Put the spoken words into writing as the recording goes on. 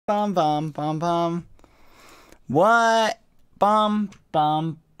bum bum bum bum. What? Bum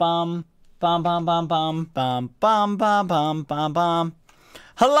bum bum bum bum bum bum bum bum bum bum bum bum.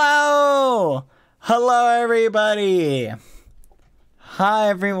 Hello! Hello everybody! Hi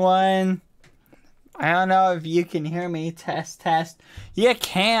everyone! I don't know if you can hear me. Test, test. You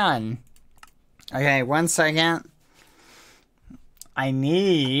can! Okay, 1 second. I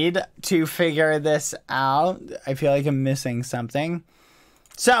need to figure this out. I feel like I'm missing something.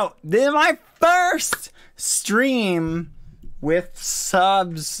 So, this is my first stream with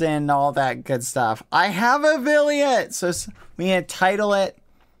subs and all that good stuff. I have affiliate, so we can title it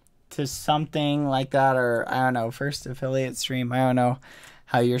to something like that, or I don't know, first affiliate stream. I don't know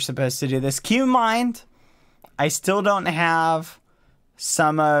how you're supposed to do this. Keep in mind, I still don't have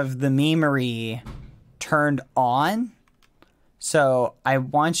some of the memery turned on. So I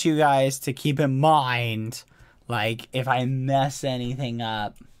want you guys to keep in mind, like, if I mess anything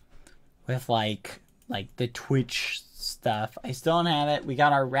up with like the Twitch stuff, I still don't have it. We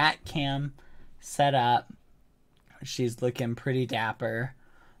got our rat cam set up. She's looking pretty dapper.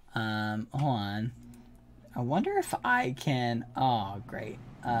 Hold on. I wonder if I can. Oh, great.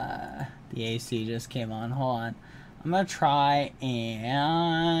 The AC just came on. Hold on. I'm gonna try and.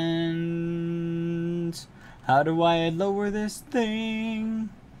 How do I lower this thing?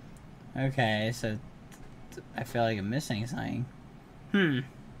 Okay, so I feel like I'm missing something.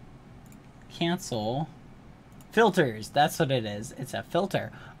 Cancel. Filters. That's what it is. It's a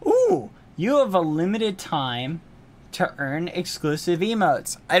filter. Ooh! You have a limited time to earn exclusive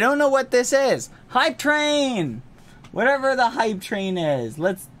emotes. I don't know what this is. Hype train! Whatever the hype train is.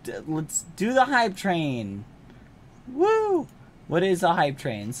 Let's do the hype train. Woo! What is a hype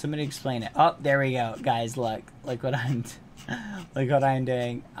train? Somebody explain it. Oh, there we go, guys. Look what I'm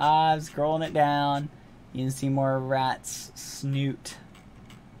doing. I'm scrolling it down. You can see more rat's snoot.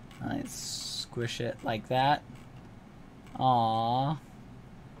 Let's squish it like that. Aww.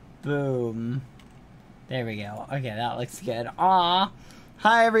 Boom. There we go. Okay, that looks good. Aww.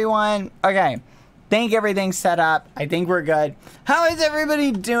 Hi everyone. Okay, think everything's set up. I think we're good. How is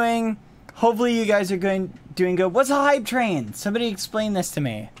everybody doing? Hopefully you guys are doing good. What's a hype train? Somebody explain this to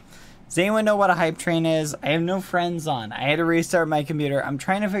me. Does anyone know what a hype train is? I have no friends on. I had to restart my computer. I'm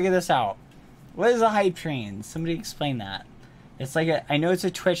trying to figure this out. What is a hype train? Somebody explain that. It's like I know it's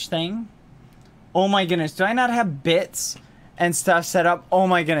a Twitch thing. Oh my goodness. Do I not have bits and stuff set up? Oh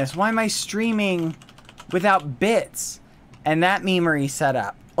my goodness. Why am I streaming without bits and that memery set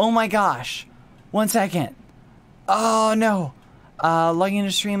up? Oh my gosh. 1 second. Oh no. Logging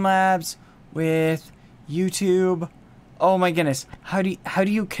into Streamlabs with YouTube. Oh my goodness. How do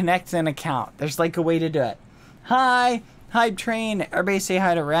you connect an account? There's like a way to do it. Hi, hype train. Everybody say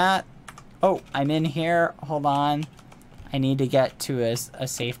hi to Rat. Oh, I'm in here. Hold on. I need to get to a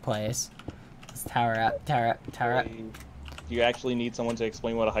safe place. Let's tower up. Do you actually need someone to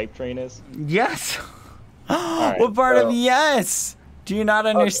explain what a hype train is? Yes. Right, what part of yes? Do you not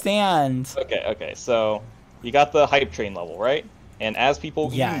understand? Okay. So you got the hype train level, right? And as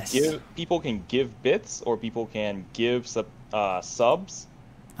people people can give bits, or people can give subs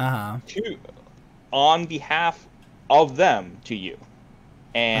to on behalf of them to you,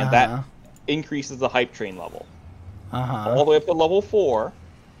 and that increases the hype train level all the way up to level 4.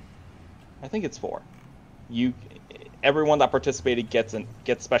 I think it's 4. Everyone that participated gets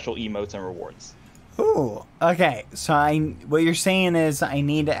special emotes and rewards. Ooh, okay. So what you're saying is I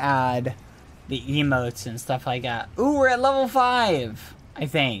need to add the emotes and stuff like that. Ooh, we're at level 5, I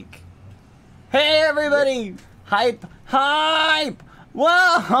think. Hey, everybody! Hype! Hype! Whoa!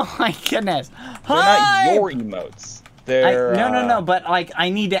 Oh my goodness! Hype! They're not your emotes. They're no. But like, I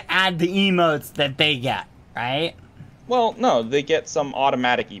need to add the emotes that they get, right? Well, no, they get some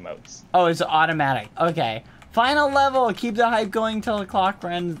automatic emotes. Oh, it's automatic. Okay. Final level. Keep the hype going till the clock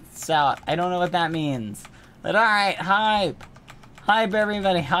runs out. I don't know what that means, but all right. Hype! Hype,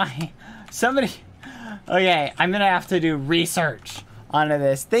 everybody! Hi. Somebody, okay, I'm gonna have to do research onto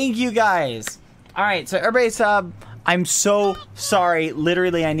this. Thank you guys. All right, so everybody sub. I'm so sorry.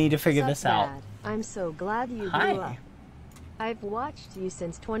 Literally, I need to figure this out. I'm so glad you grew up. I've watched you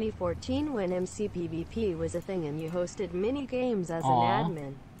since 2014 when MCPVP was a thing and you hosted mini games as an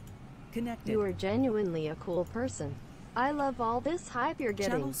admin. You were genuinely a cool person. I love all this hype you're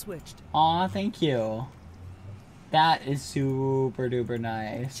getting. Channel switched. Aw, thank you. That is super duper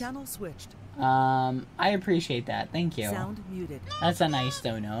nice. Channel switched. I appreciate that. Thank you. Sound muted. That's a nice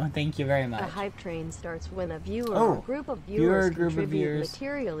dono. Thank you very much. A hype train starts when a viewer or group of viewers contribute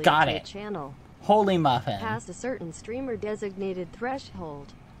materially to a channel. Holy muffin. Past a certain streamer designated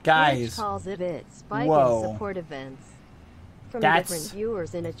threshold. Guys. Twitch calls it its spike in support events. from different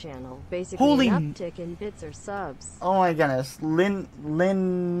viewers in a channel. Basically an uptick in bits or subs. Oh my goodness.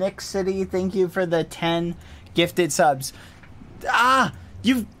 Linixity, thank you for the 10 gifted subs.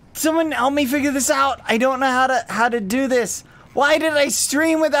 Someone help me figure this out. I don't know how to do this. Why did I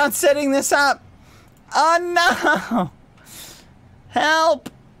stream without setting this up? Oh no. Help.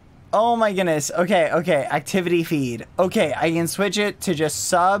 Oh my goodness. Okay. Activity feed. Okay, I can switch it to just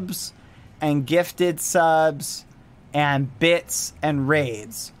subs and gifted subs and bits and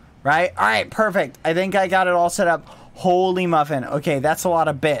raids, right? All right, perfect. I think I got it all set up. Holy muffin. Okay, that's a lot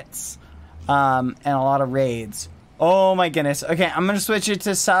of bits and a lot of raids. Oh my goodness. Okay, I'm going to switch it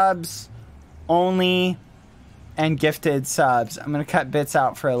to subs only and gifted subs. I'm going to cut bits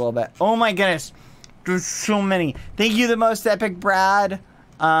out for a little bit. Oh my goodness. There's so many. Thank you, the most epic Brad,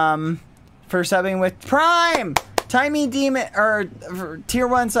 for subbing with Prime. Tiny Demon, or tier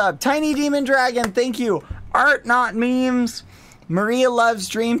 1 sub. Tiny Demon Dragon, thank you. Art Not Memes. Maria Loves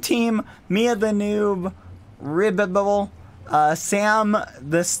Dream Team. Mia the Noob. Ribbable. Sam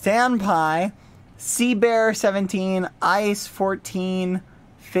the Standpie. Sea Bear 17. Ice 14.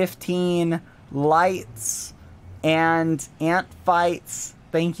 15. Lights. And Ant Fights.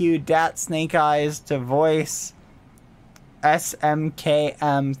 Thank you. Dat Snake Eyes to voice.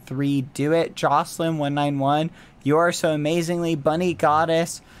 SMKM3 Do It. Jocelyn 191. You Are So Amazingly. Bunny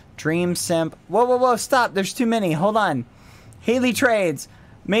Goddess. Dream Simp. Whoa, stop. There's too many. Hold on. Haley Trades.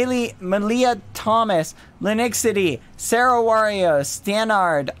 Malia Thomas. Linixity. Sarah Wario.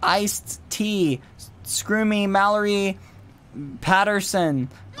 Stanard. Iced Tea. Screamy Mallory Patterson.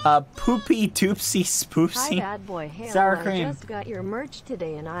 Poopy Toopsy Spoopsy. Hi, BadBoyHalo. Sour cream. I just got your merch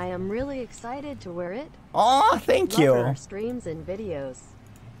today and I am really excited to wear it. Aw, thank you. Love our streams and videos.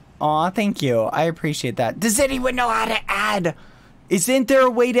 Aw, thank you. I appreciate that. Does anyone know how to add? Isn't there a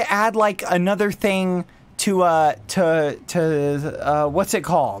way to add like another thing to what's it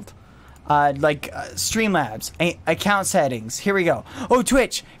called? Streamlabs, account settings. Here we go. Oh,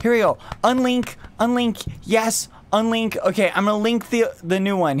 Twitch. Here we go. Unlink. Yes, unlink. Okay, I'm gonna link the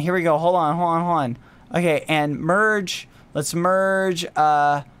new one. Here we go. Hold on. Okay, and merge. Let's merge.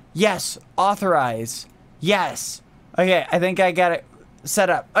 Yes. Authorize. Yes. Okay, I think I got it set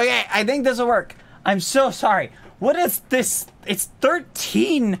up. Okay, I think this will work. I'm so sorry. What is this? It's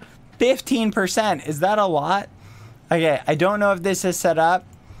 15%. Is that a lot? Okay, I don't know if this is set up,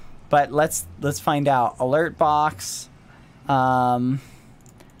 but let's find out. Alert box. I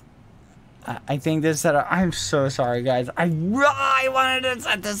think this is set up. I'm so sorry, guys. I wanted to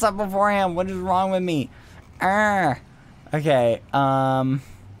set this up beforehand. What is wrong with me? Okay.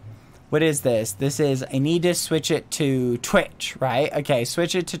 What is this? This is, I need to switch it to Twitch, right? Okay,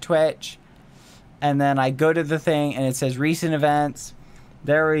 switch it to Twitch. And then I go to the thing and it says recent events.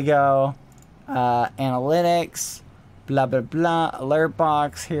 There we go. Analytics. Blah, blah, blah. Alert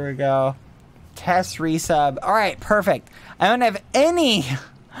box. Here we go. Test resub. All right, perfect. I don't have any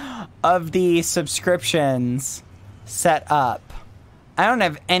of the subscriptions set up. I don't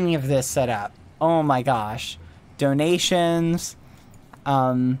have any of this set up. Oh my gosh. Donations.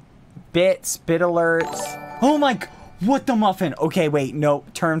 Bits. Bit alerts. Oh my... What the muffin? Okay, wait. No.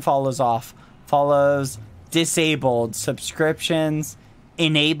 Turn follows off. Follows disabled. Subscriptions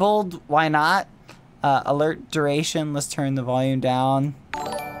enabled. Why not? Alert duration. Let's turn the volume down.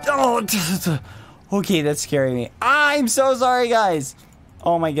 Oh, okay, that's scaring me. I'm so sorry, guys.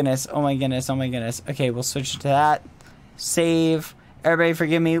 Oh my goodness. Okay, we'll switch to that. Save. Everybody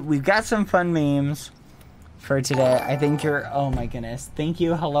forgive me. We've got some fun memes for today. I think you're... Oh my goodness. Thank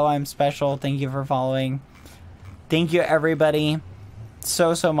you. Hello, I'm special. Thank you for following. Thank you, everybody.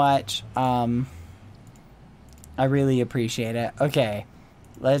 So much. I really appreciate it. Okay,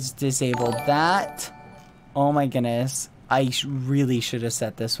 let's disable that. Oh my goodness, I really should have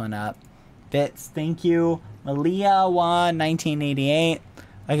set this one up. Bits, thank you. Malia 1988.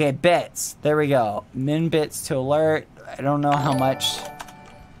 Okay, bits, there we go. Min bits to alert. I don't know how much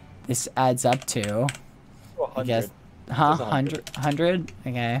this adds up to. 100. I guess, huh? 100?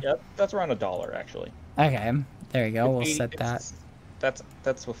 Okay. Yep, that's around $1 actually. Okay, there you go. We'll set that. That's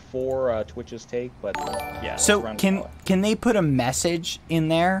before Twitch's take, but yeah. So can they put a message in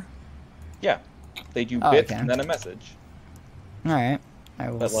there? Yeah, they do bits and then a message. All right, I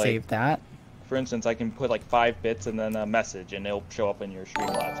will save that. For instance, I can put like 5 bits and then a message, and it'll show up in your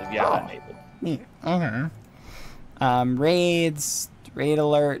Streamlabs if you have that enabled. Okay. Raids, raid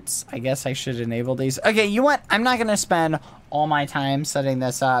alerts. I guess I should enable these. Okay, you know what? I'm not gonna spend all my time setting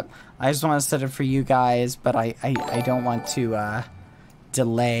this up. I just want to set it for you guys, but I don't want to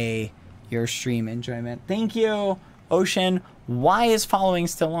delay your stream enjoyment. Thank you, Ocean. Why is following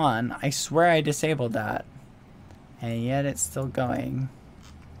still on? I swear I disabled that. And yet it's still going.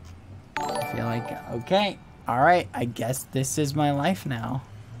 I feel like, okay. Alright, I guess this is my life now.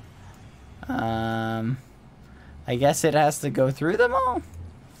 I guess it has to go through them all.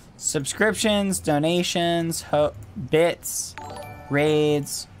 Subscriptions, donations, bits,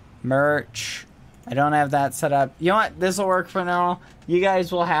 raids, merch. I don't have that set up. You know what? This will work for now. You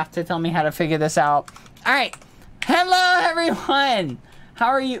guys will have to tell me how to figure this out. Alright. Hello, everyone. How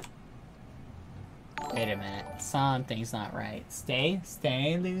are you? Wait a minute. Something's not right. Stay,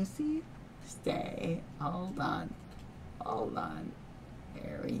 Lucy. Stay. Hold on. Hold on.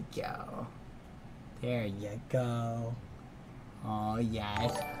 There we go. There you go. Oh,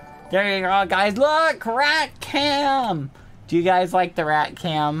 yes. There you go, guys. Look! Rat cam! Do you guys like the rat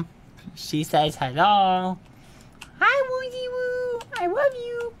cam? She says hello. Hi, Woozy Woo. I love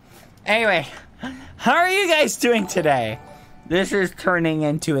you. Anyway, how are you guys doing today? This is turning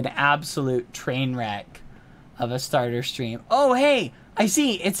into an absolute train wreck of a starter stream. Oh, hey, I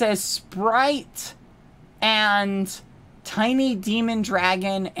see. It says Sprite and Tiny Demon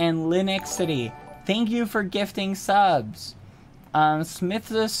Dragon and Linux City. Thank you for gifting subs.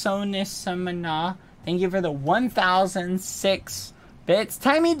 Smithsoniansamana, thank you for the 1,006 bits.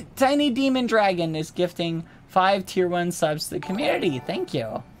 Tiny Demon Dragon is gifting 5 tier 1 subs to the community. Thank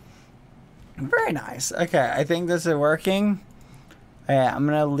you. Very nice. Okay, I think this is working. Yeah, I'm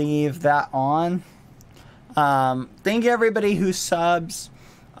gonna leave that on. Thank you everybody who subs.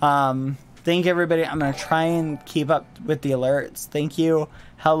 Thank you everybody. I'm gonna try and keep up with the alerts. Thank you.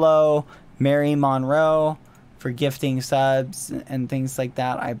 Hello, Mary Monroe, for gifting subs and things like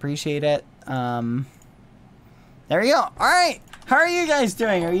that. I appreciate it. There you go. All right. How are you guys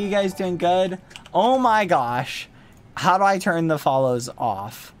doing? Are you guys doing good? Oh my gosh. How do I turn the follows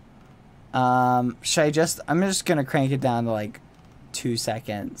off? Should I just... I'm just going to crank it down to like 2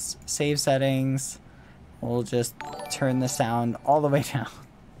 seconds. Save settings. We'll just turn the sound all the way down.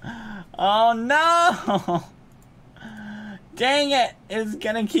 Oh no! Dang it. It's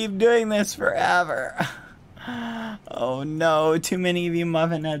going to keep doing this forever. Oh no, too many of you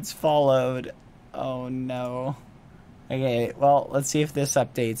muffin heads followed. Oh no. Okay, well, let's see if this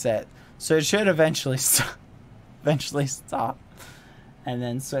updates it. So it should eventually stop. And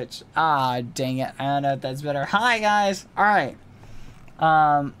then switch. Ah, dang it. I don't know if that's better. Hi guys. Alright.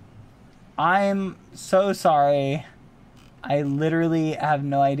 I'm so sorry. I literally have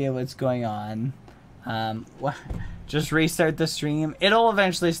no idea what's going on. Just restart the stream. It'll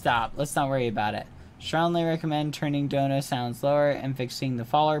eventually stop. Let's not worry about it. Strongly recommend turning Dono sounds lower and fixing the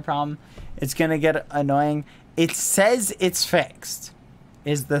follower problem. It's gonna get annoying. It says it's fixed,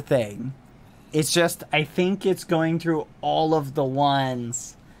 is the thing. It's just, I think it's going through all of the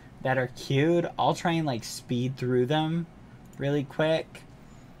ones that are queued. I'll try and like speed through them really quick.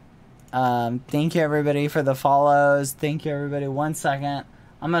 Thank you everybody for the follows. Thank you everybody. 1 second.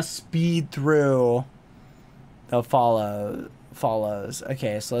 I'm gonna speed through the follows.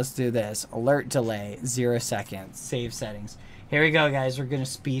 Okay, so let's do this. Alert delay, 0 seconds. Save settings. Here we go, guys. We're gonna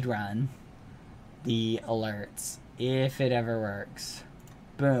speed run the alerts if it ever works.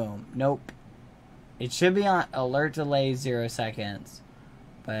 Boom. Nope. It should be on alert delay 0 seconds,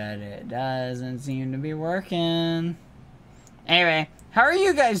 but it doesn't seem to be working. Anyway, how are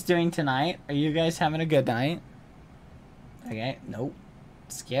you guys doing tonight? Are you guys having a good night? Okay. Nope.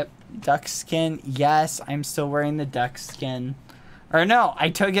 Skip. Duck skin. Yes, I'm still wearing the duck skin. Or no, I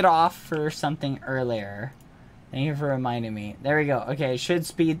took it off for something earlier. Thank you for reminding me. There we go. Okay, it should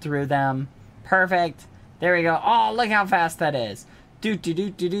speed through them. Perfect. There we go. Oh, look how fast that is. Do do do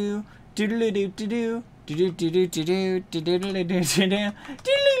do do do do do do do do do do do do do do do do do.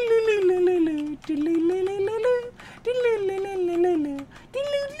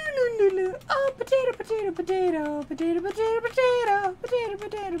 Oh, potato, potato, potato, potato, potato, potato, potato,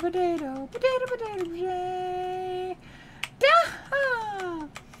 potato, potato, potato, potato, potato.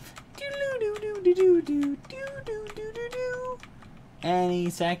 Any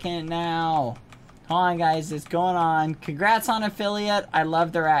second now. Hold on, guys. It's going on. Congrats on affiliate. I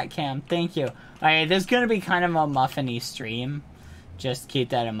love the rat cam. Thank you. Alright, this is going to be kind of a muffin-y stream. Just keep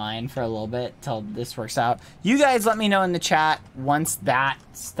that in mind for a little bit till this works out. You guys let me know in the chat once that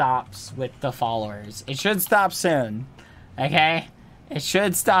stops with the followers. It should stop soon. Okay? It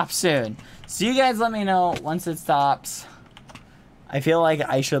should stop soon. So you guys let me know once it stops. I feel like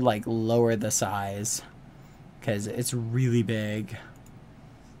I should like lower the size because it's really big.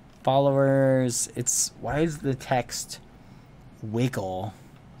 Followers, it's, why is the text wiggle?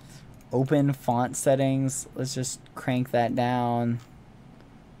 Open font settings. Let's just crank that down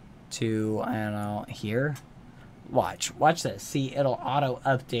to, I don't know, here. Watch this. See, it'll auto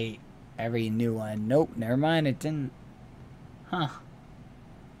update every new one. Nope, never mind, it didn't. Huh.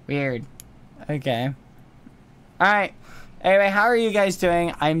 Weird. Okay. Alright. Anyway, how are you guys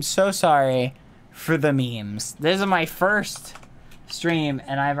doing? I'm so sorry for the memes. This is my first stream,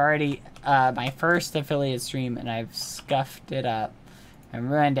 and I've already, my first affiliate stream, and I've scuffed it up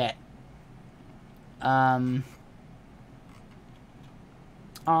and ruined it. Aw,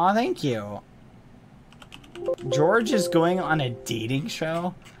 thank you. George is going on a dating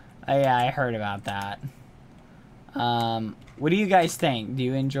show? Oh, yeah, I heard about that. What do you guys think? Do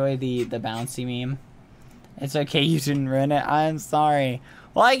you enjoy the bouncy meme? It's okay, you didn't ruin it. I'm sorry.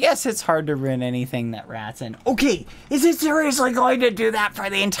 Well, I guess it's hard to ruin anything that rats in. Okay, is it seriously going to do that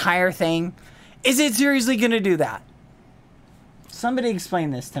for the entire thing? Is it seriously going to do that? Somebody explain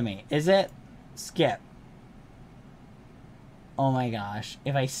this to me. Is it? Skip. Oh my gosh.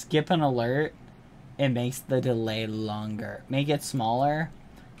 If I skip an alert, it makes the delay longer. Make it smaller.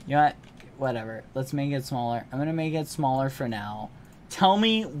 You know what? Whatever. Let's make it smaller. I'm going to make it smaller for now. Tell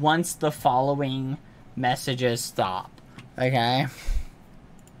me once the following messages stop. Okay?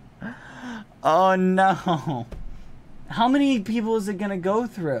 Oh no. How many people is it going to go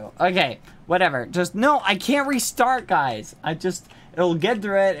through? Okay. Whatever. Just, no, I can't restart, guys. It'll get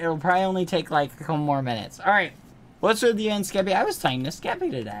through it. It'll probably only take like a couple more minutes. Alright. What's with you and Skeppy? I was talking to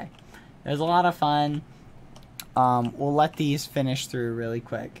Skeppy today. It was a lot of fun. We'll let these finish through really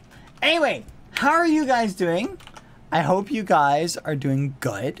quick. Anyway, how are you guys doing? I hope you guys are doing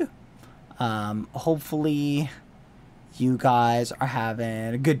good. Hopefully you guys are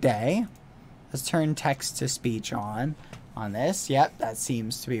having a good day. Let's turn text to speech on this. Yep, that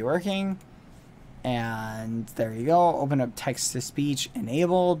seems to be working. And there you go. Open up text to speech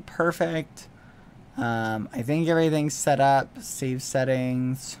enabled. Perfect. I think everything's set up. Save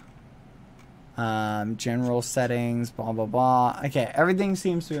settings. General settings, blah, blah, blah. Okay, everything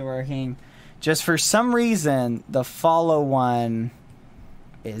seems to be working. Just for some reason, the follow one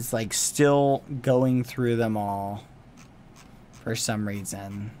is like still going through them all. For some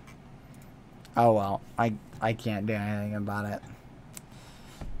reason. Oh well, I can't do anything about it.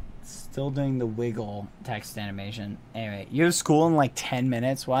 Still doing the wiggle text animation. Anyway, you have school in like 10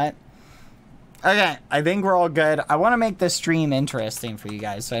 minutes, what? Okay, I think we're all good. I want to make this stream interesting for you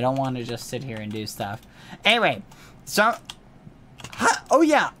guys, so I don't want to just sit here and do stuff. Anyway, so... Oh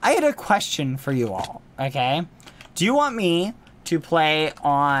yeah, I had a question for you all, okay? Do you want me to play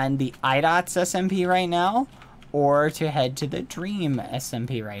on the iDots SMP right now, or to head to the Dream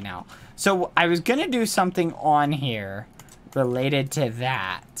SMP right now? So I was going to do something on here related to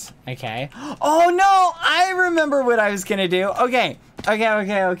that, okay? Oh no, I remember what I was going to do. Okay.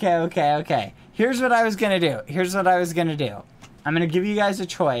 Here's what I was going to do. I'm going to give you guys a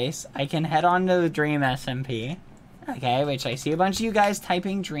choice. I can head on to the Dream SMP. Okay, which I see a bunch of you guys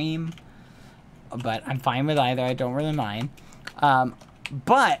typing Dream. But I'm fine with either. I don't really mind.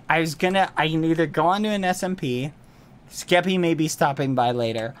 But I can either go on to an SMP. Skeppy may be stopping by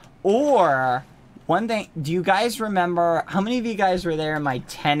later. Or, one thing, do you guys remember, how many of you guys were there in my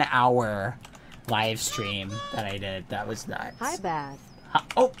 10-hour live stream that I did? That was nuts. Hi, Bad.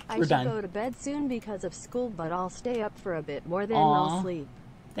 Oh, I we're done. should go to bed soon because of school, but I'll stay up for a bit more than I'll sleep.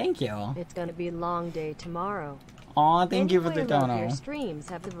 Thank you. It's gonna be a long day tomorrow. Aw, thank you for the dono. Love your streams.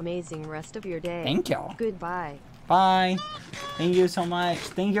 Have an amazing rest of your day. Thank you. Goodbye. Bye. Thank you so much.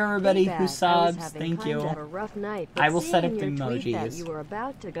 Thank you everybody who subs. Thank you. A rough night, I will set up the emojis. That emojis. you were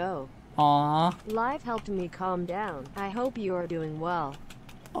about to go. Aw. Live helped me calm down. I hope you are doing well.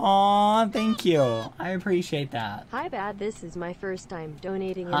 Aw, thank you. I appreciate that. Hi, Bad. This is my first time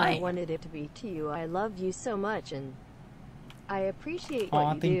donating, and I wanted it to be to you. I love you so much, and I appreciate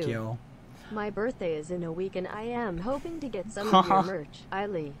what you do. Thank you. My birthday is in a week, and I am hoping to get some of your merch.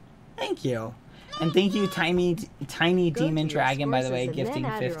 Eiley. Thank you. And thank you, Tiny Demon Dragon, by the way, gifting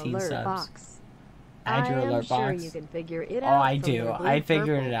 15 subs. Box. Add your alert box. Sure you can figure it out. Oh, I do. I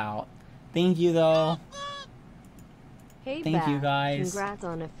figured it out. Thank you, though. Hey, thank you, guys. Congrats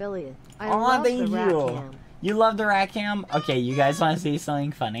on affiliate. Thank you. You love the rat cam? Okay, you guys want to see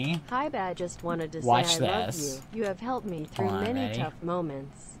something funny? Hi, Bad. Just wanted to say Watch I love you. You have helped me through many tough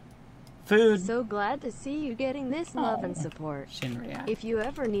moments. Food. So glad to see you getting this love and support. Shinria. If you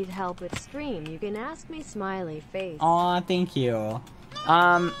ever need help with stream, you can ask me, smiley face. Aw, thank you.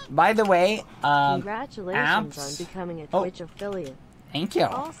 By the way, congratulations on becoming a Twitch affiliate. Thank you.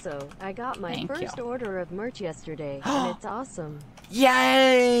 Also, I got my first order of merch yesterday, and it's awesome.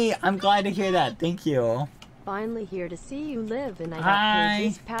 Yay! I'm glad to hear that. Thank you. Finally here to see you live, and I got paid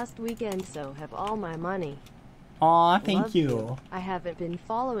this past weekend, so have all my money. Aw, thank you. I haven't been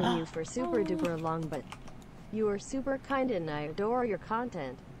following you for super duper long, but you are super kind and I adore your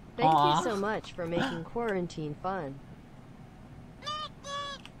content. Thank you so much for making quarantine fun.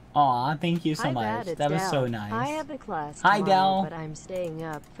 Aw, thank you so much. That was so nice. I have a class tomorrow, Del. But I'm staying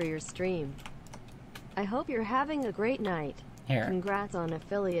up for your stream. I hope you're having a great night. Here. Congrats on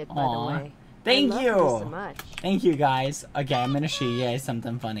affiliate, by the way. Thank you so much. Thank you, guys. Okay, I'm gonna show you guys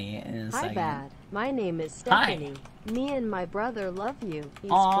something funny in a second. Hi, Bad. My name is Stephanie. Hi. Me and my brother love you.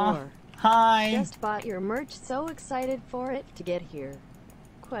 He's 4. Hi. Just bought your merch. So excited for it to get here.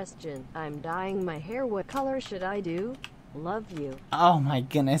 Question. I'm dyeing my hair. What color should I do? Love you. Oh my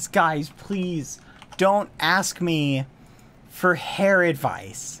goodness, guys, please don't ask me for hair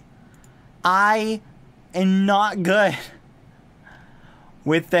advice. I am not good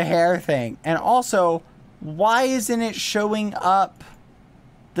with the hair thing. And also, why isn't it showing up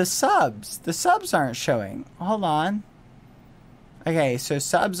the subs? The subs aren't showing. Hold on. Okay, so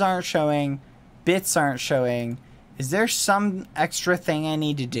subs aren't showing. Bits aren't showing. Is there some extra thing I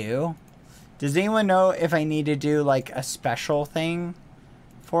need to do? Does anyone know if I need to do like a special thing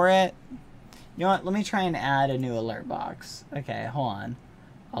for it? You know what? Let me try and add a new alert box. Okay, hold on.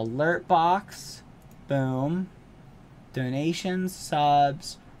 Alert box. Boom. Donations,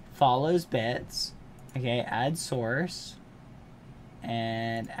 subs, follows, bits. Okay, add source.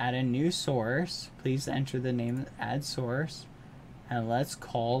 And add a new source. Please enter the name, add source. And let's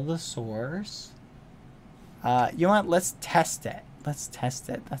call the source. You know what? Let's test it. Let's test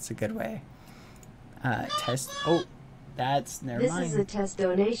it. That's a good way. Test. Oh, that's never mind. This is a test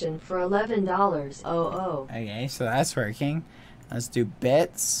donation for $11. Okay, so that's working. Let's do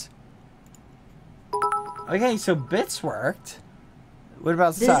bits. Okay, so bits worked. What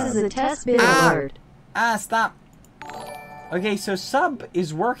about sub? This is a test bit alert. Stop. Okay, so sub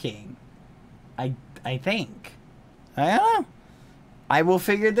is working. I think. I don't know. I will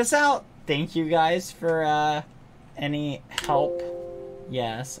figure this out. Thank you guys for any help.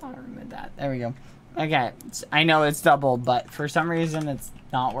 Yes, I'll remove that. There we go. Okay, I know it's doubled, but for some reason it's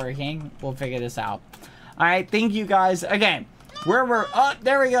not working. We'll figure this out. All right, thank you guys. Okay, where we're... Oh,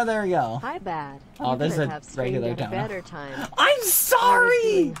 there we go, there we go. Hi, Bad. Oh, this is a regular donut. Better time. I'm sorry! I was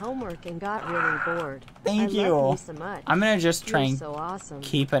doing homework and got really bored. Thank you. Love you so much. I'm going to just try and so awesome.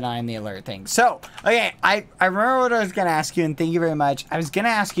 Keep an eye on the alert thing. So, okay, I remember what I was going to ask you, and thank you very much. I was going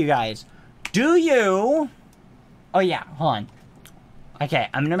to ask you guys, do you... Oh, yeah, hold on. Okay,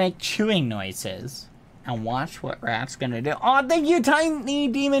 I'm gonna make chewing noises and watch what Rat's gonna do. Oh, thank you, Tiny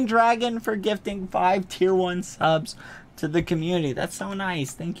Demon Dragon, for gifting 5 tier 1 subs to the community. That's so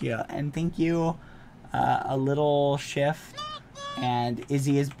nice. Thank you. And thank you, A Little Shift, and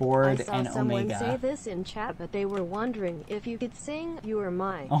Izzy is Bored, and Omega. I saw someone say this in chat, but they were wondering if you could sing You Are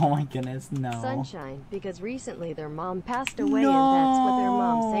Mine. Oh my goodness, no. Sunshine, because recently their mom passed away, and that's what their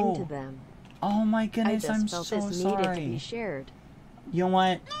mom sang to them. Oh my goodness, I'm so sorry. I just felt this needed to be shared. You know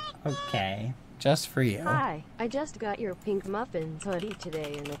what? Okay. Just for you. Hi, I just got your pink muffins hoodie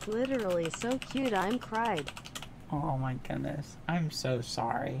today, and it's literally so cute I'm cried. Oh my goodness. I'm so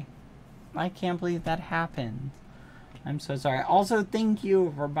sorry. I can't believe that happened. I'm so sorry. Also, thank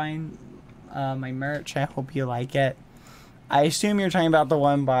you for buying my merch. I hope you like it. I assume you're talking about the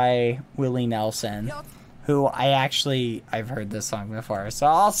one by Willie Nelson, who I've heard this song before. So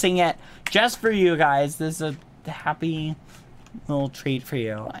I'll sing it just for you guys. This is a happy little treat for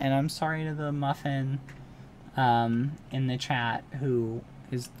you. And I'm sorry to the muffin in the chat who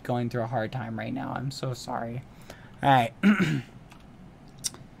is going through a hard time right now. I'm so sorry. All right.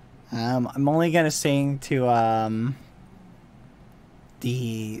 I'm only gonna sing to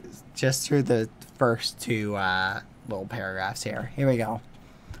just through the first 2 little paragraphs here. Here we go.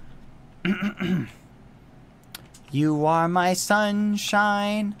 You are my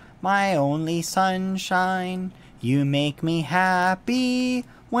sunshine, my only sunshine. You make me happy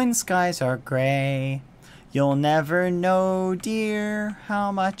when skies are gray. You'll never know, dear,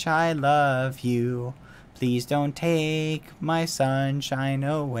 how much I love you. Please don't take my sunshine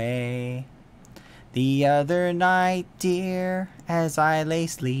away. The other night, dear, as I lay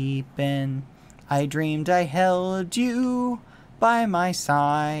sleeping, I dreamed I held you by my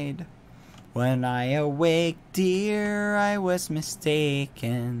side. When I awake, dear, I was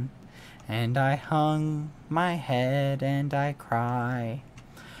mistaken, and I hung my head and I cry.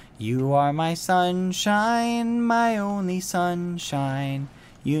 You are my sunshine, my only sunshine.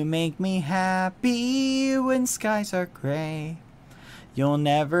 You make me happy when skies are gray. You'll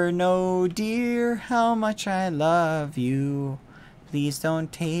never know, dear, how much I love you. Please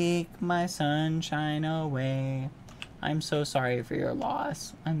don't take my sunshine away. I'm so sorry for your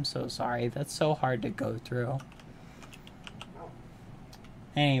loss. I'm so sorry. That's so hard to go through.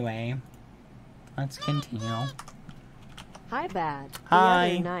 Anyway, let's continue. Hi, Bad. Hi.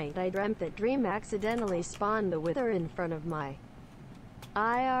 The other night I dreamt that Dream accidentally spawned the Wither in front of my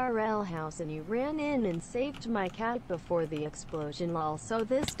IRL house and you ran in and saved my cat before the explosion, lol. So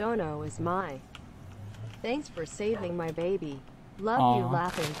this dono is my thanks for saving my baby. Love Aww. you,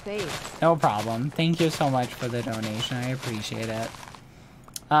 laughing face. No problem. Thank you so much for the donation. I appreciate it.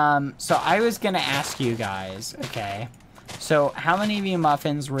 So I was gonna ask you guys, okay? So how many of you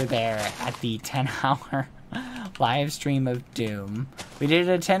muffins were there at the 10-hour live stream of Doom? We did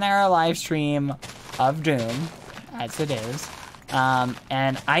a 10-hour live stream of Doom, as it is.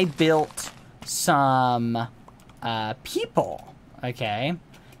 And I built some people, okay?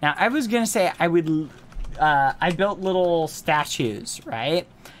 Now, I was gonna say I built little statues, right?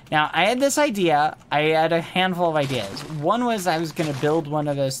 Now, I had this idea. I had a handful of ideas. One was I was gonna build one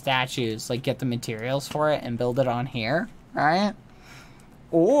of those statues, like get the materials for it and build it on here, right?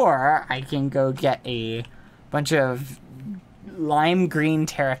 Or I can go get a bunch of lime green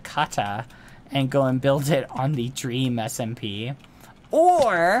terracotta and go and build it on the Dream SMP.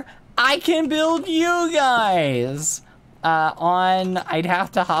 Or I can build you guys I'd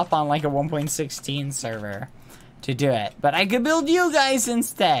have to hop on like a 1.16 server to do it. But I could build you guys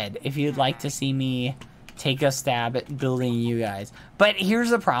instead if you'd like to see me take a stab at building you guys. But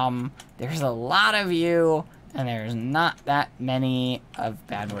here's the problem. There's a lot of you and there's not that many of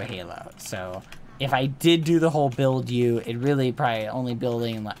Bad Boy Halo. So if I did do the whole build you, it really probably only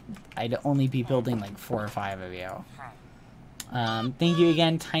building, I'd only be building like 4 or 5 of you. Thank you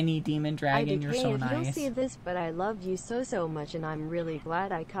again, Tiny Demon Dragon. You're so nice. You don't see this, but I love you so much, and I'm really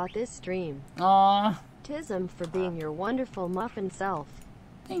glad I caught this stream. Aww. Tism for being your wonderful muffin self.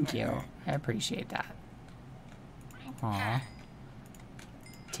 Thank you. I appreciate that. Aww.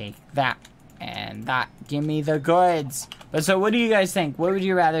 Take that and that. Give me the goods. But so, what do you guys think? What would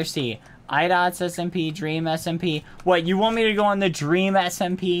you rather see? IDOTS SMP, Dream SMP. What, you want me to go on the Dream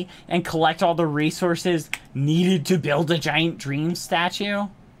SMP and collect all the resources needed to build a giant Dream statue?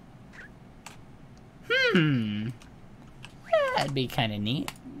 That'd be kind of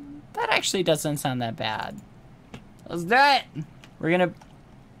neat. That actually doesn't sound that bad. Let's do it! We're gonna...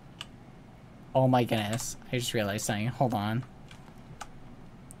 Oh my goodness. I just realized something. Hold on.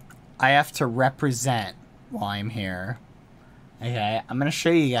 I have to represent while I'm here. Okay, I'm gonna show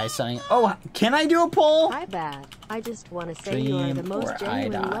you guys something. Oh, can I do a poll? Hi, Bad. I just want to say you are the most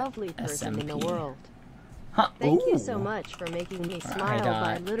genuine, lovely person in the world. Huh? Thank you so much for making me smile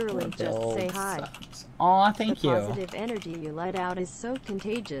by literally just say hi. Aw, thank you. The positive energy you let out is so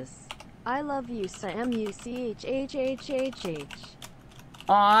contagious. I love you, SAMUCHHHHH.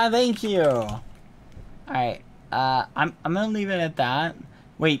 Aw, thank you. Alright, I'm gonna leave it at that.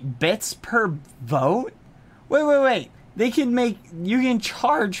 Wait, bits per vote? Wait. They can you can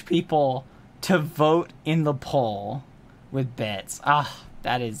charge people to vote in the poll with bits. Ah,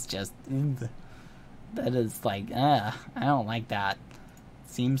 that is just, that is like, I don't like that.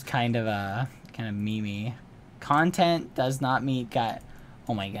 Seems kind of memey. Content does not meet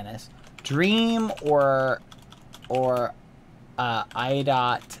oh my goodness. Dream or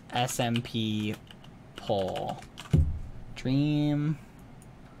IDOT SMP poll. Dream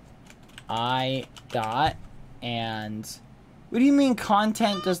IDOT. And what do you mean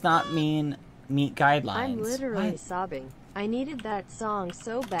content does not meet guidelines? I'm literally sobbing. I needed that song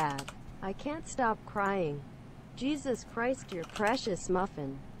so bad. I can't stop crying. Jesus Christ, you're precious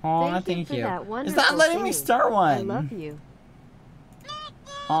muffin. Aw, thank you. For that wonderful Is that letting me start one? I love you.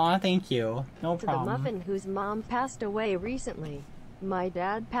 Aw, thank you. No to problem. The muffin whose mom passed away recently. My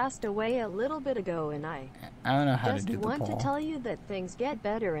dad passed away a little bit ago and I don't know how to do the poll. Just want to tell you that things get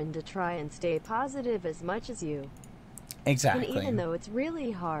better and to try and stay positive as much as you. Exactly. And even though it's really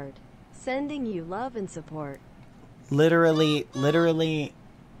hard, sending you love and support. Literally.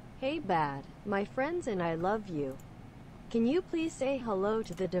 Hey, Bad, my friends and I love you. Can you please say hello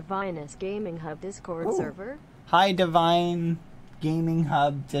to the Divinest Gaming Hub Discord server? Hi, Divine Gaming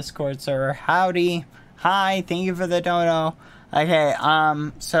Hub Discord server. Howdy. Hi, thank you for the dono. Okay,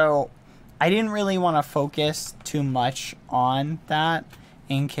 so I didn't really want to focus too much on that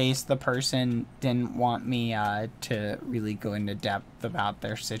in case the person didn't want me to really go into depth about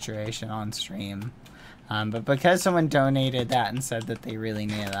their situation on stream. But because someone donated that and said that they really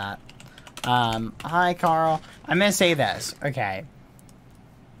needed that. Hi, Carl. I'm going to say this, okay.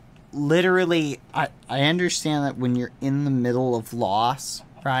 Literally, I understand that when you're in the middle of loss,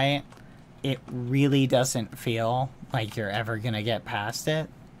 right, it really doesn't feel like you're ever gonna get past it.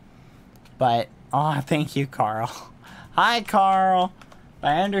 But, thank you, Carl. Hi, Carl.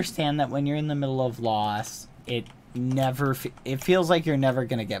 I understand that when you're in the middle of loss, it feels like you're never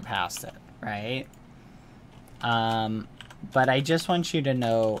gonna get past it, right? But I just want you to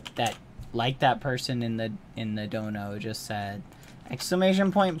know that, like that person in the dono just said,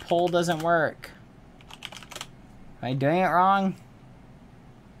 exclamation point poll doesn't work. Am I doing it wrong?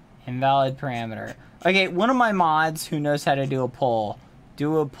 Invalid parameter. Okay, one of my mods who knows how to do a poll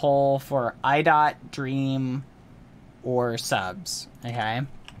for IDOT, Dream, or subs. Okay?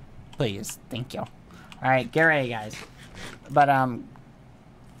 Please. Thank you. Alright, get ready, guys. But,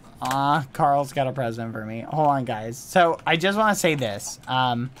 Carl's got a present for me. Hold on, guys. So, I just want to say this.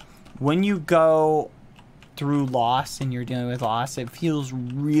 When you go through loss and you're dealing with loss, it feels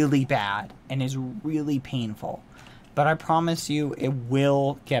really bad and is really painful. But I promise you, it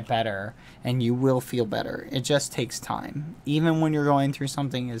will get better and you will feel better. It just takes time. Even when you're going through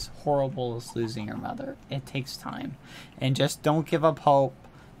something as horrible as losing your mother, it takes time. And just don't give up hope.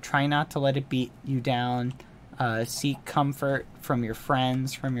 Try not to let it beat you down. Seek comfort from your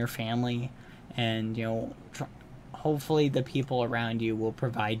friends, from your family, and, you know, hopefully the people around you will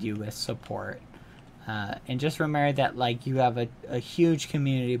provide you with support. And just remember that, like, you have a huge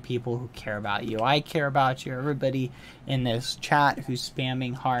community of people who care about you. I care about you. Everybody in this chat who's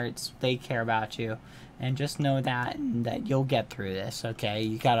spamming hearts, they care about you. And just know that you'll get through this, okay?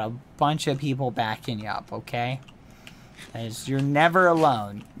 You got a bunch of people backing you up, okay? As you're never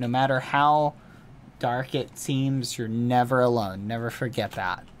alone. No matter how dark it seems, you're never alone. Never forget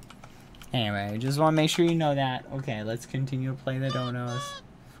that. Anyway, just want to make sure you know that. Okay, let's continue to play the donos.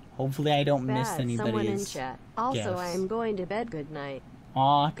 Hopefully I don't miss anybody's someone in chat. Also, gifts. I am going to bed. Good night.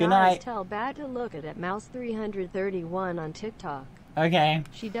 Aw, good Guys, night. Tell Bad to look at Mouse331 on TikTok. Okay.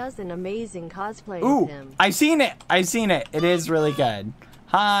 She does an amazing cosplay Ooh, of him. I've seen it. I've seen it. It is really good.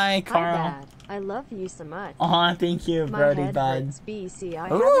 Hi, Carl. Hi, Bad. I love you so much. Aw, thank you, Brody Bud. BC.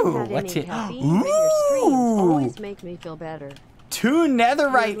 I Ooh, haven't had what's any it? caffeine, but your streams always make me feel better. 2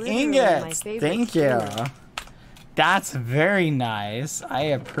 netherite You're ingots. my Thank you. That's very nice. I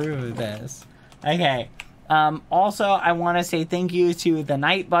approve of this. Okay. Also, I want to say thank you to the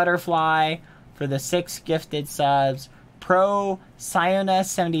Night Butterfly for the 6 gifted subs. Pro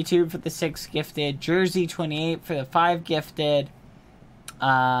Siona72 for the 6 gifted. Jersey28 for the 5 gifted.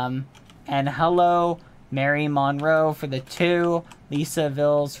 And hello, Mary Monroe for the 2. Lisa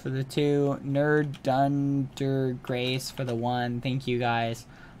Vills for the 2. Nerd Dunder Grace for the 1. Thank you, guys.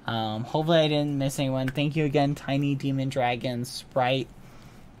 Hopefully I didn't miss anyone. Thank you again, Tiny Demon Dragon, Sprite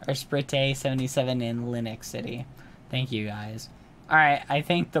 77 in Linux City. Thank you, guys. Alright, I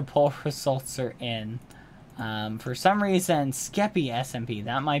think the poll results are in. For some reason, Skeppy SMP,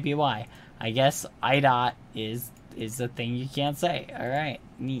 that might be why. I guess IDOT is the thing you can't say. Alright,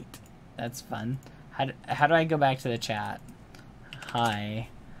 neat. That's fun. How do I go back to the chat? Hi.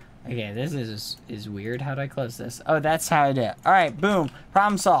 Okay, this is weird. How do I close this? Oh, that's how I do it. Alright, boom.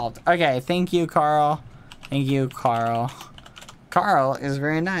 Problem solved. Okay, thank you, Carl. Thank you, Carl. Carl is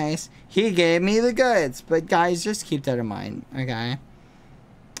very nice. He gave me the goods. But guys, just keep that in mind, okay?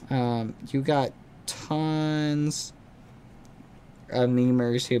 You got tons of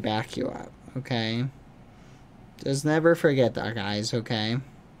memers who back you up, okay? Just never forget that, guys, okay?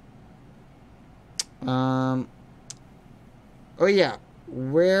 Oh yeah.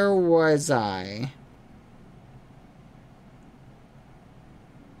 Where was I?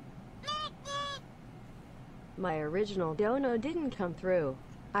 My original dono didn't come through.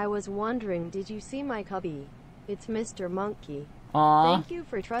 I was wondering, did you see my cubby? It's Mr. Monkey. Aww. Thank you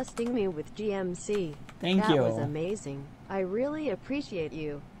for trusting me with GMC. Thank you. That was amazing. I really appreciate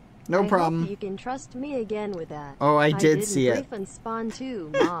you. No problem. I hope you can trust me again with that. Oh, I did see it. And spawn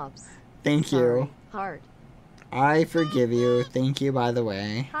 2 mobs. Thank Sorry. you. Heart. I forgive you. Thank you, by the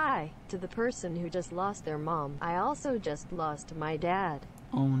way. Hi, to the person who just lost their mom. I also just lost my dad.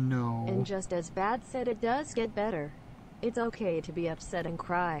 Oh no. And just as Bad said, it does get better. It's okay to be upset and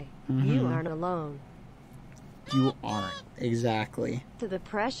cry. Mm-hmm. You aren't alone. You aren't. Exactly. To the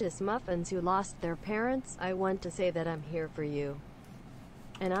precious muffins who lost their parents, I want to say that I'm here for you.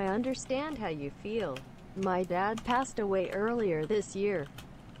 And I understand how you feel. My dad passed away earlier this year.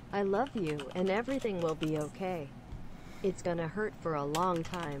 I love you, and everything will be okay. It's gonna hurt for a long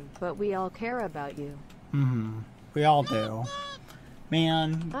time, but we all care about you. We all do.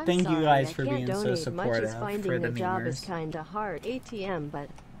 Man, thank you guys for being so supportive much as finding for the a job is memers. kinda hard, ATM, but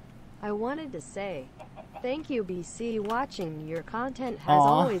I wanted to say thank you, BC. Watching your content has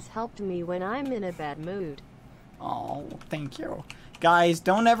always helped me when I'm in a bad mood. Oh, thank you. Guys,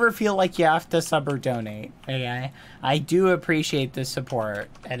 don't ever feel like you have to sub or donate, okay? I do appreciate the support,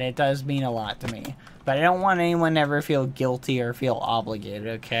 and it does mean a lot to me. But I don't want anyone to ever feel guilty or feel obligated,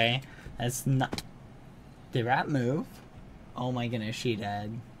 okay? That's not... Did Rat move? Oh my goodness, she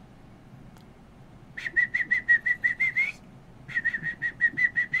did.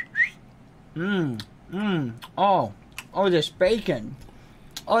 Oh, this bacon.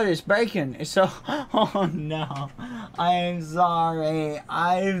 Oh, this bacon is so... Oh, no. I'm sorry.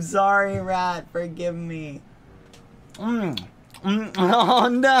 I'm sorry, Rat. Forgive me. Oh,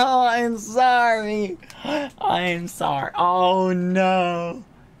 no. I'm sorry. I'm sorry. Oh, no.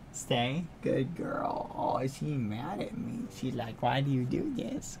 Stay. Good girl. Oh, she's mad at me. She's like, why do you do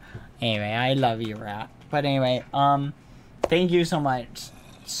this? Anyway, I love you, Rat. But anyway, thank you so much.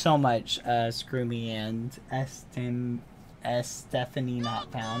 Screw Me and Stephanie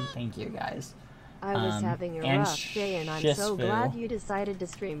Not Found. Thank you, guys. I was having a rough day, and I'm so glad you decided to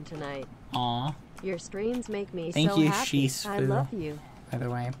stream tonight. Aw. Your streams make me so happy. I love you. By the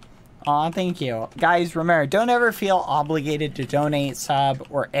way. Aw, thank you. Guys, remember, don't ever feel obligated to donate, sub,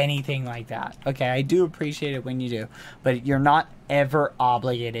 or anything like that. Okay, I do appreciate it when you do, but you're not ever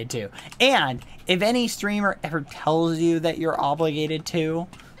obligated to. And if any streamer ever tells you that you're obligated to,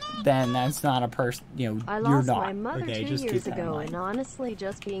 then that's not a person, you know, I you're lost not. my mother okay, 2 years ago, and honestly,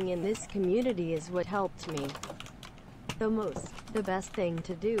 just being in this community is what helped me the best thing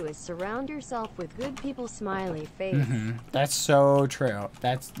to do is surround yourself with good people. Smiley face. That's so true.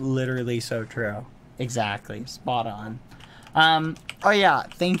 That's literally so true. Exactly. Spot on. Oh yeah,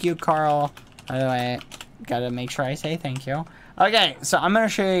 thank you, Carl. By the way, gotta make sure I say thank you. Okay, so I'm gonna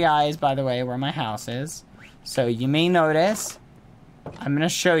show you guys, by the way, where my house is. So you may notice, I'm gonna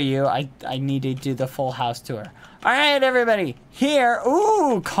show you, I need to do the full house tour. Alright, everybody, here,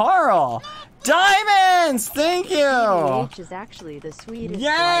 ooh, Carl! Diamonds! Thank you! H is actually the sweetest.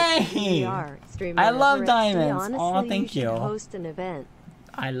 Yay! I love diamonds. Honestly, oh, thank you. Host an event.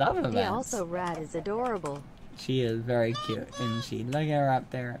 I love events. Yeah, also Rat is adorable. She is very cute, isn't she? Look at her up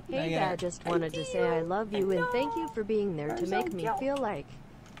there. Hey, Dad, just wanted to say I love you and thank you for being there to make me feel like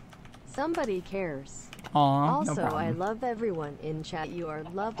somebody cares. Aw, also, no problem. I love everyone in chat. You are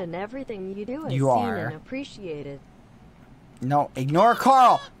loved and everything you do is seen and appreciated. No, ignore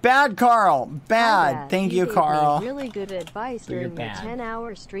Carl. Bad Carl. Bad. Thank you, Carl. Gave me really good advice during the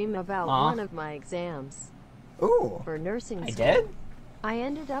 10-hour stream about one of my exams. Ooh. For nursing school. I did? I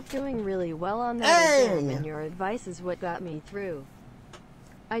ended up doing really well on that exam, and your advice is what got me through.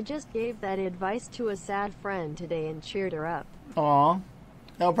 I just gave that advice to a sad friend today and cheered her up. Aw.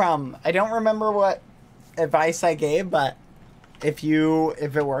 No problem. I don't remember what advice I gave, but if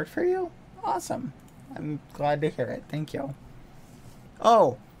it worked for you, awesome. I'm glad to hear it. Thank you.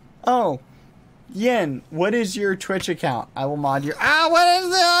 Oh, Yin, what is your Twitch account? I will mod your... Ah, what is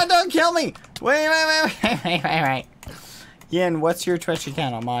it? Oh, don't kill me! Wait. Yin, what's your Twitch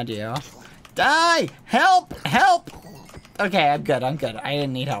account? I'll mod you. Die! Help! Okay, I'm good. I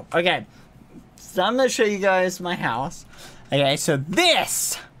didn't need help. Okay, so I'm gonna show you guys my house. Okay, so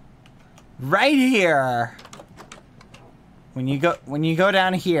this right here, when you go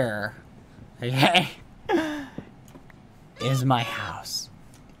down here, okay, is my house.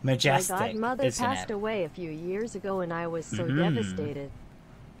 Majestic. My godmother passed away a few years ago and I was so devastated.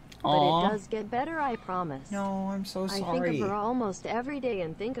 But it does get better, I promise. No, I'm so sorry. I think of her almost every day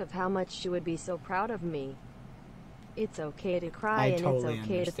and think of how much she would be so proud of me. It's okay to cry and it's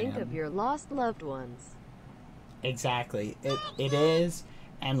okay to think of your lost loved ones. Exactly. It is,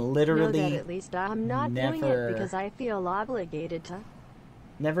 and literally know that at least I'm not doing it because I feel obligated to.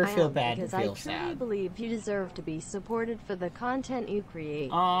 Never feel bad and feel sad. I truly sad. believe you deserve to be supported for the content you create.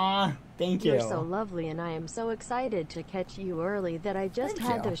 Aw, thank you. You're so lovely and I am so excited to catch you early that I just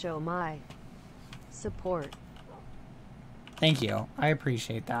had to show my support. Thank you. I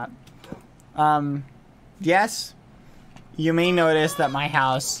appreciate that. Yes, you may notice that my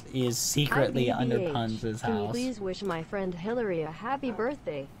house is secretly under Punz's house. Can you please wish my friend Hillary a happy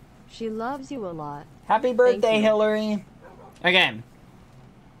birthday? She loves you a lot. Happy birthday, Hillary. Again.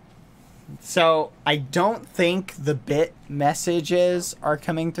 So, I don't think the bit messages are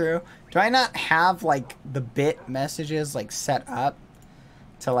coming through. Do I not have, like, the bit messages, like, set up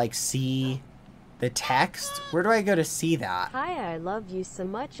to, like, see the text? Where do I go to see that? Hi, I love you so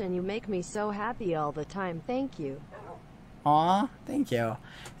much and you make me so happy all the time. Thank you. Aw, thank you.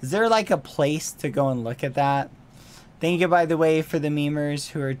 Is there, like, a place to go and look at that? Thank you, by the way, for the memers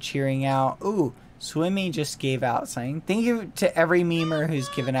who are cheering out. Ooh. Swimmy just gave out something. Thank you to every memer who's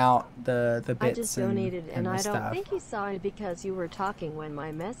given out the bits. I just donated and I stuff. don't think you saw it because you were talking when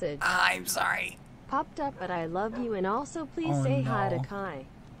my message I'm sorry. Popped up, but I love you and also please say hi to Kai.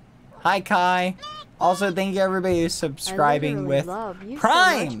 Hi Kai. Also thank you everybody who's subscribing with love you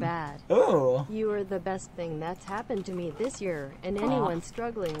Prime. So much, Bad. Ooh. You are the best thing that's happened to me this year and anyone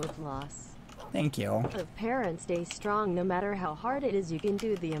struggling with loss. Thank you. Of parents, stay strong no matter how hard it is. You can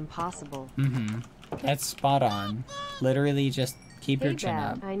do the impossible. That's spot on. Literally just Keep your chin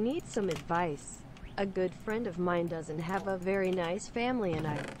up. I need some advice. A good friend of mine doesn't have a very nice family, and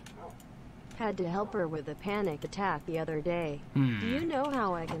I had to help her with a panic attack the other day. Do you know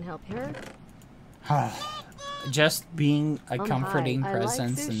how I can help her? Just being a comforting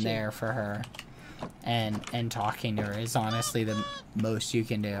presence and there for her. And talking to her is honestly the most you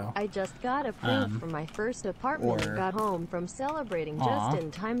can do. I just got approved for my first apartment and got home from celebrating just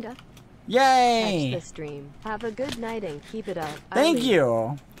in time to yay! Catch the stream. Have a good night and keep it up. Thank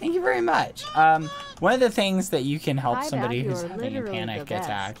you. Thank you very much. One of the things that you can help somebody who's having a panic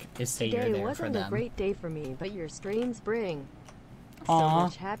attack is say you're there for them. Today wasn't a great day for me, but your streams bring so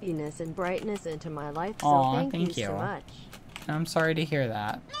much happiness and brightness into my life, so thank you so much. I'm sorry to hear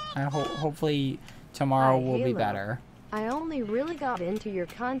that. Hopefully tomorrow will be better. I only really got into your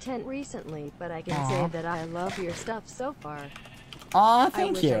content recently, but I can say that I love your stuff so far. Aw,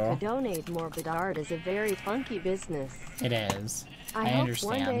 thank you. I wish I could donate more, but art is a very funky business. It is. I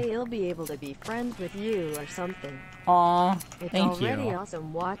understand. Hope one day I'll be able to be friends with you or something. Aw, thank you. It's already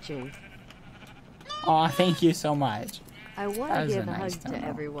awesome watching. Aw, thank you so much. I want to give a hug to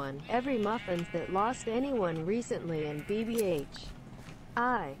everyone. Every muffins that lost anyone recently in BBH.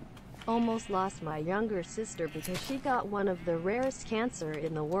 I almost lost my younger sister because she got one of the rarest cancer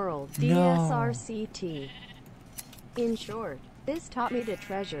in the world, DSRCT. In short, this taught me to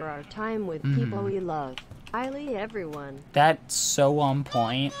treasure our time with people we love. Highly everyone. That's so on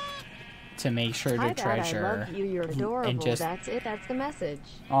point to make sure to treasure. I love you, you're adorable. And just, that's it, that's the message.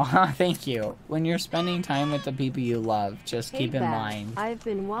 Aw, thank you. When you're spending time with the people you love, just keep in mind I've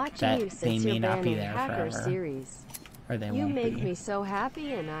been watching that you since they may your not be there Hacker forever. Series. Or they you won't be. make me so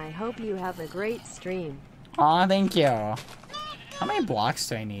happy, and I hope you have a great stream. Aw, thank you. How many blocks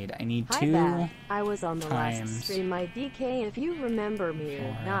do I need? I need 2. I was on the last stream, my DK, if you remember me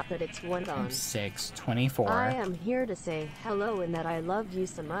or not, but it's one on 6, 24. I am here to say hello and that I love you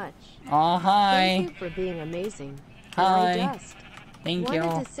so much. Aw, hi. Thank you for being amazing. Hi. And I just thank you.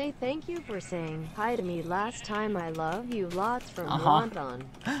 wanted to say thank you for saying hi to me last time. I love you lots from London.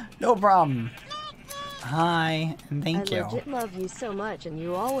 No problem. Hi, and thank you. I legit love you so much, and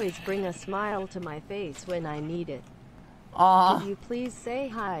you always bring a smile to my face when I need it. Could you please say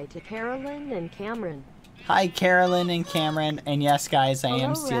hi to Carolyn and Cameron? Hi, Carolyn and Cameron. And yes, guys, I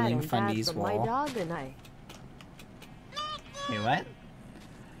am stealing Fundy's wool. My dog and I. Wait, what? Hey,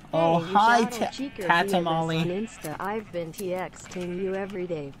 oh, hi, Tatamali. On Insta. I've been texting you every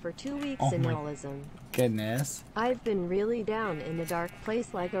day for 2 weeks in Illism. Goodness. I've been really down in a dark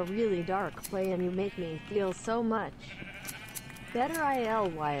place, like a really dark play, and you make me feel so much better.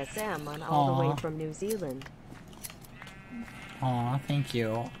 ILYSM on all the way from New Zealand. Aw, thank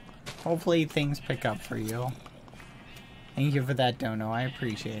you. Hopefully things pick up for you. Thank you for that, Dono. I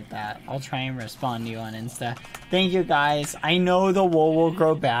appreciate that. I'll try and respond to you on Insta. Thank you, guys. I know the wool will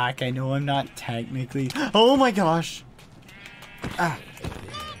grow back. I know I'm not technically... Oh my gosh!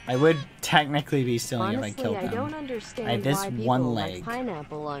 I would technically be stealing if I killed them. I don't understand I have this why one leg. like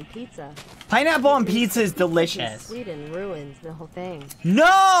pineapple on pizza. Pineapple on pizza is delicious. Sweet and ruins the whole thing.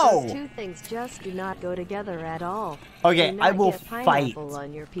 No! Those two things just do not go together at all. Okay, I will fight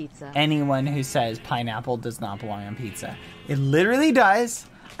on your pizza. anyone who says pineapple does not belong on pizza. It literally does.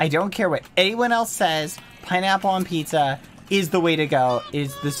 I don't care what anyone else says. Pineapple on pizza is the way to go.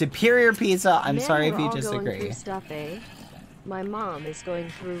 Is the superior pizza. I'm sorry if you disagree. My mom is going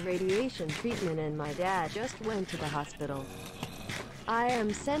through radiation treatment and my dad just went to the hospital. I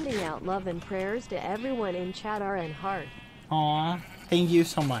am sending out love and prayers to everyone in Chatter and Heart. Aw, thank you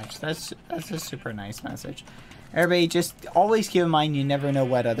so much. That's a super nice message. Everybody, just always keep in mind you never know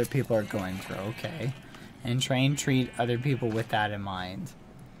what other people are going through, okay? And try and treat other people with that in mind.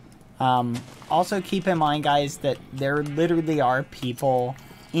 Also keep in mind, guys, that there literally are people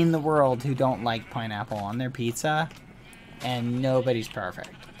in the world who don't like pineapple on their pizza. And nobody's perfect,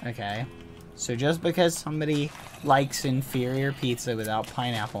 okay? So just because somebody likes inferior pizza without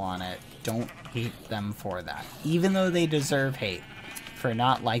pineapple on it, don't hate them for that. Even though they deserve hate for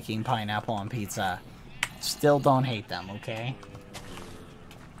not liking pineapple on pizza, still don't hate them, okay?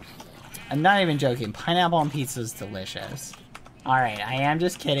 I'm not even joking. Pineapple on pizza is delicious. Alright, I am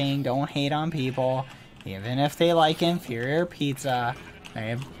just kidding. Don't hate on people. Even if they like inferior pizza,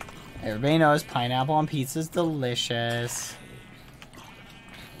 everybody knows pineapple on pizza is delicious.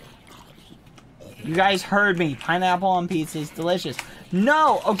 You guys heard me. Pineapple on pizza is delicious.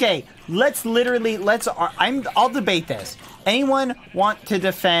 No! Okay, I'll debate this. Anyone want to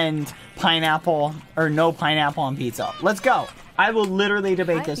defend pineapple or no pineapple on pizza? Let's go. I will literally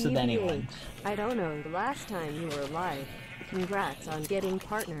debate this with anyone. I don't know the last time you were live. Congrats on getting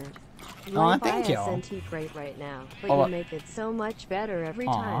partnered. Oh, thank you. SNT great right now, but you make it so much better every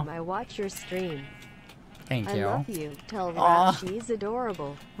time I watch your stream. Thank you. I love you. Tell Rat she's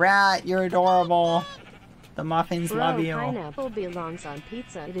adorable. Rat, you're adorable. The muffins love you. Pineapple belongs on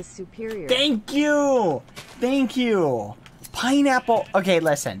pizza. It is superior. Thank you. Thank you. Pineapple. Okay,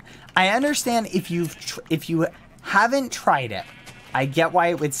 listen. I understand if you haven't tried it. I get why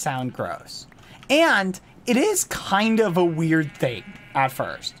it would sound gross. And it is kind of a weird thing at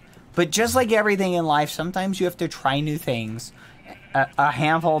first. But just like everything in life, sometimes you have to try new things a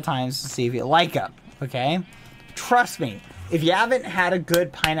handful of times to see if you like them. Okay? Trust me. If you haven't had a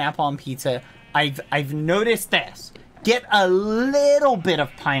good pineapple on pizza, I've noticed this. Get a little bit of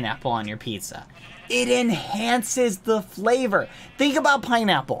pineapple on your pizza. It enhances the flavor. Think about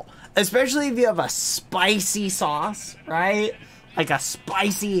pineapple. Especially if you have a spicy sauce, right? Like a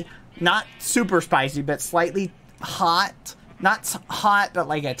spicy, not super spicy, but slightly hot. Not hot, but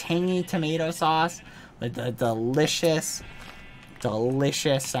like a tangy tomato sauce. Like the delicious,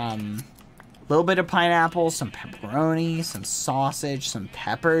 little bit of pineapple, some pepperoni, some sausage, some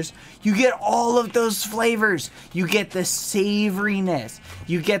peppers. You get all of those flavors. You get the savoriness.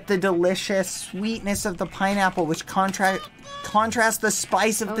 You get the delicious sweetness of the pineapple, which contrasts the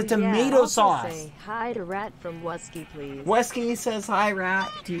spice of the tomato sauce. Say hi to Rat from Wesky, please. Wesky says hi, Rat.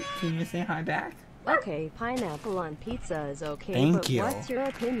 Can you say hi back? Okay, pineapple on pizza is okay. Thank you. What's your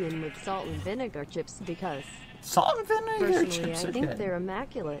opinion with salt and vinegar chips? Because salt and vinegar chips are good. I think they're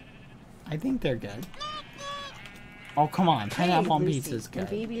immaculate. I think they're good. Oh, come on. Pineapple on pizza is good.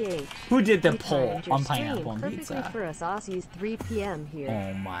 BBH. Who did the poll on pineapple on pizza? Perfectly for us Aussies, 3 p.m. here.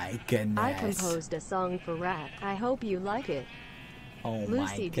 Oh my goodness. I composed a song for Rat. I hope you like it. Oh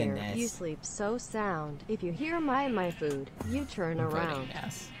Lucy, my goodness. Dear, you sleep so sound. If you hear my food, you turn around.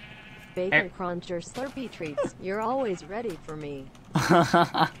 Yes. Bacon Crunch or Slurpee treats. You're always ready for me.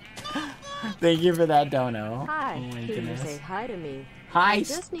 Thank you for that, Dono. Hi. Oh my Can goodness. you say hi to me? Hi, I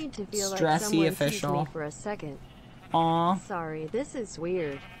just need to feel Stressy like someone official. sees me for a second. Aw. Sorry, this is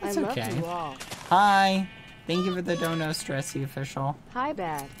weird. It's I love okay. you all. Hi. Thank you for the Dono, Stressy official. Hi,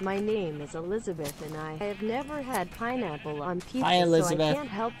 Bad. My name is Elizabeth, and I have never had pineapple on pizza, Hi, Elizabeth. so I can't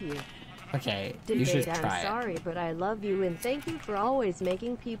help you. Okay, you should try I'm sorry, but I love you, and thank you for always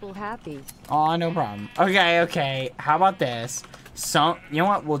making people happy. Aw, no problem. Okay. How about this? You know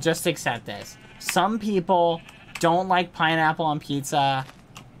what? We'll just accept this. Some people don't like pineapple on pizza.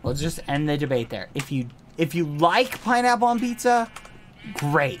 We'll just end the debate there. If you like pineapple on pizza,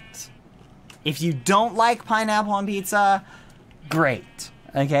 great. If you don't like pineapple on pizza, great.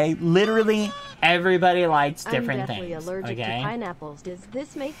 Okay? Literally, everybody likes different things. I'm definitely allergic to pineapples. Does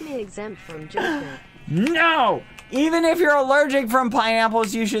this make me exempt from judgment? No! Even if you're allergic from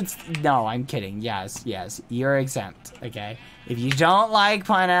pineapples, you should... No, I'm kidding. Yes. You're exempt, okay? If you don't like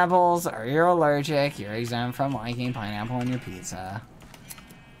pineapples or you're allergic, you're exempt from liking pineapple on your pizza.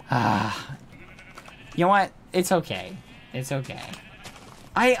 You know what? It's okay. It's okay.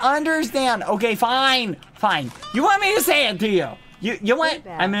 I understand. Okay, fine. You want me to say it to you? You know what?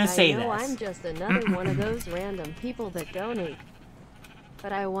 I'm gonna say this. I'm just another one of those random people that donate.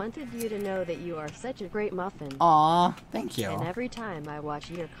 But I wanted you to know that you are such a great muffin. Aw, thank you. And every time I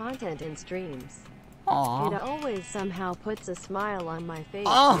watch your content and streams, Aw. it always somehow puts a smile on my face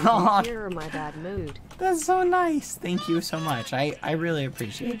Aw. to cure my bad mood. That's so nice. Thank you so much. I really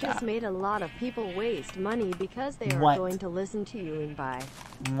appreciate that. You just made a lot of people waste money because they are going to listen to you and buy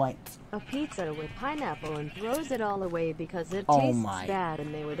a pizza with pineapple and throws it all away because it tastes bad,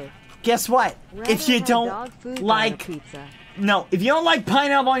 and they would have. Guess what? If you don't like pizza. No, if you don't like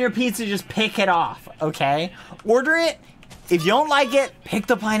pineapple on your pizza, just pick it off, okay? Order it. If you don't like it, pick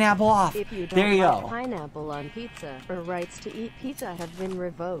the pineapple off. If you don't there you like go. pineapple on pizza, or rights to eat pizza have been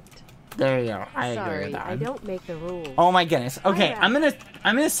revoked. There you go. I agree Sorry, with that. I don't make the rules. Oh my goodness. Okay, I'm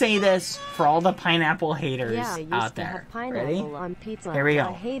gonna say this for all the pineapple haters out there. Have pineapple Ready? on pizza. Here we go.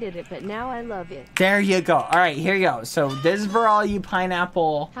 I hated it, but now I love it. There you go. All right, here you go. So this is for all you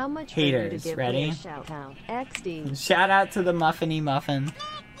pineapple How much haters. For you to give Ready? Me a shout out. XD. Shout out to the Muffiny Muffin.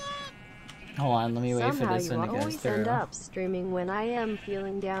 Hold on, let me wait Somehow for this one to you go always through. end up streaming when I am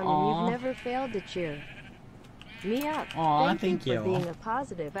feeling down, Aww. and you've never failed to cheer me up. Aw, thank you you. for being a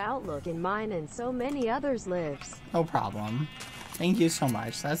positive outlook in mine and so many others' lives. No problem. Thank you so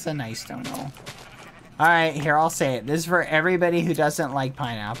much. That's a nice dono. Alright, here, I'll say it. This is for everybody who doesn't like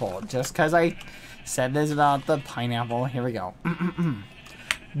pineapple. Just because I said this about the pineapple. Here we go.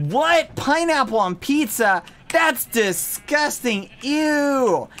 What? Pineapple on pizza? That's disgusting.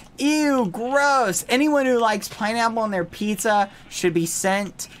 Ew. Ew, gross. Anyone who likes pineapple on their pizza should be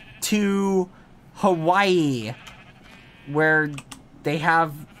sent to Hawaii, where they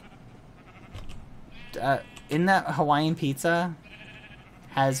have in that Hawaiian pizza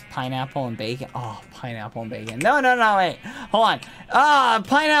has pineapple and bacon. Oh, pineapple and bacon. No, wait. Hold on. Ah,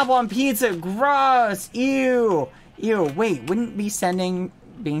 pineapple on pizza. Gross. Ew. Wait, wouldn't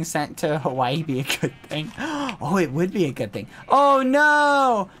being sent to Hawaii be a good thing? Oh, it would be a good thing. Oh,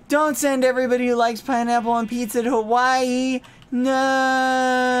 no. Don't send everybody who likes pineapple on pizza to Hawaii.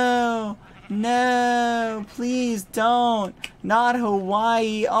 No. No, please don't. Not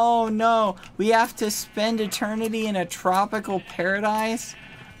Hawaii. Oh, no. We have to spend eternity in a tropical paradise?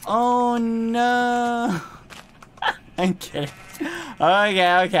 Oh, no. I'm kidding.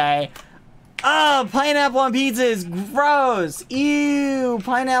 Okay. Oh, pineapple on pizza is gross. Ew.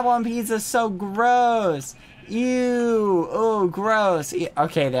 Pineapple on pizza is so gross. Ew. Oh, gross.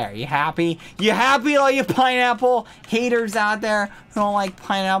 Okay, there. You happy? You happy, all you pineapple haters out there who don't like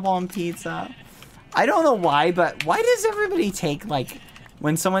pineapple on pizza? I don't know why, but why does everybody take, like,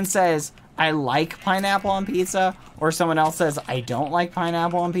 when someone says, I like pineapple on pizza, or someone else says, I don't like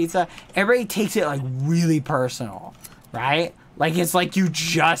pineapple on pizza, everybody takes it, like, really personal, right? Like, it's like you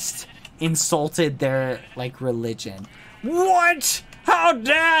just insulted their, like, religion. What? How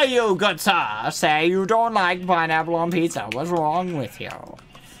dare you, good sir, say you don't like pineapple on pizza? What's wrong with you?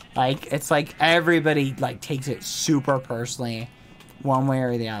 Like, it's like everybody, like, takes it super personally, one way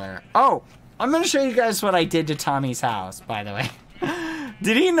or the other. Oh, I'm gonna show you guys what I did to Tommy's house, by the way.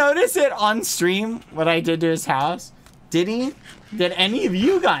 Did he notice it on stream, what I did to his house? Did he? Did any of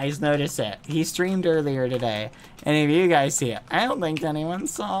you guys notice it? He streamed earlier today. Any of you guys see it? I don't think anyone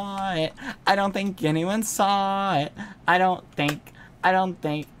saw it. I don't think anyone saw it. I don't think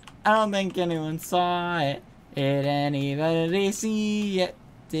anyone saw it. Did anybody see it?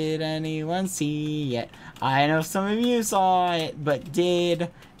 Did anyone see it? I know some of you saw it, but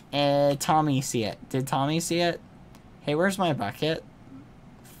did Tommy see it? Did Tommy see it? Hey, where's my bucket?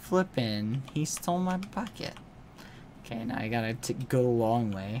 Flippin', he stole my bucket. Okay, now I gotta go the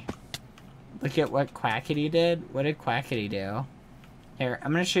long way. Look at what Quackity did. What did Quackity do? Here,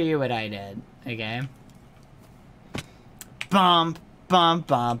 I'm gonna show you what I did, okay? Bum, bum,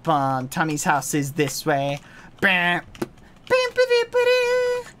 bum, bum. Tommy's house is this way. Bam.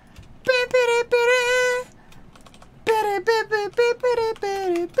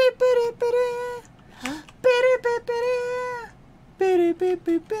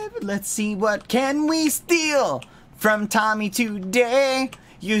 Let's see, what can we steal from Tommy today?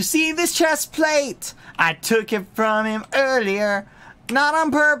 You see this chest plate? I took it from him earlier. Not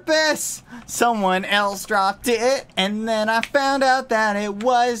on purpose. Someone else dropped it, and then I found out that it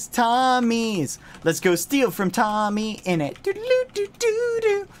was Tommy's. Let's go steal from Tommy in it.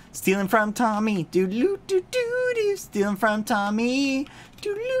 Doo-doo-doo-doo-doo. Stealing from Tommy. Doo-doo-doo-doo-doo. Stealing from Tommy.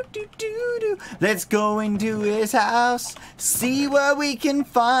 Doo-doo-doo-doo-doo. Let's go into his house. See what we can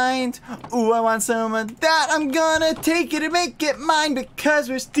find. Ooh, I want some of that. I'm gonna take it and make it mine because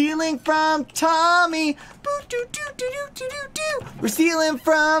we're stealing from Tommy. Boo-doo-doo-doo-doo-doo-doo. We're stealing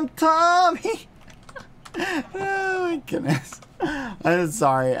from Tommy. Oh my goodness. I'm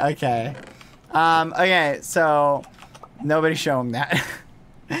sorry. Okay. Okay, so nobody show him that.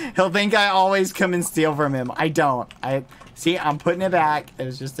 He'll think I always come and steal from him. I don't. See, I'm putting it back. It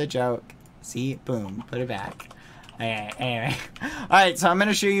was just a joke. See, boom, put it back. Okay, anyway. Alright, so I'm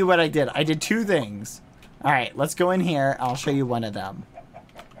gonna show you what I did. I did two things. Alright, let's go in here. I'll show you one of them.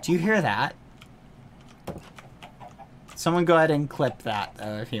 Do you hear that? Someone go ahead and clip that,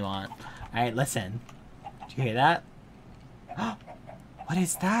 though, if you want. Alright, listen. Do you hear that? What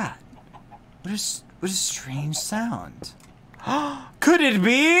is that? What a strange sound. Could it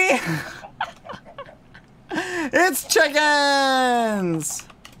be? It's chickens!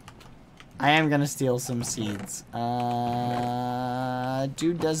 I am gonna steal some seeds.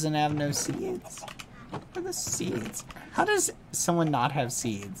 Dude doesn't have no seeds. What are the seeds? How does someone not have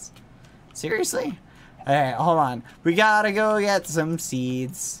seeds? Seriously? Okay, hold on. We gotta go get some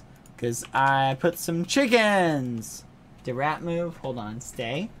seeds. Because I put some chickens. Did rat move? Hold on.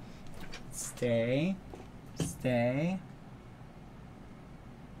 Stay. Stay. Stay.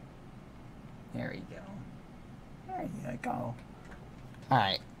 There you go. There you go.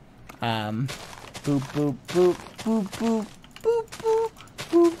 Alright. Boop, boop, boop, boop, boop, boop, boop,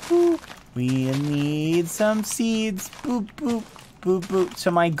 boop, boop. We need some seeds. Boop, boop, boop, boop.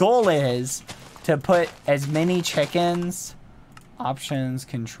 So my goal is to put as many chickens, options,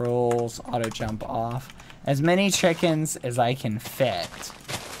 controls, auto jump off, as many chickens as I can fit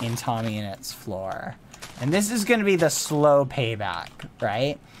in Tommy and its floor. And this is going to be the slow payback,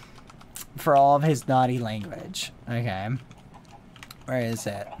 right? For all of his naughty language. Okay. Where is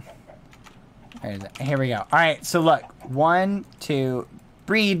it? Where is it? Here we go. Alright, so look. 1, 2,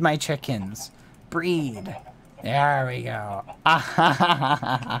 breed my chickens. breed. There we go.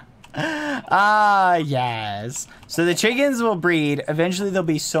 Ah, yes. So the chickens will breed. Eventually there'll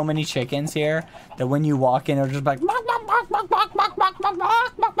be so many chickens here that when you walk in, it'll just be like, bark, bark, bark, bark, bark, bark, bark, bark,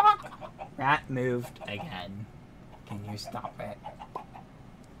 bark, bark, bark. Rat moved again. Can you stop it?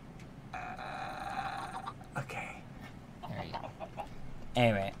 Okay. There you go.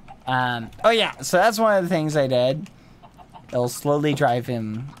 Anyway. Oh yeah, so that's one of the things I did. It'll slowly drive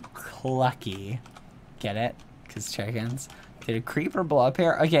him clucky. Get it? Because chickens. Did a creeper blow up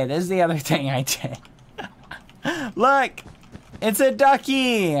here? Okay, this is the other thing I did. Look! It's a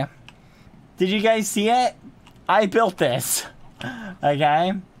ducky! Did you guys see it? I built this.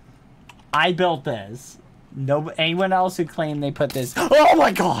 Okay? I built this. No, anyone else who claimed they put this... Oh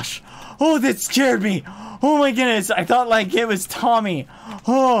my gosh! Oh, that scared me! Oh my goodness! I thought like it was Tommy.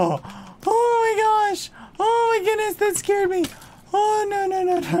 Oh! Oh my gosh! Oh my goodness, that scared me! Oh, no, no,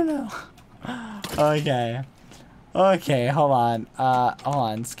 no, no, no. Okay. Okay, hold on. Hold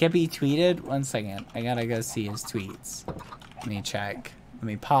on. Skeppy tweeted? 1 second. I gotta go see his tweets. Let me check. Let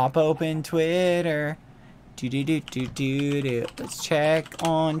me pop open Twitter. Do. Let's check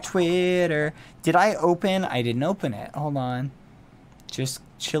on Twitter. Did I open? I didn't open it. Hold on. Just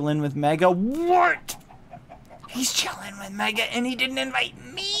chilling with Mega. What? He's chilling with Mega and he didn't invite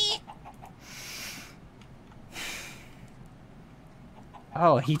me?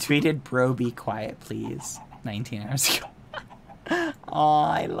 Oh, he tweeted, bro, be quiet, please. 19 hours ago. Oh,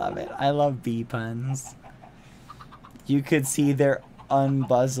 I love it. I love bee puns. You could see they're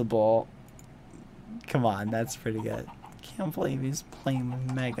unbuzzable. Come on, that's pretty good. Can't believe he's playing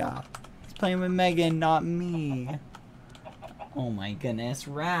with Mega. He's playing with Mega and not me. Oh my goodness,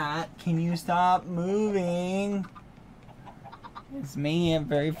 Rat, can you stop moving? It's making it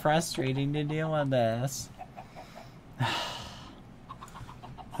very frustrating to deal with this.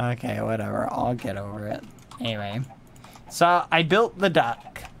 Okay, whatever. I'll get over it. Anyway, so I built the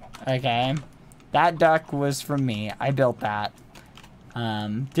duck. Okay, that duck was from me. I built that.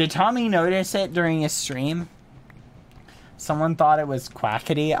 Did Tommy notice it during his stream? Someone thought it was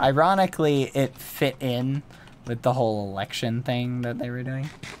quackity. Ironically, it fit in with the whole election thing that they were doing.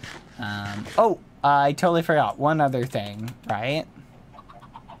 Oh, I totally forgot one other thing, right?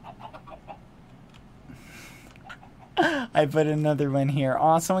 I put another one here.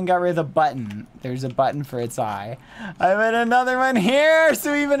 Oh, someone got rid of the button. There's a button for its eye. I put another one here,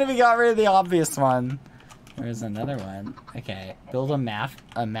 so even if we got rid of the obvious one. There's another one. Okay, build a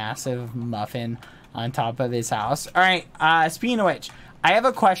massive muffin on top of his house. All right, speaking of which, I have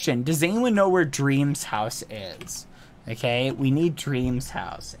a question. Does anyone know where Dream's house is? Okay, we need Dream's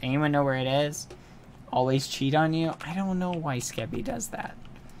house. Anyone know where it is? Always cheat on you? I don't know why Skeppy does that.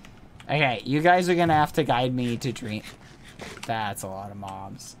 Okay, you guys are gonna have to guide me to Dream. That's a lot of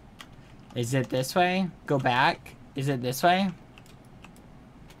mobs. Is it this way? Go back. Is it this way?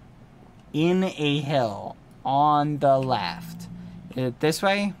 In a hill on the left. Is it this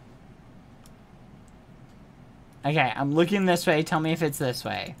way? Okay, I'm looking this way. Tell me if it's this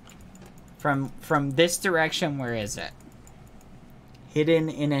way. From this direction, where is it? Hidden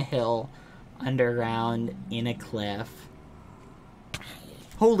in a hill, underground, in a cliff.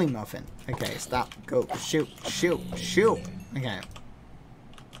 Holy muffin. Okay, stop. Go. Shoot. Shoot. Shoot. Okay.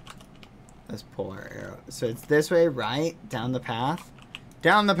 Let's pull our arrow. So it's this way, right? Down the path?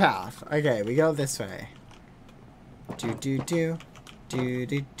 Down the path. Okay, we go this way. Do.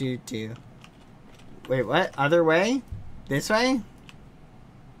 Wait, what? Other way? This way?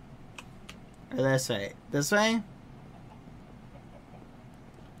 Or this way? This way?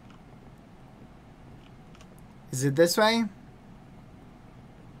 Is it this way?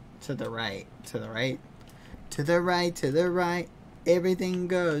 To the right. To the right. To the right. To the right. Everything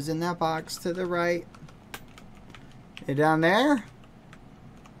goes in that box to the right. You down there?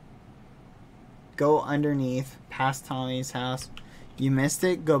 Go underneath. Past Tommy's house. You missed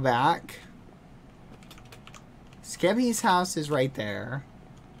it. Go back. Skeppy's house is right there.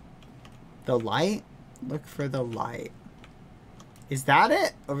 The light? Look for the light. Is that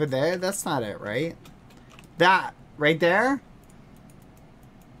it? Over there? That's not it, right? That. Right there?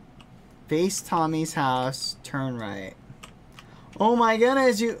 Face Tommy's house. Turn right. Oh my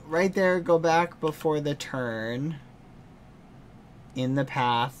goodness. You right there. Go back before the turn. In the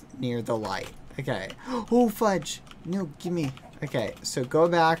path near the light. Okay. Oh, fudge. No, give me. Okay, so go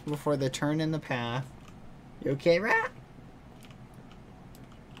back before the turn in the path. You okay, Rat?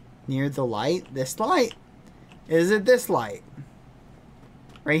 Near the light? This light? Is it this light?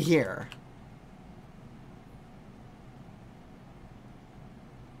 Right here.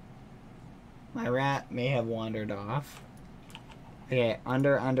 My rat may have wandered off. Okay,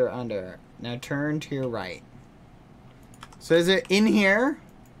 under. Now turn to your right. So is it in here?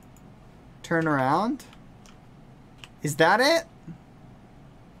 Turn around. Is that it?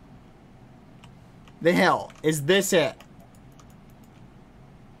 The hill. Is this it?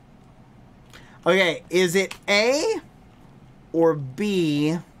 Okay, is it A or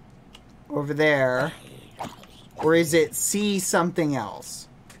B over there? Or is it C something else?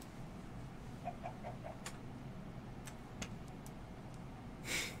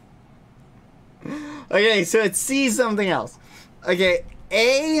 Okay, so it's C something else. Okay,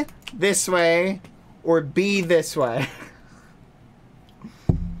 A this way or B this way.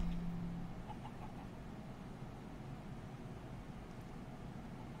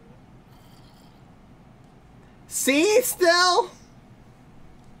 C still?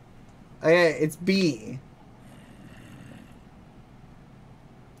 Okay, it's B.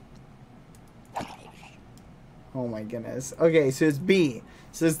 Oh my goodness. Okay, so it's B.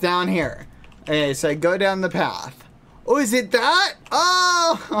 So it's down here. Okay, so I go down the path. Oh, is it that?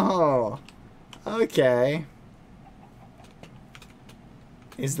 Oh! Okay.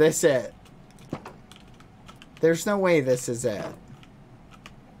 Is this it? There's no way this is it.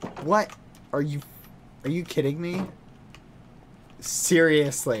 What? Are you kidding me?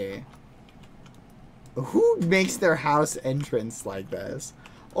 Seriously. Who makes their house entrance like this?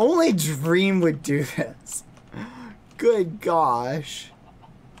 Only Dream would do this. Good gosh.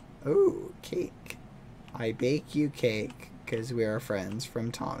 Ooh, cake. I bake you cake because we are friends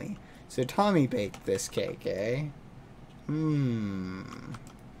from Tommy. So Tommy baked this cake, eh?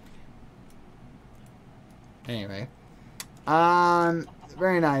 Anyway.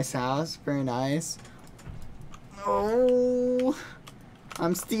 Very nice house. Very nice. Oh,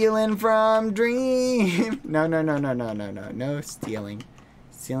 I'm stealing from Dream. No. No stealing.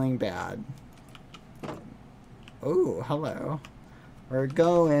 Stealing bad. Oh, hello. We're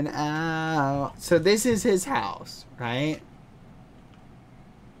going out. So this is his house, right?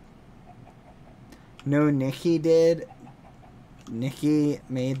 No, Nikki did. Nikki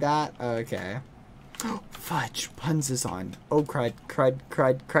made that? Oh, okay. Fudge. Puns is on. Oh,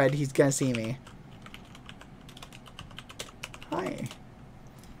 crud. He's gonna see me. Hi.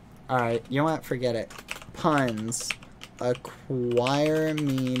 Alright, you know what? Forget it. Puns. Acquire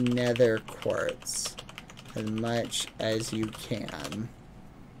me nether quartz. As much as you can.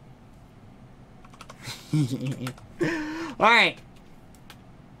 Alright.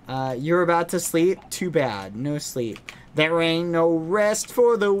 You're about to sleep? Too bad. No sleep. There ain't no rest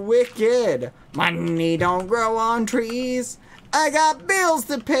for the wicked. Money don't grow on trees. I got bills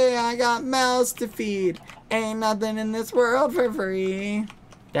to pay. I got mouths to feed. Ain't nothing in this world for free.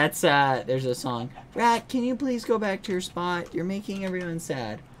 That's, there's a song. Rat, can you please go back to your spot? You're making everyone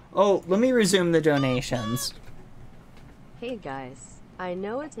sad. Oh, let me resume the donations. Hey guys, I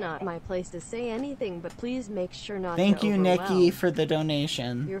know it's not my place to say anything, but please make sure not Thank to you, Nikki, for the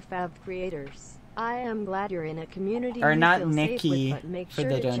donation. Your fab creators. I am glad you're in a community or you not feel Nikki safe with, but make for sure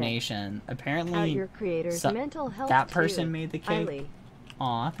the to donation. Check Apparently, out your creators' mental health that person too. made the cake. Eiley.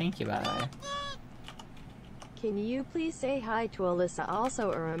 Aw, thank you, by the way. Can you please say hi to Alyssa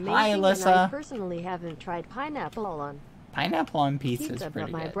also, or amazing? Hi, Alyssa. And I personally haven't tried pineapple on Pizza is pretty but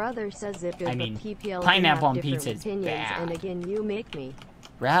my good. brother says it is. I mean, PPL pineapple on different pizza is opinions, bad. And again, you make me.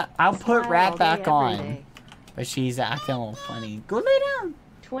 Rat, I'll put Rat back on. Day. But she's acting a little funny. Go lay down.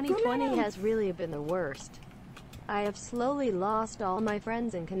 2020 has really been the worst. I have slowly lost all my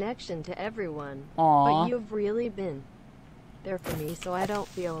friends and connection to everyone. Aww. But you've really been there for me, so I don't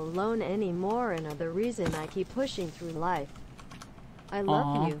feel alone anymore. Another reason I keep pushing through life. I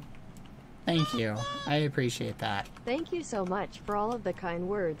love you. Thank you. I appreciate that. Thank you so much for all of the kind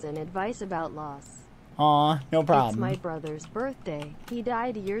words and advice about loss. Aw, no problem. It's my brother's birthday. He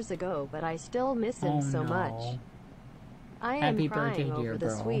died years ago, but I still miss him so much. I am Happy crying birthday, over the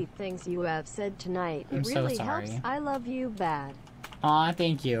girl. sweet things you have said tonight. I'm It really so sorry. helps. I love you bad. Aw,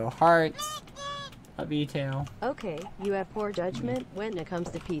 thank you. Hearts. Love you too. Okay, you have poor judgment when it comes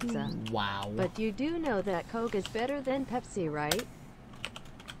to pizza. Wow. But you do know that Coke is better than Pepsi, right?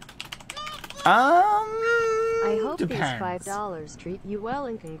 I hope depends. these $5 treat you well,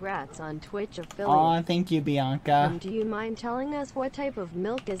 and congrats on Twitch affiliate. Aw, thank you, Bianca. Do you mind telling us what type of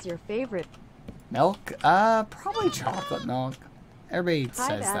milk is your favorite? Milk? Probably chocolate milk. Everybody Hi,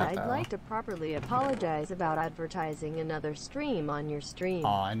 says Dad. that, though. I'd like to properly apologize about advertising another stream on your stream.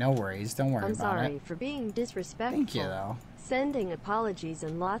 Aw, no worries. Don't worry I'm about sorry it. for being disrespectful. Thank you, though. Sending apologies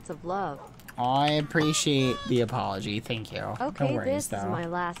and lots of love. I appreciate the apology. Thank you. Okay, no worries, this is my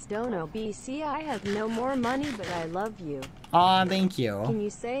last dono. BC, I have no more money, but I love you. Aw, thank you. Can you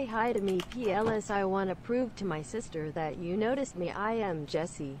say hi to me? PLS, I want to prove to my sister that you noticed me. I am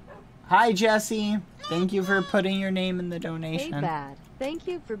Jesse. Hi, Jesse. Thank you for putting your name in the donation. Hey, Bad. Thank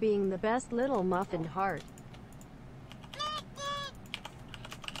you for being the best little muffin heart.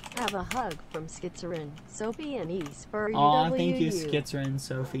 Have a hug from Schizorin, Sophie, and East for Aw, thank you, Schizorin,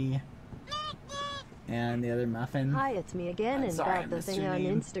 Sophie. And the other muffin. Hi, it's me again, and about the thing on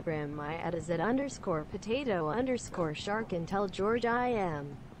Instagram. My ad is @_potato_shark and tell George I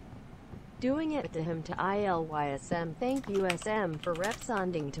am doing it to him to ILYSM. Thank you SM for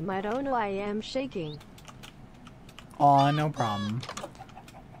repsonding to my dono. I am shaking. Aw, no problem.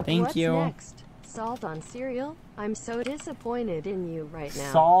 Thank you. What's next? Salt on cereal? I'm so disappointed in you right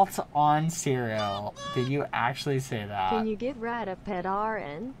now. Salt on cereal. Did you actually say that? Can you give Rat a pet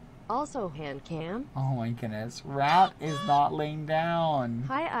RN? Also hand cam? Oh my goodness. Rat is not laying down.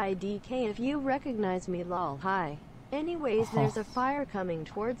 Hi IDK, if you recognize me, lol. Hi. Anyways, there's a fire coming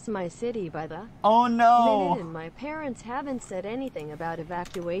towards my city by the minute, and my parents haven't said anything about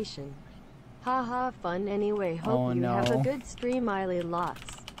evacuation. Haha, fun anyway. Hope you have a good stream, Miley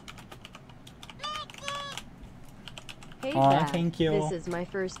lots. Hey, thank you. This is my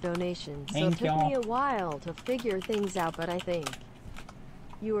first donation, so it took me a while to figure things out, but I think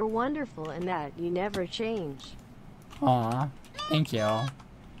you are wonderful and that you never change. Aw, thank you.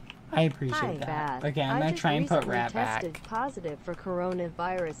 I appreciate that. Okay, I'm gonna try and put Rat back. I tested positive for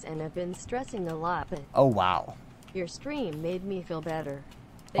coronavirus and have been stressing a lot, but oh wow. Your stream made me feel better.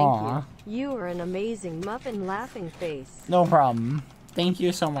 Thank you. You are an amazing muffin laughing face. No problem. Thank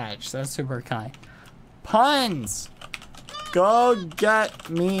you so much. That's super kind. Puns! Go get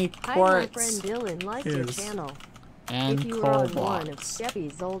me quartz. Hi, my friend Dylan likes your channel. And if you are on one of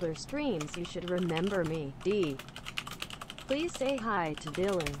Skeppy's older streams, you should remember me. D. Please say hi to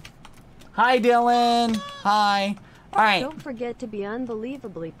Dylan. Hi, Dylan. Hi. All right. Don't forget to be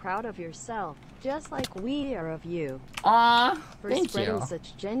unbelievably proud of yourself, just like we are of you. Thank you. For spreading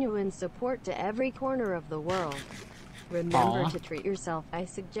such genuine support to every corner of the world. Remember to treat yourself, I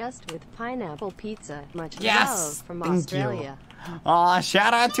suggest, with pineapple pizza. Much love from Australia.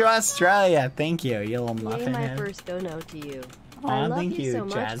 Shout out to Australia. Thank you, you little muffin my head. First dono to you. I love thank you so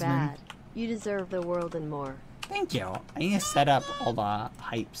much, Jasmine. Bad. You deserve the world and more. Thank you. I need to set up all the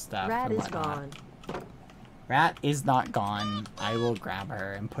hype stuff. Rat is gone. Rat is not gone. I will grab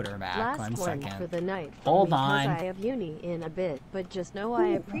her and put her back. Last one second. For the night. Hold on. I have uni in a bit, but just know I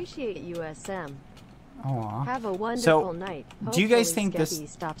appreciate you, SM. Aww. Have a wonderful night. Do you guys think Skeppy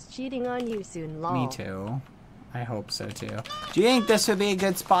stops cheating on you soon, lol. Me too. I hope so too. Do you think this would be a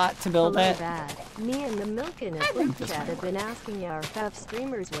good spot to build it? Bad. Me and the Milk in a group chat have been asking our FF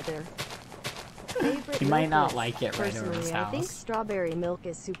streamers what their favorite He might not like it right over his house. I think strawberry milk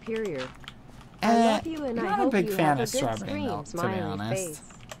is superior. I love you and I hope I'm not a big you fan have of a good strawberry stream, milk, to be smiley honest. face.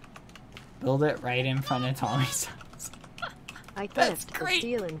 Build it right in front of Tommy's house. I clipped the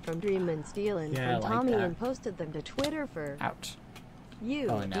stealing from Dream and stealing from Tommy and posted them to Twitter for you.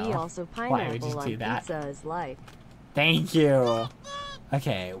 Oh no. He also pineapple on pizza is like. Thank you.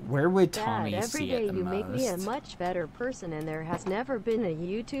 Okay, where would Tommy Dad, see every it day the you most? make me a much better person, and there has never been a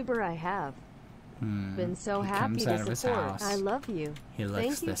YouTuber I have been so happy to support. I love you.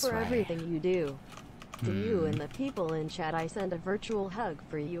 Thank you for everything you do. To you and the people in chat, I send a virtual hug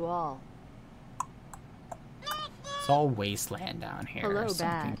for you all. It's all wasteland down here. Hello, so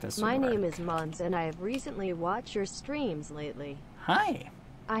Bad. My name is Mons, and I have recently watched your streams lately. Hi.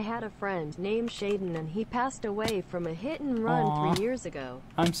 I had a friend named Shaden, and he passed away from a hit and run 3 years ago.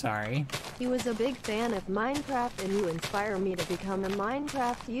 I'm sorry. He was a big fan of Minecraft, and you inspired me to become a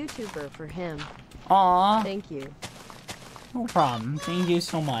Minecraft YouTuber for him. Aww. Thank you. No problem. Thank you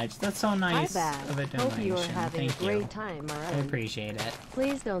so much. That's so nice of a donation. Hope you are having a great time, I appreciate it.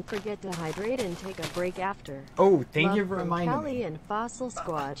 Please don't forget to hydrate and take a break after. Oh, thank you for reminding me. Kelly and Fossil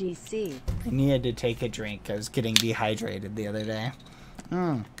Squad GC. I needed to take a drink. I was getting dehydrated the other day.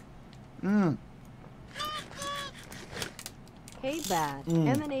 Hey, Bad.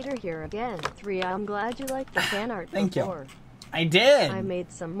 Emanator here again. 3. I'm glad you liked the fan art. Thank you. I did. I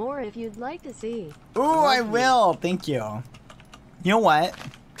made some more if you'd like to see. Ooh, I will. Thank you. You know what?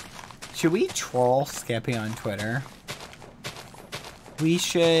 Should we troll Skeppy on Twitter? We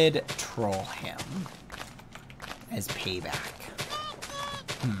should troll him as payback.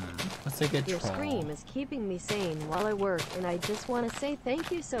 What's a good troll? Your stream is keeping me sane while I work, and I just want to say thank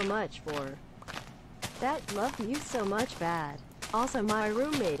you so much for that. Love you so much, Bad. Also, my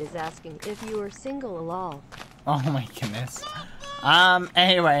roommate is asking if you are single lol. Oh my goodness.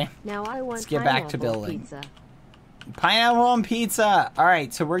 Anyway. Now I want let's get back to building. Pizza. Pineapple on pizza.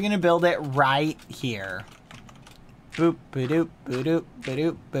 Alright, so we're gonna build it right here. Boop, ba-doop, ba-doop,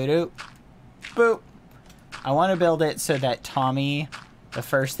 ba-doop, ba-doop. Boop. I want to build it so that Tommy, the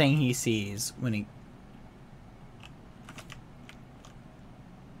first thing he sees when he...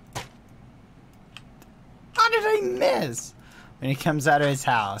 How did I miss? When he comes out of his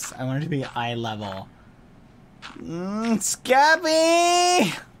house. I want it to be eye level.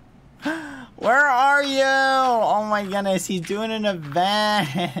 Skeppy! Where are you? Oh my goodness, he's doing an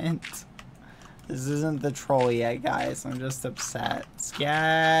event. This isn't the troll yet, guys. I'm just upset.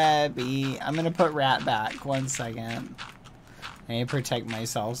 Skeppy. I'm gonna put Rat back. 1 second. I need to protect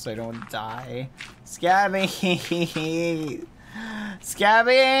myself so I don't die. Skeppy!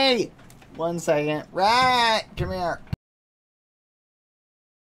 Skeppy! 1 second. Rat! Come here.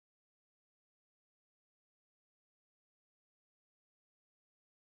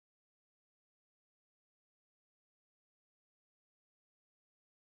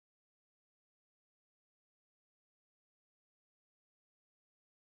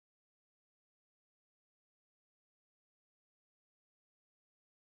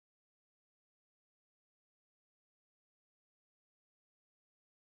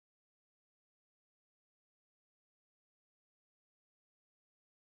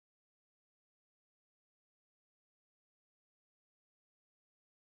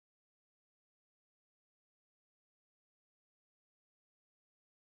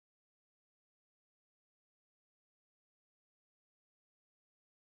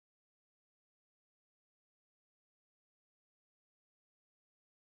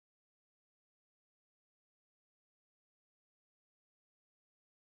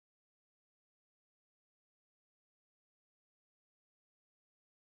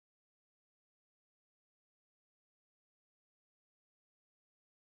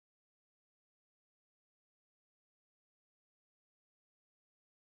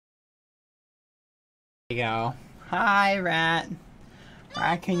 There you go. Hi, Rat.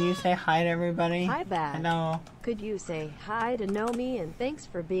 Rat, can you say hi to everybody? Hi, Bad. Hello. Could you say hi to Nomi and thanks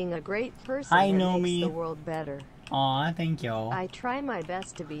for being a great person hi, that Nomi. makes the world better. Aw, thank you. I try my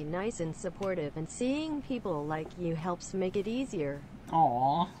best to be nice and supportive, and seeing people like you helps make it easier.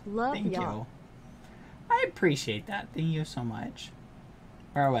 Aw, love thank y'all. you. I appreciate that. Thank you so much.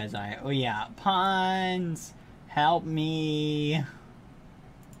 Where was I? Oh yeah, puns. Help me.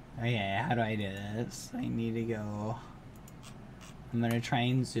 Okay, how do I do this? I need to go. I'm gonna try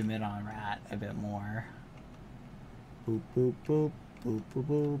and zoom in on Rat a bit more. Boop boop boop boop boop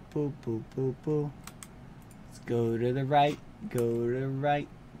boop boop boop boop boop. Let's go to the right. Go to the right.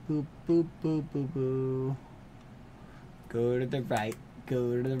 Boop boop boop boop boop. Go to the right.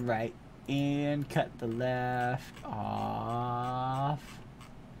 Go to the right. And cut the left off.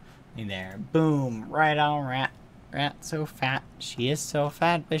 And there. Boom. Right on Rat. Rat so fat. She is so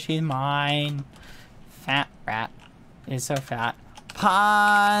fat, but she's mine. Fat Rat is so fat.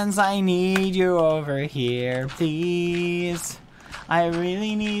 Pons, I need you over here, please. I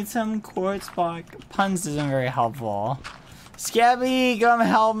really need some quartz block. Puns isn't very helpful. Skeppy, come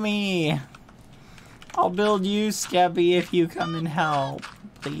help me. I'll build you, Skeppy, if you come and help,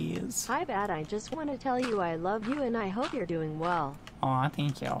 please. Hi, Bad. I just want to tell you I love you and I hope you're doing well. Aw,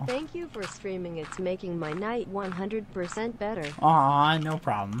 thank you. Thank you for streaming. It's making my night 100% better. Aw, no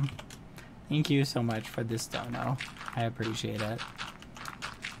problem. Thank you so much for this dono. I appreciate it.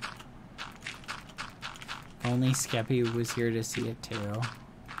 Only Skeppy was here to see it too.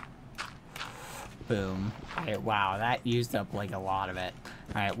 Boom. Alright, wow, that used up like a lot of it.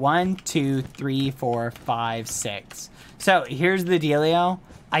 Alright, 1, 2, 3, 4, 5, 6. So here's the dealio.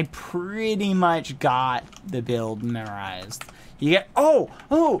 I pretty much got the build memorized. You get,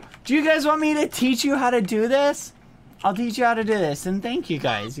 oh, do you guys want me to teach you how to do this? I'll teach you how to do this, and thank you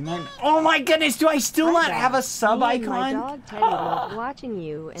guys. You might, oh my goodness, do I still not have a sub icon? My dog Teddy loved watching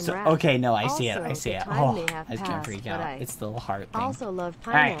you and so, Rat. Okay, no, I see it, Also, I see it. the time Oh, may have I was gonna passed, freak but out. I It's the little heart thing. Also love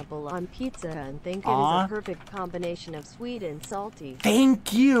pineapple on pizza and think it is a perfect combination of sweet and salty.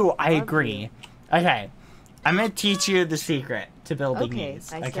 Thank you, I Love agree. you. Okay, I'm gonna teach you the secret to building Okay,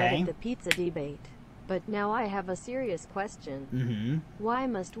 these, I started the pizza debate. But now I have a serious question. Mm-hmm. Why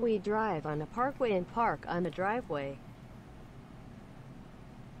must we drive on a parkway and park on a driveway?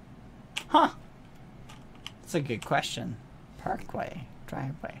 Huh. That's a good question. Parkway,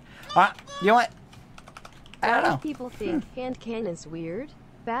 driveway. You know what? I don't know. People think hand can is weird.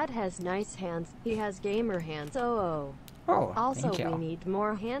 Bad has nice hands. He has gamer hands. Oh. Also, thank you. we need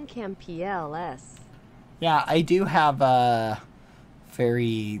more hand cam PLS. Yeah, I do have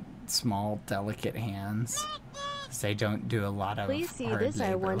very small, delicate hands. because I don't do a lot of Please see hard this. I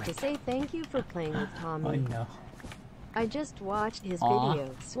labor want with to say thank you for playing with Tommy. Oh no. I just watched his video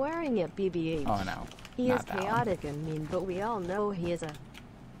swearing at BBH. Oh no. He Not is that chaotic and mean, but we all know he is a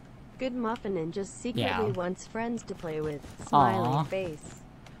good muffin and just secretly wants friends to play with. Smiley face.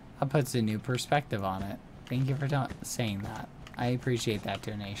 That puts a new perspective on it. Thank you for saying that. I appreciate that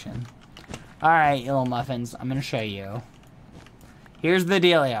donation. Alright, you little muffins. I'm gonna show you. Here's the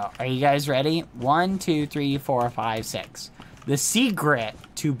dealio. Are you guys ready? 1, 2, 3, 4, 5, 6. The secret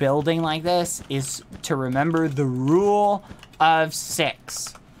to building like this is to remember the rule of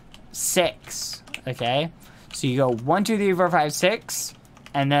 6. 6. Okay? So you go 1, 2, 3, 4, 5, 6.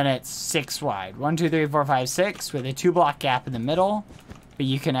 And then it's 6 wide. 1, 2, 3, 4, 5, 6 with a 2-block gap in the middle. But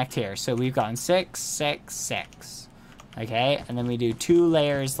you connect here. So we've gone 6, 6, 6. Okay? And then we do 2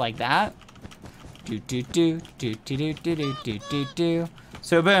 layers like that. Do do do do do do do do do do do.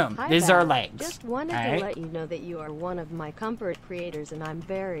 So boom, these are our legs. Just wanted to let you know that you are one of my comfort creators, and I'm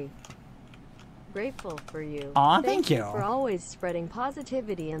very grateful for you. Aw, thank you for always spreading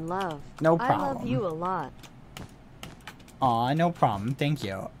positivity and love. No problem. I love you a lot. Aw, no problem. Thank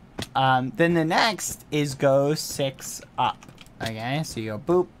you. Then the next is go 6 up. Okay, so you go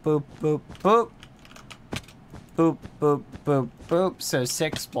boop boop boop boop boop boop boop boop. So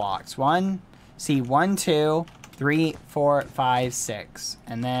 6 blocks. 1. See, 1, 2, 3, 4, 5, 6.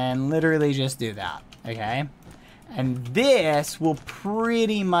 And then literally just do that, okay? And this will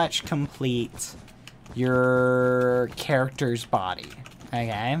pretty much complete your character's body,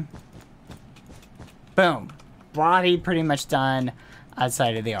 okay? Boom. Body pretty much done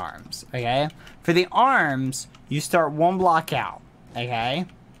outside of the arms, okay? For the arms, you start 1 block out, okay?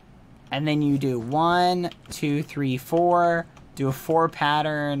 And then you do 1, 2, 3, 4. Do a 4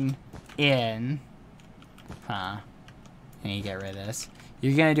 pattern in, and you get rid of this.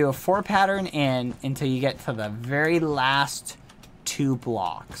 You're gonna do a 4 pattern in until you get to the very last 2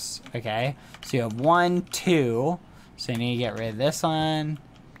 blocks, okay? So you have 1, 2, so you need to get rid of this one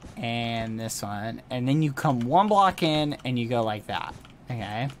and this one, and then you come 1 block in and you go like that,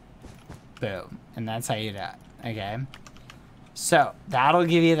 okay? Boom, and that's how you do it, okay? So that'll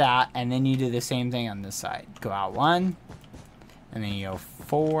give you that, and then you do the same thing on this side. Go out 1, and then you go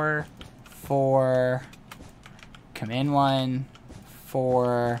 4, 4, come in 1,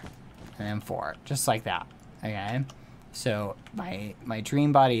 4, and then 4, just like that, okay? So my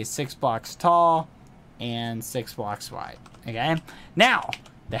dream body is 6 blocks tall and 6 blocks wide, okay? Now,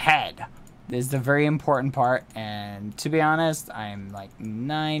 the head. This is the very important part, and to be honest, I'm like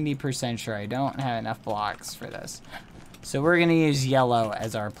 90% sure I don't have enough blocks for this. So we're gonna use yellow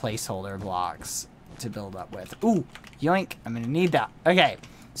as our placeholder blocks to build up with. Ooh, yoink, I'm gonna need that. Okay,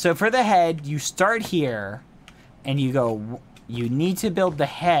 so for the head, you start here, and you go, you need to build the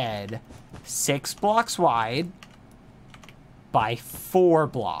head 6 blocks wide by 4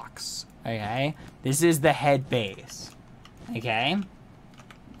 blocks, okay? This is the head base, okay?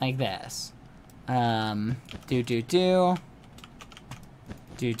 Like this. Do.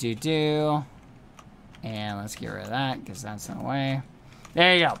 And let's get rid of that, because that's in the way.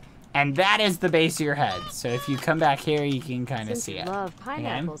 There you go. And that is the base of your head. So if you come back here, you can kind of see it. Since you love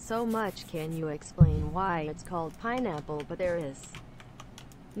pineapple so much, can you explain why it's called pineapple, but there is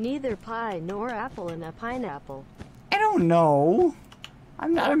neither pie nor apple in a pineapple? I don't know.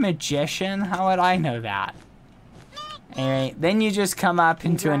 I'm not a magician. How would I know that? Anyway, then you just come up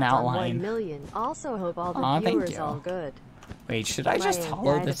into an outline. 1 million. Also hope all the viewers all good. Wait, should I just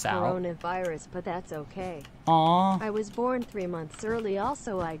hollow this out? Coronavirus, but that's okay. Aww. I was born 3 months early.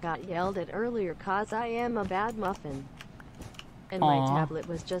 Also, I got yelled at earlier cause I am a bad muffin. And my tablet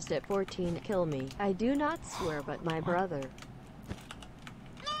was just at 14. Kill me. I do not swear, but my brother.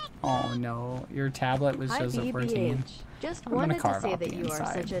 Oh no, your tablet was just at 14. Just wanted to say that you are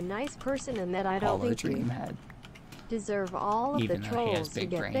such a nice person and that I don't think you deserve all of the trolls you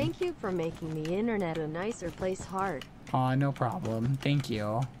get. Thank you for making the internet a nicer place, heart. Aw, no problem. Thank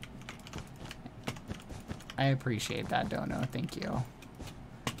you. I appreciate that, Dono. Thank you.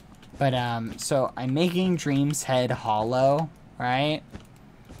 But, so I'm making Dream's head hollow, right?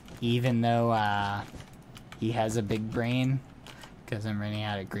 Even though, he has a big brain. Because I'm running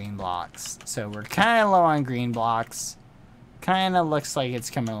out of green blocks. So we're kind of low on green blocks. Kind of looks like it's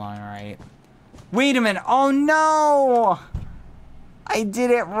coming along alright. Wait a minute. Oh, no! I did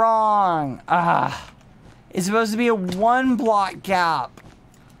it wrong. It's supposed to be a 1 block gap.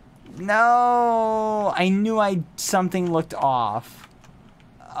 No, I knew something looked off.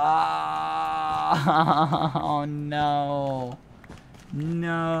 Oh no.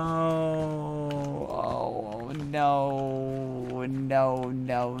 No. Oh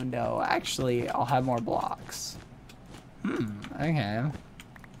no. No. Actually, I'll have more blocks. Okay.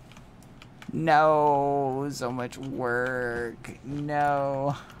 No, so much work.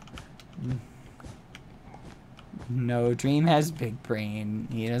 No. No, Dream has big brain.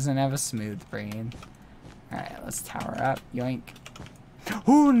 He doesn't have a smooth brain. Alright, let's tower up. Yoink.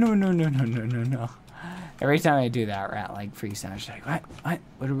 Oh, no, no, no, no, no, no, no. Every time I do that, Rat, like, freaks out. She's like, what?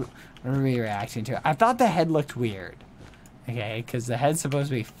 What are we reacting to? I thought the head looked weird. Okay, because the head's supposed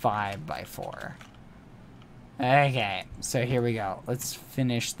to be 5x4. Okay, so here we go. Let's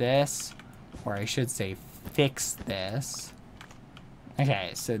finish this. Or I should say, fix this.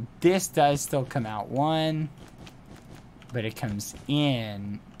 Okay, so this does still come out 1. But it comes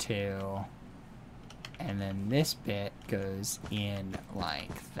in 2. And then this bit goes in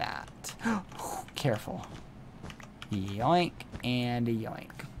like that. Careful. Yoink and a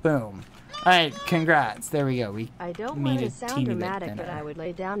yoink. Boom. Alright, congrats. There we go. I don't want to sound dramatic, but I would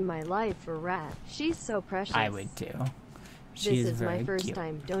lay down my life for Rat. She's so precious. I would too. This is my first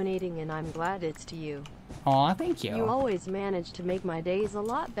time donating, and I'm glad it's to you. Aw, thank you. You always manage to make my days a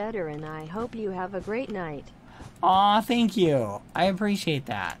lot better, and I hope you have a great night. Aw, thank you. I appreciate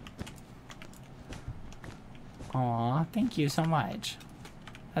that. Aw, thank you so much.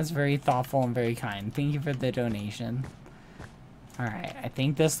 That's very thoughtful and very kind. Thank you for the donation. Alright, I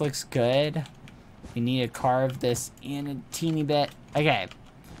think this looks good. We need to carve this in a teeny bit. Okay,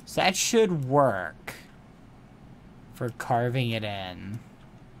 so that should work for carving it in.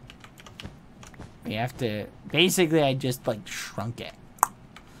 We have to... Basically, I just, like, shrunk it.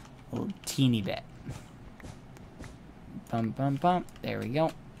 A little teeny bit. Bump, bump, bump. There we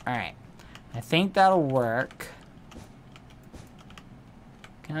go. Alright. I think that'll work.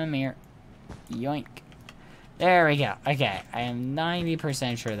 Come here. Yoink. There we go. Okay. I am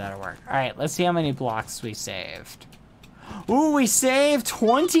 90% sure that'll work. Alright, let's see how many blocks we saved. Ooh, we saved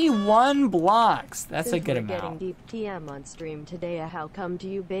 21 blocks. That's a good amount. Getting deep TM on stream today. How come do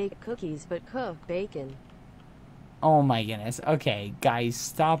you bake cookies but cook bacon? Oh my goodness. Okay, guys,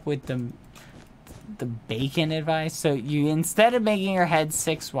 stop with the bacon advice. So you, instead of making your head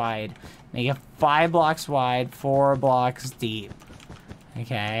 6 wide, make it 5 blocks wide, 4 blocks deep.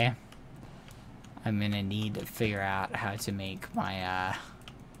 Okay. I'm gonna need to figure out how to make my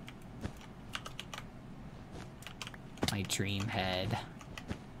my dream head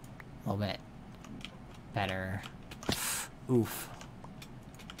a little bit better. Oof.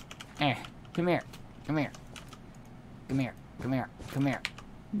 Come here. Come here. Come here. Come here. Come here.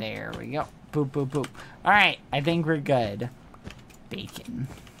 There we go. Boop, boop, boop. Alright, I think we're good. Bacon.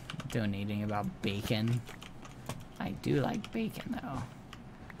 Donating about bacon. I do like bacon, though.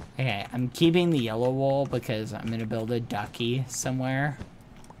 Okay, I'm keeping the yellow wool because I'm gonna build a ducky somewhere.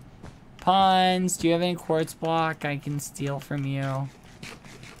 Puns, do you have any quartz block I can steal from you?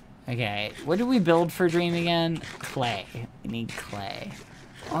 Okay, what do we build for Dream again? Clay. We need clay.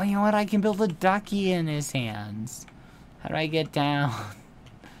 Oh, you know what? I can build a ducky in his hands. How do I get down?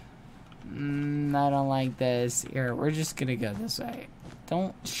 I don't like this. Here, we're just gonna go this way.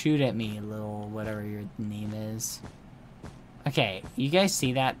 Don't shoot at me, little whatever your name is. Okay, you guys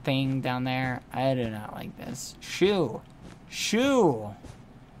see that thing down there? I do not like this. Shoo! Shoo!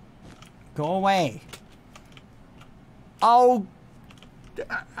 Go away. Oh!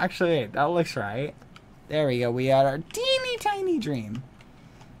 Actually, that looks right. There we go. We got our teeny tiny dream.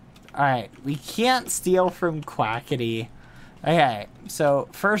 Alright, we can't steal from Quackity. Okay, so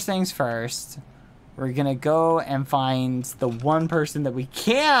first things first. We're gonna go and find the one person that we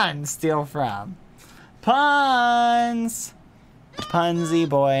can steal from. Puns! Punsy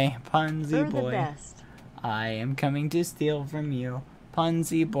boy. Punsy boy. You're the best. I am coming to steal from you.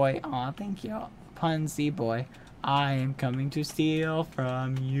 Punsy boy. Aw, thank you. Punsy boy. I am coming to steal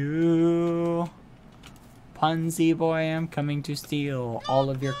from you. Punsy boy, I'm coming to steal all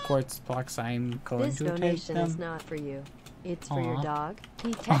of your quartz blocks. I'm going to take them. This donation is not for you. It's for your dog.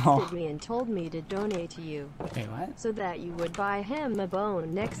 He texted me and told me to donate to you. Wait, what? So that you would buy him a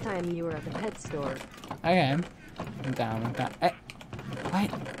bone next time you were at the pet store. Okay. I'm down with that. Hey. What?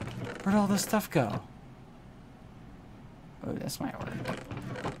 Where'd all this stuff go? Oh, this might work.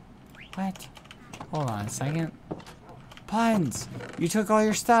 What? Hold on a second. Puns! You took all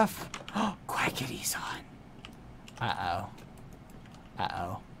your stuff! Oh, Quackity's on. Uh-oh.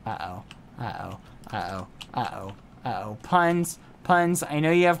 Uh-oh. Uh-oh. Uh-oh. Uh-oh. Uh-oh. Uh-oh. Puns! Puns, I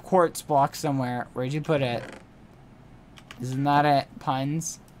know you have quartz blocks somewhere. Where'd you put it? Isn't that it?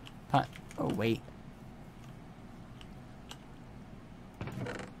 Puns? Pun... Oh, wait.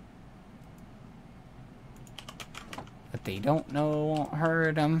 What they don't know won't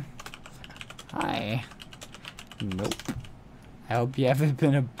hurt them. Hi. Nope. I hope you haven't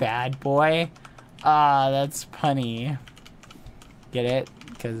been a bad boy. Ah, that's punny. Get it?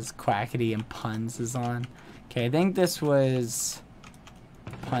 Because Quackity and Puns is on. Okay, I think this was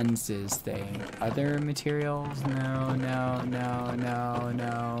Puns' thing. Other materials? No.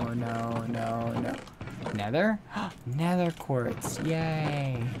 Nether? Nether quartz.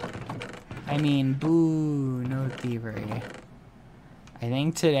 Yay. I mean, boo. No thievery. I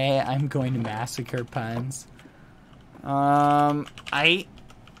think today I'm going to massacre Puns.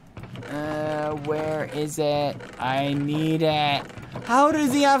 Where is it? I need it. How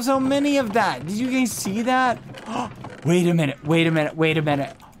does he have so many of that? Did you guys see that? Wait a minute.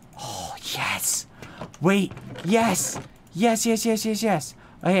 Oh, yes. Wait, yes. Yes.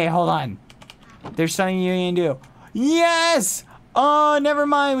 Okay, hold on. There's something you can do. Yes! Oh, never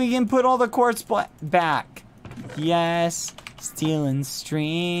mind. We can put all the quartz back. Yes. Stealing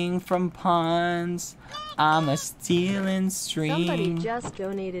string from Puns. I'm a stealing string. Somebody just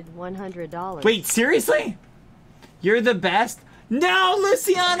donated $100. Wait, seriously? You're the best? No,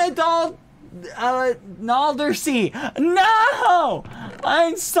 Luciana Naldersea. No!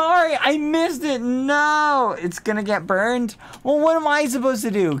 I'm sorry. I missed it. No! It's gonna get burned? Well, what am I supposed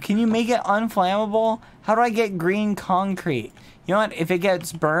to do? Can you make it unflammable? How do I get green concrete? You know what? If it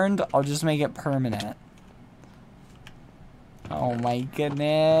gets burned, I'll just make it permanent. Oh my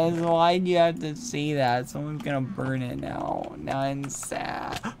goodness. Why'd you have to see that? Someone's gonna burn it now. Now I'm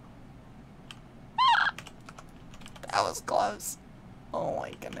sad. That was close. Oh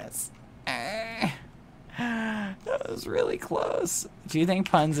my goodness. That was really close. Do you think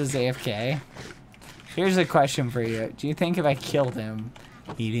Puns is AFK? Here's a question for you. Do you think if I killed him,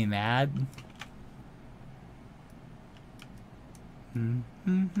 he'd be mad?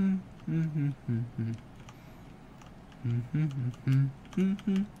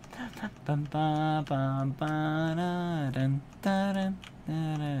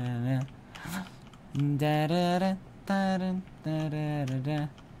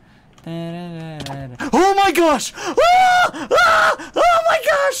 Oh my gosh! Ah! Ah! Oh my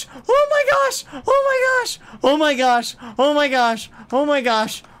gosh! Oh my gosh! Oh my gosh! Oh my gosh! Oh my gosh! Oh my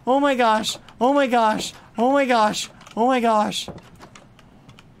gosh! Oh my gosh! Oh my gosh! Oh my gosh! Oh my gosh!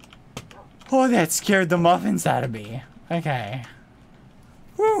 Oh, that scared the muffins out of me. Okay.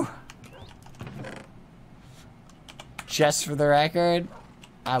 Whew. Just for the record,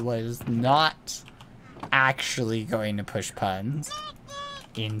 I was not actually going to push Puns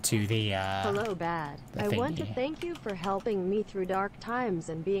into the Hello, Bad. The I want to thingy. thank you for helping me through dark times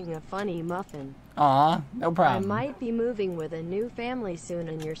and being a funny muffin. Aw, no problem. I might be moving with a new family soon,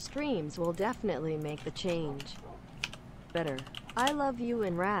 and your streams will definitely make the change better. I love you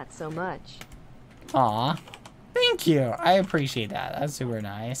and Rat so much. Aw, thank you. I appreciate that. That's super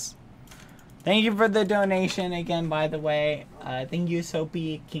nice. Thank you for the donation again, by the way. Thank you,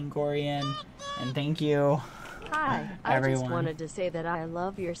 Soapy, Kingorian, and thank you. Hi, everyone. I just wanted to say that I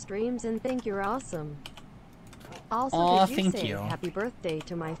love your streams and think you're awesome. Also, Aw, did you thank say you. happy birthday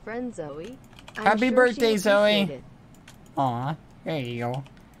to my friend Zoe? I'm Happy sure birthday, she'd Zoe. appreciate it. Aw, there you go.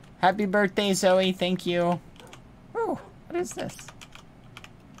 Happy birthday, Zoe. Thank you. Ooh, what is this?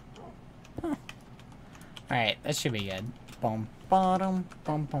 Huh. Alright, that should be good. Boom, bottom,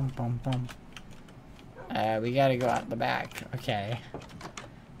 boom, boom, boom, boom. We gotta go out the back. Okay.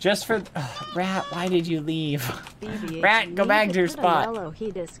 Just for... Rat, why did you leave? BBH, Rat, go back to your spot. Put a mellow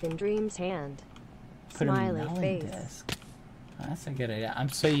he-disc in Dream's hand. Put a Smiley melon face. disc. Oh, that's a good idea. I'm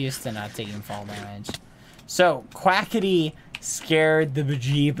so used to not taking fall damage. So, Quackity scared the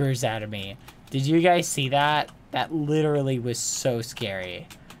bejeepers out of me. Did you guys see that? That literally was so scary.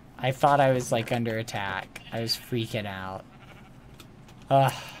 I thought I was, like, under attack. I was freaking out.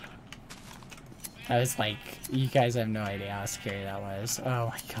 Ugh. I was like, you guys have no idea how scary that was. Oh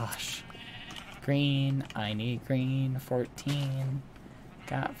my gosh. Green. I need green. 14.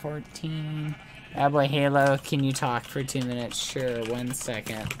 Got 14. BadBoyHalo, can you talk for 2 minutes? Sure, 1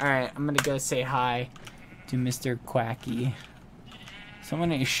 second. Alright, I'm gonna go say hi to Mr. Quacky.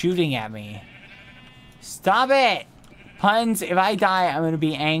 Someone is shooting at me. Stop it! Puns, if I die, I'm gonna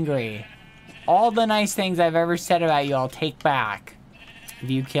be angry. All the nice things I've ever said about you, I'll take back. If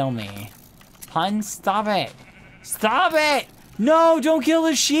you kill me. Puns, stop it. Stop it! No, don't kill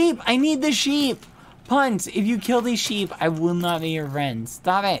the sheep! I need the sheep! Puns, if you kill these sheep, I will not be your friend.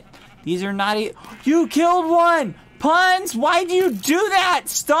 Stop it. These are not... You killed one! Puns, why do you do that?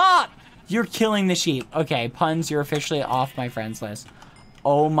 Stop! You're killing the sheep. Okay, Puns, you're officially off my friends list.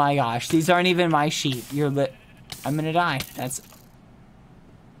 Oh my gosh, these aren't even my sheep. You're lit... I'm gonna die. That's...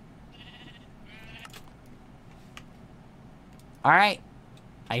 Alright.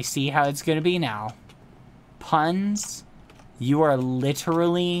 I see how it's gonna be now. Puns, you are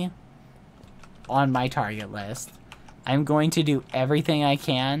literally on my target list. I'm going to do everything I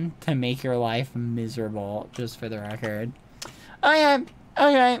can to make your life miserable, just for the record. Okay,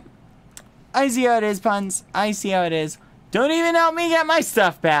 okay. I see how it is, Puns. I see how it is. Don't even help me get my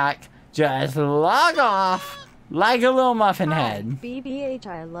stuff back. Just log off like a little muffin head. BBH,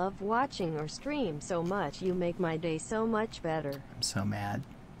 I love watching or stream so much. You make my day so much better. I'm so mad.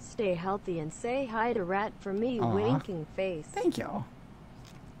 Stay healthy and say hi to Rat for me. Aww. Winking face. Thank you.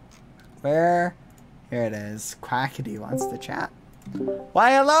 Where? Here it is. Quackity wants to chat.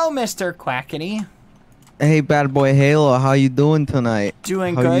 Why, hello, Mr. Quackity. Hey, Bad Boy Halo, how you doing tonight?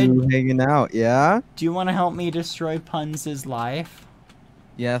 Doing how good. You hanging out, yeah? Do you want to help me destroy Puns' life?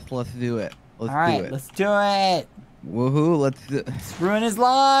 Yes, let's do it. Let's All right, do it. let's do it. Woohoo, let's ruin his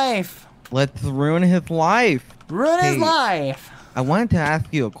life. Let's ruin his life. Ruin his life. I wanted to ask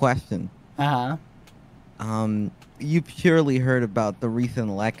you a question. Uh-huh. You surely heard about the recent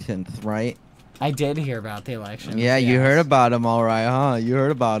elections, right? I did hear about the elections. Yeah, yes. You heard about them, all right, huh? You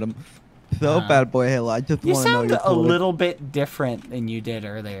heard about them. So, Bad Boy Halo, I just want to know your sound a little bit different than you did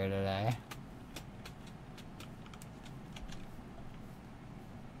earlier today.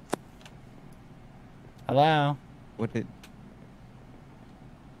 Hello? What do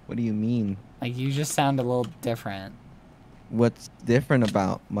you mean? Like, you just sound a little different. What's different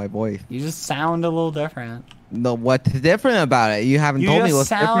about my voice? You just sound a little different. No, what's different about it? You haven't told me what's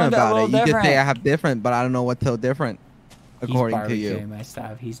different about it. You just say I have different, but I don't know what's so different, according to you. He's barbecuing my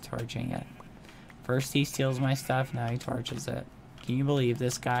stuff. He's torching it. First he steals my stuff, now he torches it. Can you believe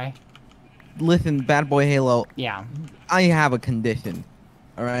this guy? Listen, Bad Boy Halo. Yeah. I have a condition,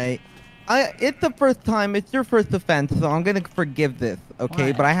 all right? It's the first time, it's your first offense, so I'm going to forgive this,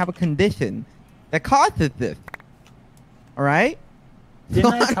 okay? Why? But I have a condition that causes this, all right?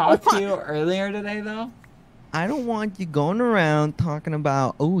 Didn't I talk to you earlier today, though? I don't want you going around talking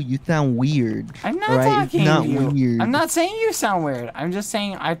about, oh, you sound weird. I'm not talking to you. Weird. I'm not saying you sound weird. I'm just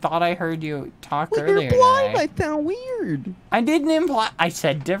saying I thought I heard you talk earlier you're blind. today. I sound weird. I didn't imply. I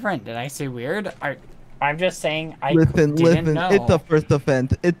said different. Did I say weird? I'm just saying I listen, didn't know. It's the first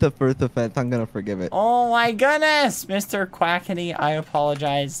offense. It's the first offense. I'm gonna forgive it. Oh my goodness, Mr. Quackity, I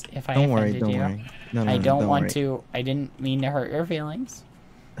apologize if I offended you. Don't worry. No, I don't want worry. to. I didn't mean to hurt your feelings.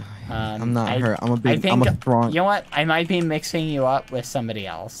 I'm not hurt. I'm a strong. You know what? I might be mixing you up with somebody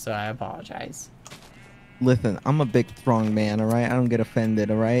else, so I apologize. Listen, I'm a big strong man, all right? I don't get offended,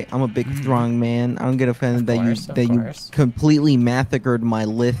 all right? I'm a big strong man. I don't get offended that you completely massacred my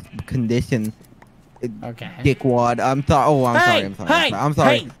list condition. Okay. Dickwad. I'm sorry. Oh, I'm sorry. I'm sorry. I'm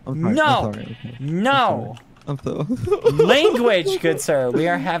sorry. Hey, I'm sorry. no. I'm sorry. No. I'm so language, good sir. We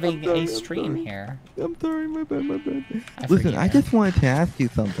are having a stream here. I'm sorry, my bad. Listen, I just wanted to ask you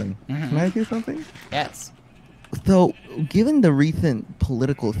something. Can I ask you something? Yes. So, given the recent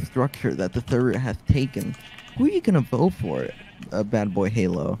political structure that the server has taken, who are you gonna vote for, Bad Boy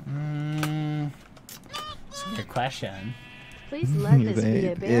Halo? That's a good question. Please let this be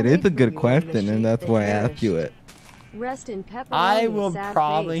a it is a good question, and that's why I asked you it. Rest in pepperoni. I will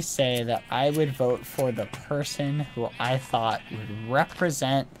probably say that I would vote for the person who I thought would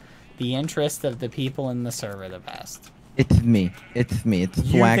represent the interest of the people in the server the best. It's me. It's me. It's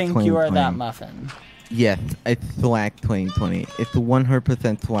you Swag think 2020. You are that muffin? Yes, it's Swag 2020. It's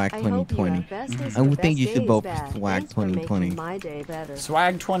 100% Swag 2020. I would think you should vote for Swag 2020.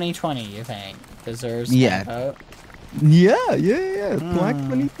 Swag 2020, you think deserves a vote? Yeah. Swag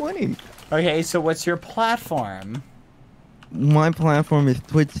 2020. Okay, so what's your platform? My platform is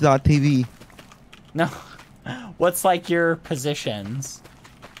twitch.tv. No. What's like your positions?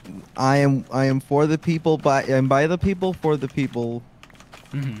 I am for the people, by the people, for the people.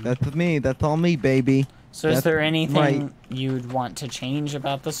 That's me. That's all me, baby. So is there anything you'd want to change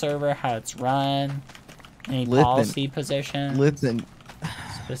about the server, how it's run? Any policy positions? Listen.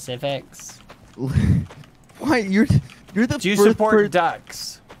 Specifics? Why, you're the Do you support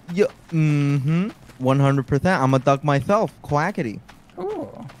ducks? Yeah, 100%. I'm a duck myself. Quackity. Ooh,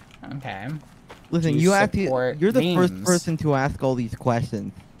 okay. Listen, you're the first person to ask all these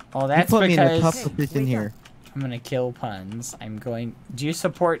questions. Oh, that's you put because me in a tough position here. I'm gonna kill Puns. Do you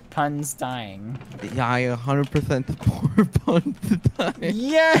support Puns dying? Yeah, I 100% support Puns dying.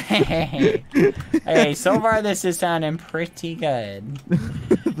 Yay! Hey, so far this is sounding pretty good.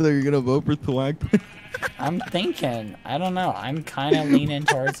 So you're gonna vote for Swag? I'm thinking. I don't know. I'm kind of leaning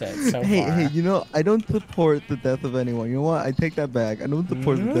towards it so far. Hey, you know, I don't support the death of anyone. You know what? I take that back. I don't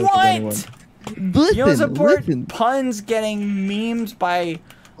support the death of anyone. Listen, you don't support Puns getting memed by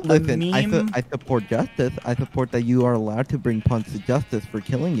a meme? I support justice. I support that you are allowed to bring Puns to justice for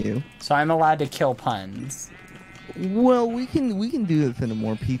killing you. So I'm allowed to kill Puns. Well, we can do this in a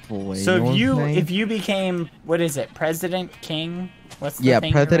more peaceful way. So you know if you became, what is it, President King? What's the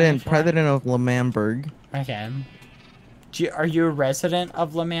thing president of Lamamberg. Okay. Are you a resident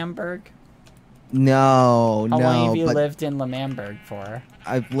of Lamamberg? No, How long have you lived in Lamamberg for?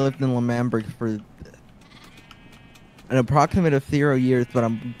 I've lived in Lamamberg for an approximate of 0 years, but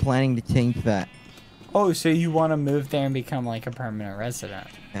I'm planning to change that. Oh, so you want to move there and become like a permanent resident?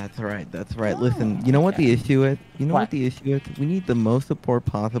 That's right. That's right. Listen, you know what the issue is? You know what the issue is? We need the most support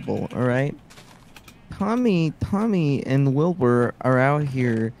possible. All right. Tommy, and Wilbur are out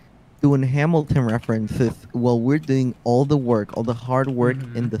here doing Hamilton references while we're doing all the work, all the hard work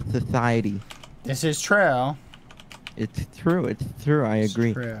in the society. This is true. It's true. It's true. I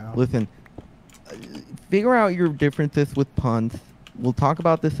agree. True. Listen, figure out your differences with puns. We'll talk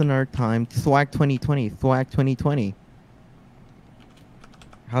about this in our time. Swag 2020. Swag 2020.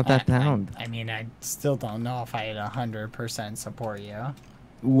 How's that sound? I mean, I still don't know if I'd 100% support you.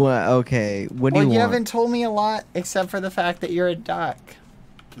 What? Okay. What do you want? Well, you haven't told me a lot except for the fact that you're a duck.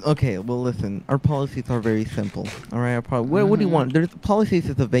 Okay, well, listen. Our policies are very simple. All right. What do you want? Policies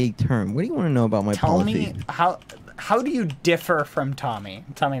is a vague term. What do you want to know about my policies? Tell me how do you differ from Tommy?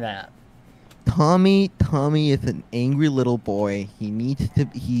 Tell me that. Tommy is an angry little boy. He needs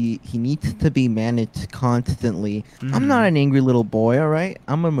to be managed constantly. I'm not an angry little boy, all right?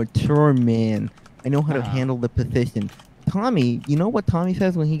 I'm a mature man. I know how to handle the position. Tommy, you know what Tommy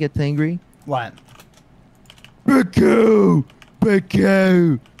says when he gets angry? What? Becco!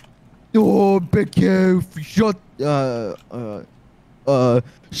 Oh, Becco! Shut the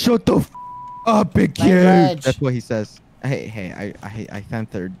f up, Becco! That's what he says. Hey, I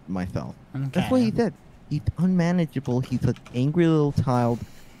censored myself. Okay. That's what he said. He's unmanageable. He's an angry little child.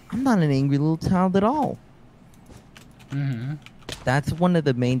 I'm not an angry little child at all. That's one of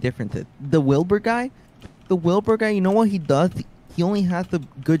the main differences. The Wilbur guy, you know what he does? He only has the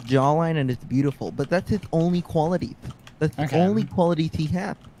good jawline and it's beautiful, but that's his only qualities. That's the only qualities he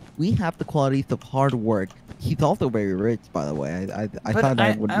has. We have the qualities of hard work. He's also very rich, by the way. I thought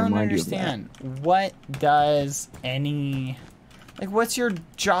I would remind you of that. I don't understand. What does any... Like, what's your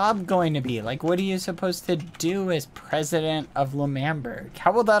job going to be? Like, what are you supposed to do as president of Lamamberg?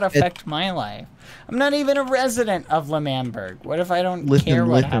 How will that affect my life? I'm not even a resident of Lamamberg. What if I don't care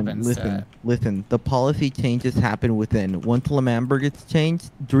what happens to it? Listen, the policy changes happen within. Once Lamamberg is changed,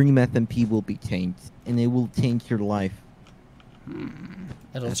 Dream SMP will be changed. And it will change your life.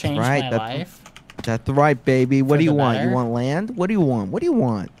 It'll change my life? That's right, baby. What do you want? You want land? What do you want? What do you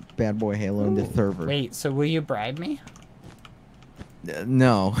want? Bad Boy Halo in this server. Wait, so will you bribe me?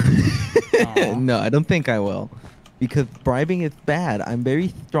 No. No, I don't think I will. Because bribing is bad. I'm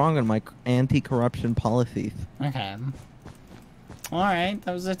very strong on my anti-corruption policies. Okay. Alright,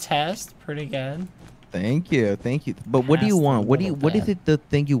 that was a test. Pretty good. Thank you. But what do you want? What is it the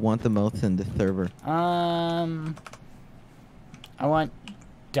thing you want the most in this server? I want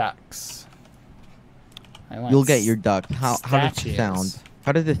ducks. You'll get your ducks. How does it sound?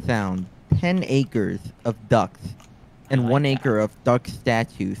 How does it sound? 10 acres of ducks and 1 acre of duck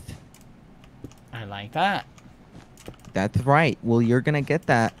statues. I like that. That's right. Well, you're gonna get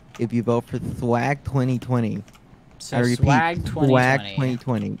that if you vote for Swag 2020. So I repeat, Swag 2020. Swag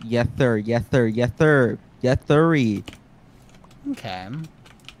 2020. Yes, sir. Yes, sir. Yes, sir. Yes, sirree. Okay.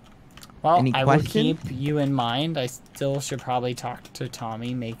 Well, I will keep you in mind. I still should probably talk to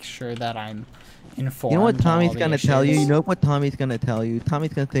Tommy, make sure that I'm informed. You know what Tommy's gonna tell you? You know what Tommy's gonna tell you?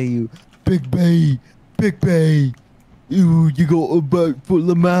 Tommy's gonna say you, Big Bay, you go about for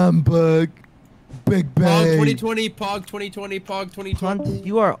Lamamberg, Big Bay. Pog 2020, Pog 2020, Pog 2020. Punt,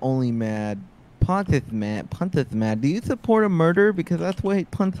 you are only mad. Punt is mad. Punt is mad. Do you support a murder? Because that's what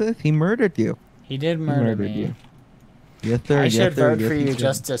Punt is. He murdered you. He did murder me. You. Yes, sir. I should vote for you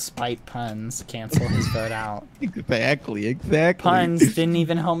just to spite Puns. Cancel his vote out. Exactly. Puns didn't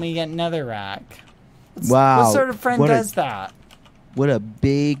even help me get Netherrack. Wow. What sort of friend does that? What a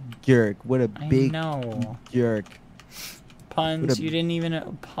big jerk. What a big jerk. Puns, you didn't even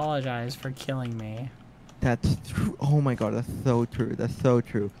apologize for killing me. That's true. Oh my god, that's so true. That's so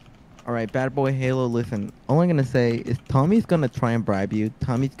true. Alright, Bad Boy Halo, listen. All I'm gonna say is Tommy's gonna try and bribe you.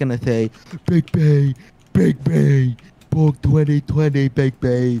 Tommy's gonna say, Big Bay, Pog 2020, Big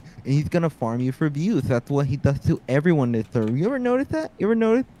Bay. And he's gonna farm you for views. That's what he does to everyone in this server. You ever notice that? You ever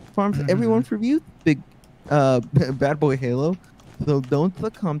notice? Farms everyone for views? Bad Boy Halo. So don't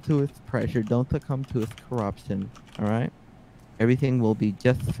succumb to his pressure. Don't succumb to his corruption. Alright? Everything will be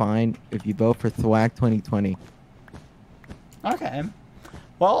just fine if you vote for Swag 2020. Okay.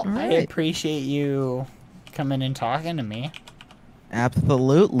 Well, I appreciate you coming and talking to me.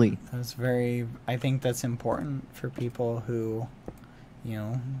 Absolutely. That's very, I think that's important for people who, you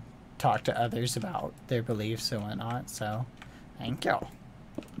know, talk to others about their beliefs and whatnot. So, thank you.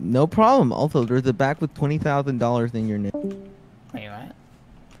 No problem. Also, there's a bag with $20,000 in your name. Wait, what?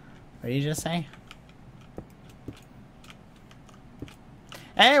 What did you just say?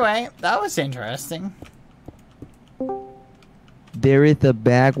 Anyway, that was interesting. There is a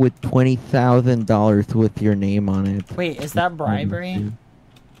bag with $20,000 with your name on it. Wait, is that bribery?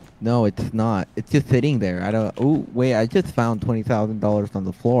 No, it's not. It's just sitting there. I don't. Oh, wait! I just found $20,000 on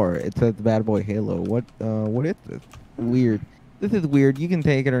the floor. It says Bad Boy Halo. What? What is this? Weird. This is weird. You can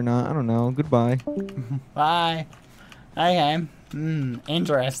take it or not. I don't know. Goodbye. Bye. Okay.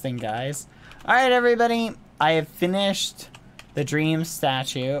 Interesting, guys. All right, everybody. I have finished the dream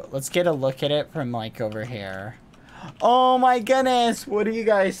statue. Let's get a look at it from like over here. Oh my goodness! What do you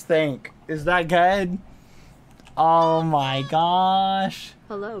guys think? Is that good? Oh my gosh!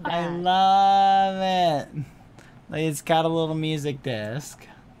 Hello, Bad. I love it. It's got a little music disc.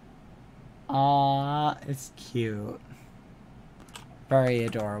 Aw, it's cute. Very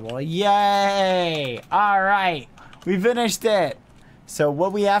adorable. Yay! All right, we finished it. So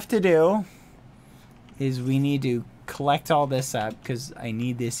what we have to do is we need to collect all this up because I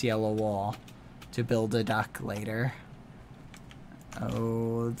need this yellow wall to build a duck later.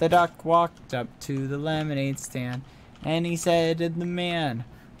 Oh, the duck walked up to the lemonade stand and he said to the man,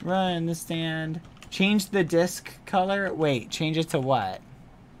 run the stand. Change the disc color? Wait, change it to what?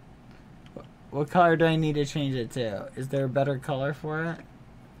 What color do I need to change it to? Is there a better color for it?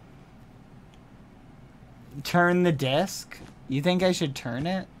 Turn the disc? You think I should turn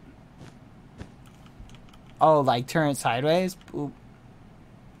it? Oh, like turn it sideways? Oop.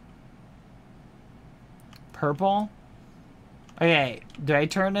 Purple? Okay, do I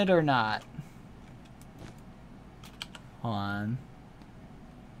turn it or not? Hold on.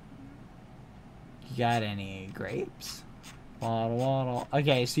 You got any grapes? Waddle, waddle.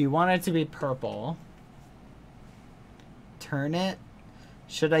 Okay, so you want it to be purple. Turn it?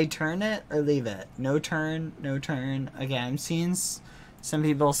 Should I turn it or leave it? No turn, no turn. Okay, I'm seeing some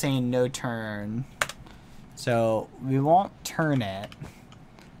people saying no turn. So we won't turn it.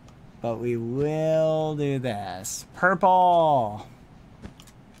 But we will do this. Purple.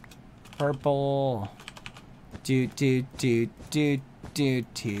 Purple. Do do do do do do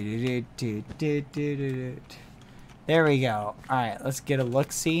do do do do do. There we go. All right, let's get a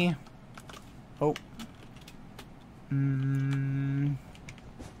look. See. Oh.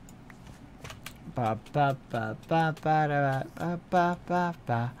 Ba ba ba ba ba ba ba ba ba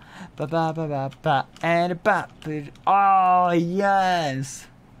ba ba ba ba ba and ba. Oh yes.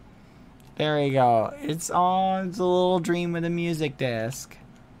 There we go. It's a little dream with a music disc.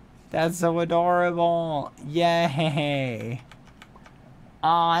 That's so adorable. Yay. Oh,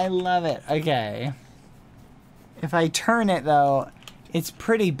 I love it. Okay. If I turn it, though, it's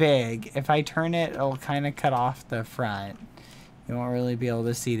pretty big. If I turn it, it'll kind of cut off the front. You won't really be able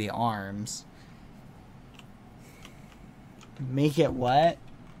to see the arms. Make it what?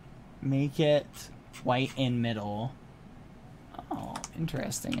 Make it white in middle. Oh,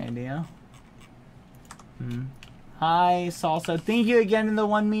 interesting idea. Hi, Salsa. Thank you again to the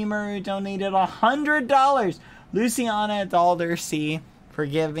one memer who donated $100. Luciana Dalder C.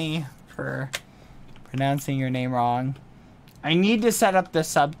 Forgive me for pronouncing your name wrong. I need to set up the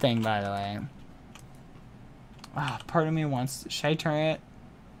sub thing, by the way. Ah, part of me wants to... Should I turn it?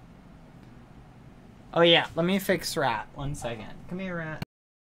 Oh, yeah. Let me fix Rat. 1 second. Come here, Rat.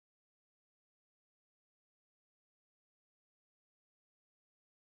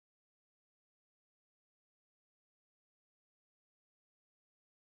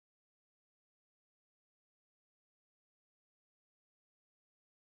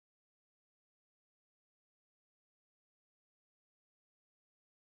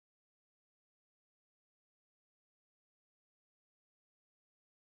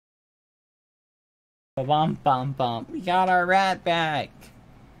 Bum bum bum. We got our rat back.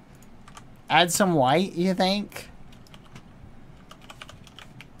 Add some white, you think?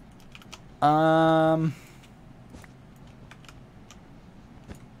 That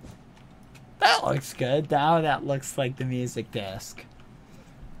looks good. Now that looks like the music disc.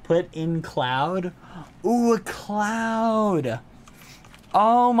 Put in cloud. Ooh, a cloud.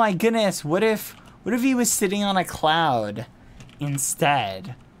 Oh my goodness. What if he was sitting on a cloud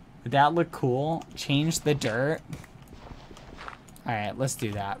instead? Would that look cool? Change the dirt. Alright, let's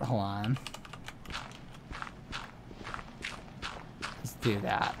do that. Hold on. Let's do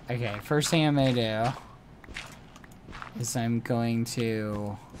that. Okay, first thing I'm going to do is I'm going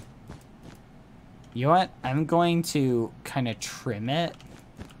to You know what? I'm going to kind of trim it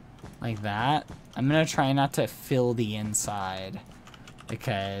like that. I'm going to try not to fill the inside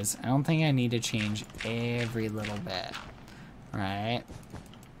because I don't think I need to change every little bit. Right?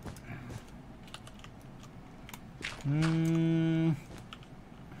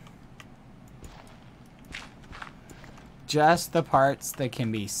 Just the parts that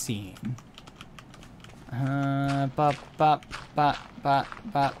can be seen.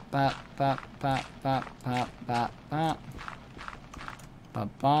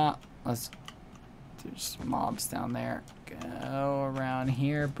 Let's there's mobs down there. Go around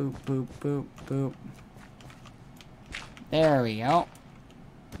here. Boop, boop, boop, boop. There we go.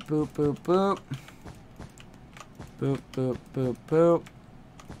 Boop, boop, boop. Boop, boop, boop, boop.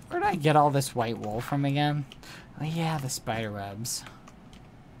 Where did I get all this white wool from again? Oh yeah, the spider webs.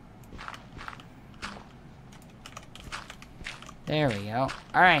 There we go.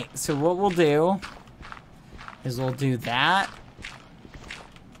 Alright, so what we'll do is we'll do that.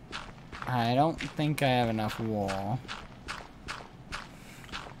 I don't think I have enough wool.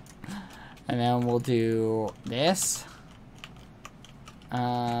 And then we'll do this.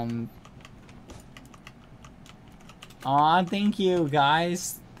 Aw, thank you,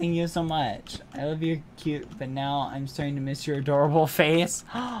 guys. Thank you so much. I love your cute, but now I'm starting to miss your adorable face.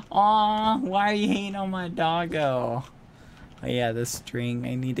 Aw, why are you hating on my doggo? Oh yeah, the string.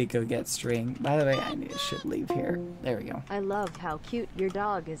 I need to go get string. By the way, should leave here. There we go. I love how cute your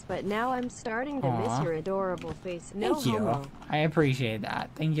dog is, but now I'm starting to miss your adorable face. No Thank you. Homo. I appreciate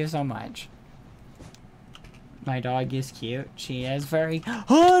that. Thank you so much. My dog is cute. She is very.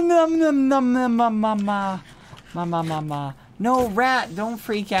 Oh, num num num num mama, mama mama. No, rat! Don't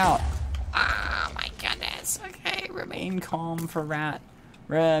freak out. Ah, my goodness. Okay, remain calm for rat.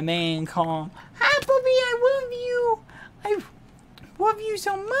 Remain calm. Hi, puppy. I love you. I love you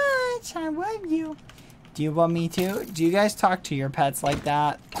so much. I love you. Do you want me to? Do you guys talk to your pets like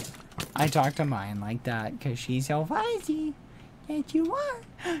that? I talk to mine like that because she's so fuzzy. Yes, you are.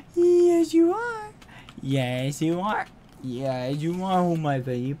 Yes, you are. Yes, you are. Yes, you are. Oh, my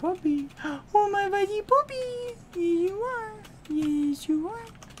buddy puppy. Oh, my buddy puppy. Yes, you are. Yes, you are.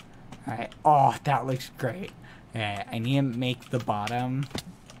 Alright. Oh, that looks great. Okay, I need to make the bottom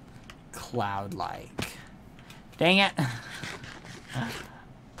cloud-like. Dang it.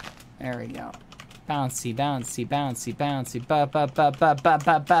 There we go. Bouncy, bouncy, bouncy, bouncy.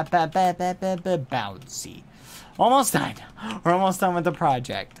 Bouncy. Almost done. We're almost done with the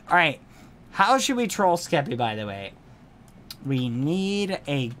project. Alright. How should we troll Skeppy, by the way? We need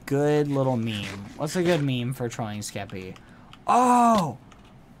a good little meme. What's a good meme for trolling Skeppy? Oh!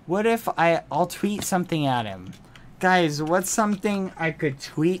 What if I'll tweet something at him? Guys, what's something I could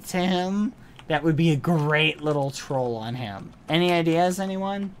tweet to him that would be a great little troll on him? Any ideas,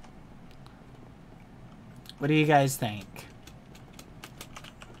 anyone? What do you guys think?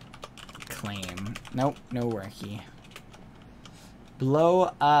 Claim. Nope, no worky.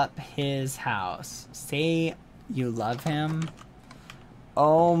 Blow up his house. Say you love him.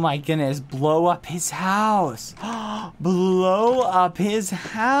 Oh my goodness, blow up his house. Blow up his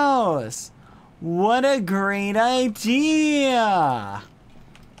house. What a great idea.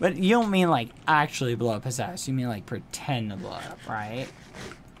 But you don't mean like actually blow up his house. You mean like pretend to blow it up, right?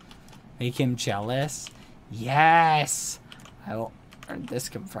 Make him jealous. Yes. Where'd this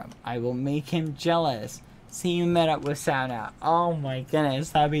come from? I will make him jealous. See you met up with Sapnap. Oh my goodness,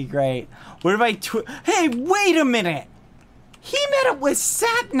 that'd be great. What if I Hey, wait a minute! He met up with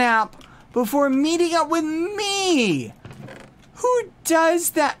Sapnap before meeting up with me! Who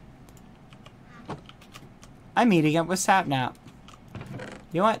does that? I'm meeting up with Sapnap.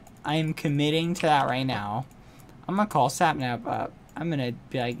 You know what? I'm committing to that right now. I'm gonna call Sapnap up. I'm gonna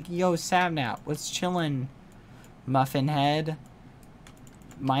be like, yo, Sapnap, what's chillin', muffin head?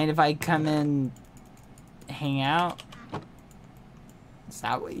 Mind if I come in hang out? Is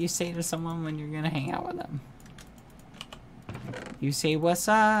that what you say to someone when you're gonna hang out with them? You say, what's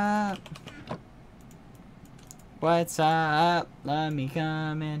up? What's up? Let me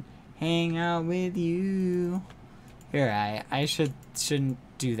come and hang out with you. Here, I shouldn't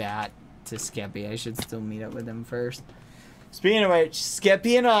do that to Skeppy. I should still meet up with him first. Speaking of which,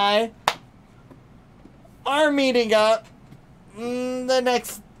 Skeppy and I are meeting up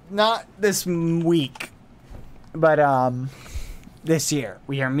not this week, but this year.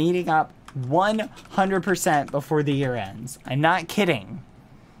 We are meeting up 100% before the year ends. I'm not kidding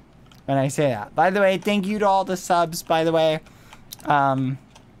when I say that. By the way, thank you to all the subs, by the way. I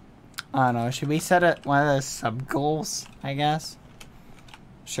don't know, should we set one of those sub goals, I guess?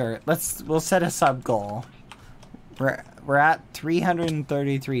 Sure, we'll set a sub goal. We're at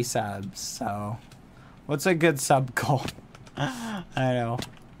 333 subs, so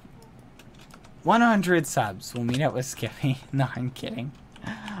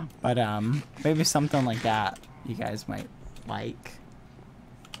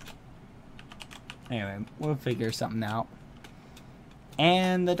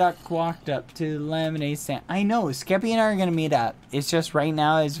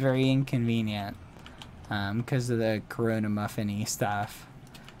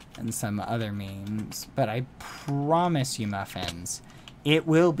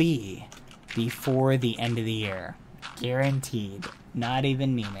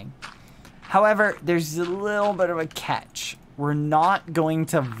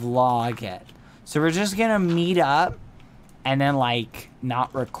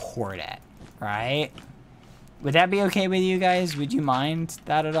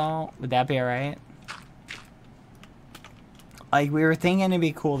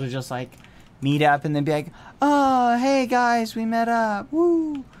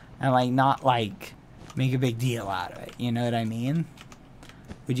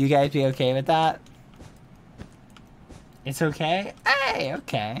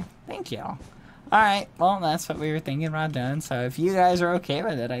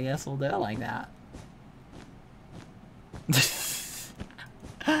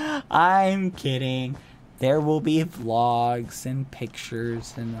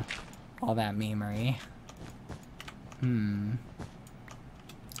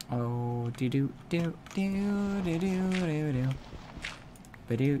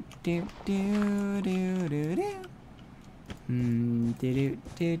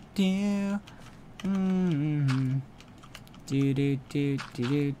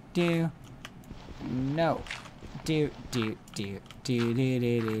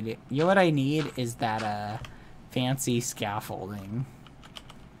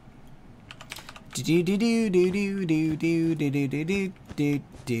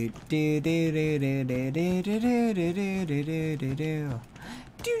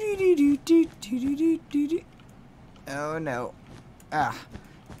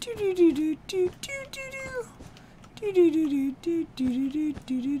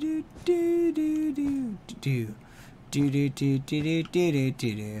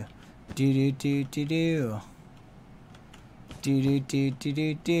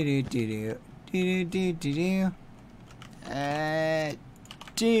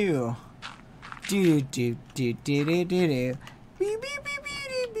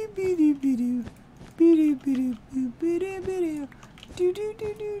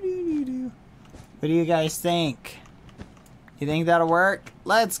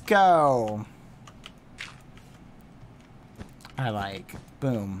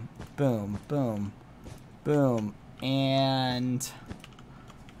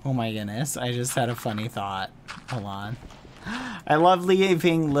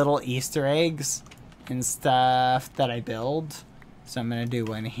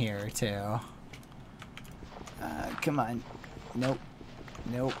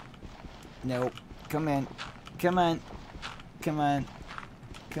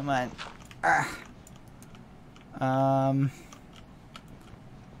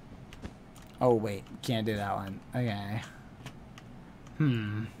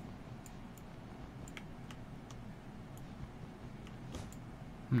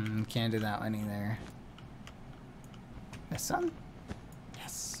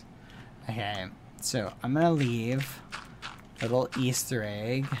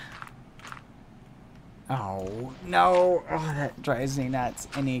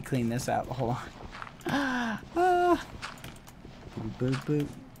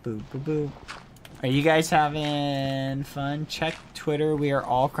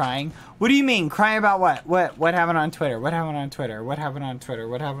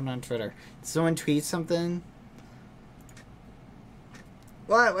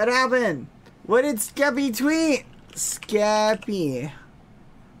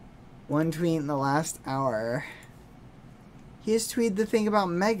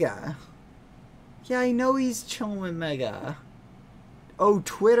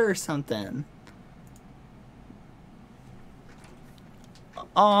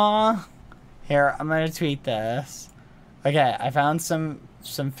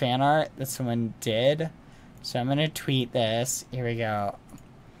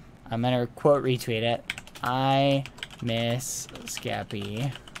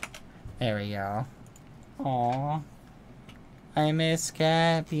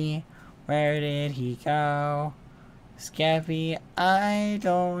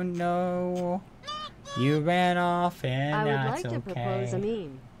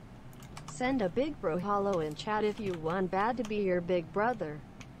Send a big bro hollow in chat if you want Bad to be your big brother.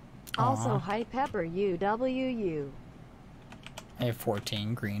 Also, hi Pepper UWU. I have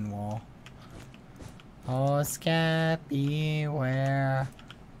 14 green wool. Oh, Skeppy, where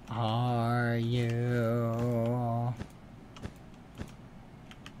are you?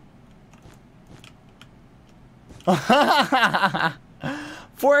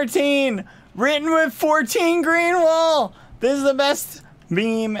 14! Written with 14 green wool! This is the best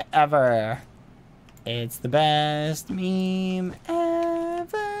meme ever. It's the best meme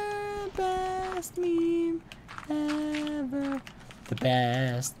ever. Best meme ever. The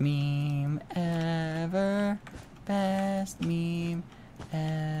best meme ever. Best meme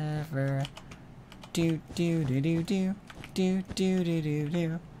ever. Do do do do do. Do do do do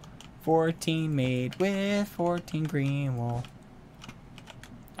do. 14 made with 14 green wool.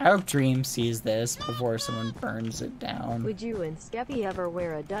 I hope Dream sees this before someone burns it down. Would you and Skeppy ever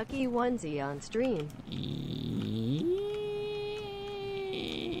wear a ducky onesie on stream?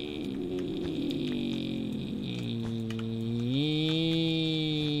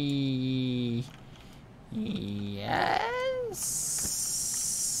 Yes.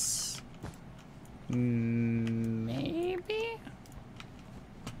 Maybe.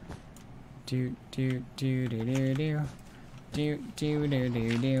 Do do do do do do. Do do do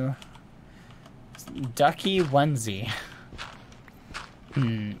do do. Ducky onesie.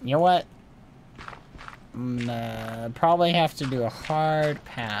 You know what? Probably have to do a hard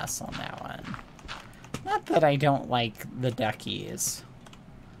pass on that one. Not that I don't like the duckies.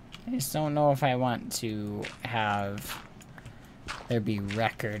 I just don't know if I want to have there be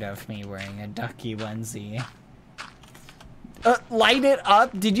record of me wearing a ducky onesie. Light it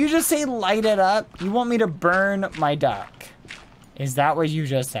up? Did you just say light it up? You want me to burn my duck? Is that what you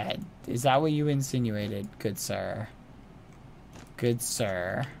just said? Is that what you insinuated, good sir? Good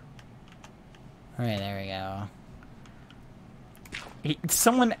sir. Alright, there we go.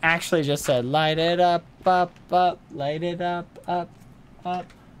 Someone actually just said, light it up, up, up, light it up, up, up.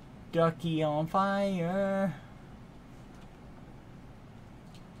 Ducky on fire.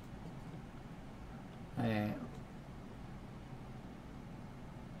 Alright.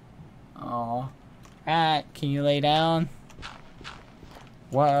 Oh. Rat, can you lay down?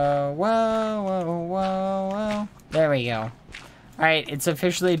 Whoa, whoa, whoa, whoa, whoa. There we go. Alright, it's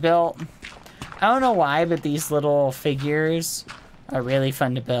officially built. I don't know why, but these little figures are really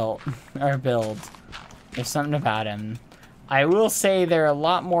fun to build. There's something about them. I will say they're a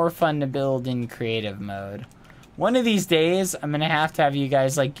lot more fun to build in creative mode. One of these days, I'm gonna have you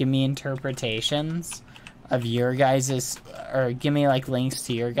guys, like, give me interpretations of your guys's, or give me, like, links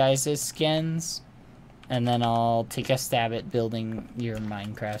to your guys's skins. And then I'll take a stab at building your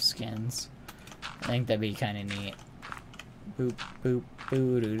Minecraft skins. I think that'd be kind of neat. Boop, boop,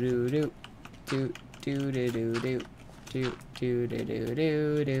 boo doo doo doo. Doo doo doo doo doo. Doo doo doo doo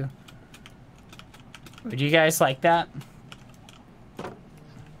doo doo. Would you guys like that?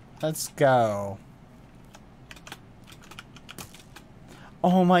 Let's go.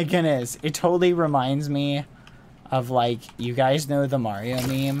 Oh my goodness. It totally reminds me of, like, you guys know the Mario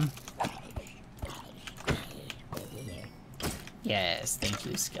meme? Yes, thank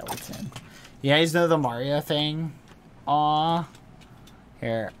you, skeleton. You guys know the Mario thing? Aw.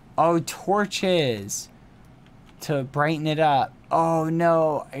 Here. Oh, torches. To brighten it up. Oh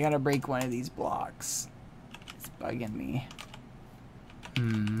no, I gotta break one of these blocks. It's bugging me.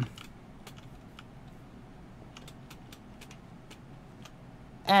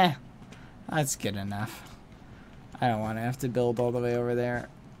 That's good enough. I don't want to have to build all the way over there.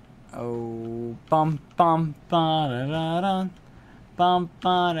 Oh, bum bum ba da da da.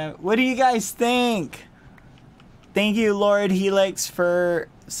 What do you guys think? Thank you, Lord Helix, for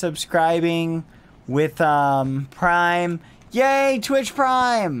subscribing with Prime. Yay, Twitch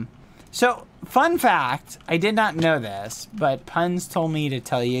Prime! So, fun fact, I did not know this, but Puns told me to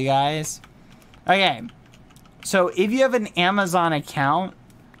tell you guys. Okay, so if you have an Amazon account,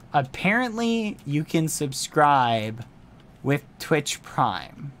 apparently you can subscribe with Twitch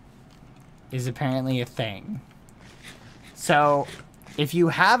Prime. Is apparently a thing. So, if you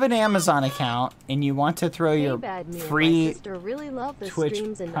have an Amazon account and you want to throw your free Twitch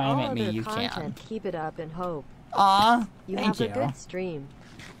Prime at me, you can. Keep it up and hope. Aw, you thank have you. a good stream.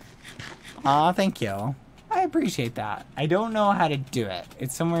 Aw, thank you. I appreciate that. I don't know how to do it.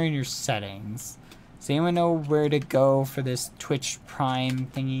 It's somewhere in your settings. Does anyone know where to go for this Twitch Prime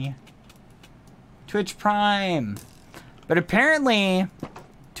thingy? Twitch Prime! But apparently,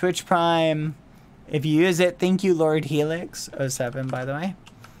 Twitch Prime, if you use it, thank you, Lord Helix 07, by the way.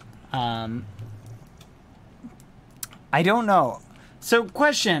 I don't know. So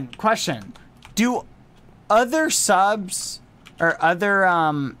question. Do other subs or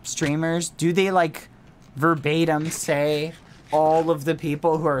other streamers, do they like verbatim say all of the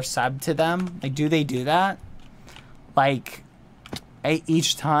people who are subbed to them? Like, do they do that? Like,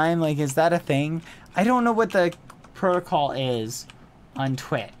 each time? Like, is that a thing? I don't know what the protocol is on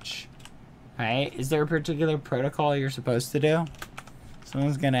Twitch. Right? Is there a particular protocol you're supposed to do?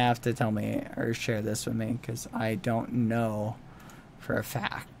 Someone's gonna have to tell me or share this with me because I don't know for a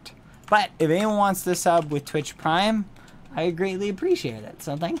fact. But if anyone wants to sub with Twitch Prime, I greatly appreciate it.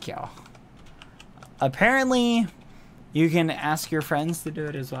 So thank you. Apparently, you can ask your friends to do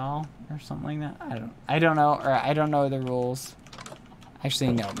it as well or something like that. I don't know, or I don't know the rules.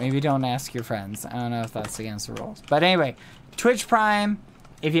 Actually, no. Maybe don't ask your friends. I don't know if that's against the rules. But anyway, Twitch Prime.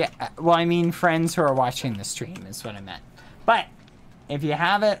 If you, well, I mean friends who are watching the stream is what I meant. But if you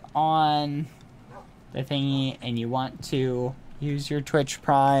have it on the thingy and you want to use your Twitch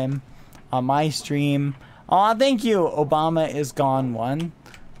Prime on my stream, oh, thank you, Obama is gone one,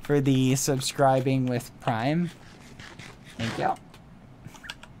 for the subscribing with Prime. Thank you.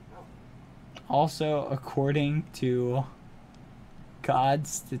 Also, according to God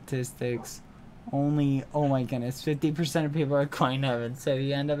statistics, only, oh my goodness, 50% of people are going to heaven. So if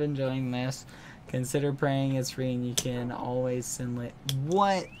you end up enjoying this, consider praying. It's free and you can always send it.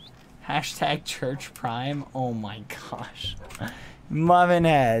 What? Hashtag Church Prime? Oh my gosh. Muffin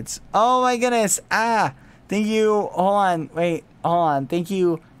heads. Oh my goodness. Ah, thank you. Hold on. Wait, hold on. Thank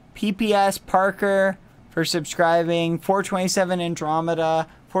you, PPS Parker, for subscribing. 427 Andromeda.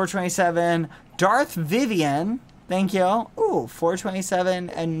 427 Darth Vivian. Thank you. Ooh, 427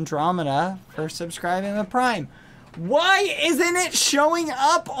 Andromeda for subscribing to Prime. Why isn't it showing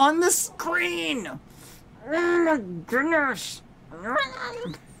up on the screen? Oh my goodness.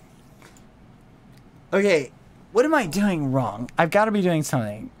 Okay, what am I doing wrong? I've got to be doing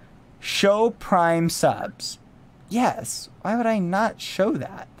something. Show Prime subs. Yes. Why would I not show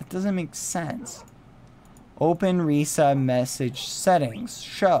that? That doesn't make sense. Open resub message settings.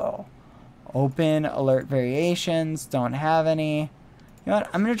 Show. Open alert variations. Don't have any. You know what?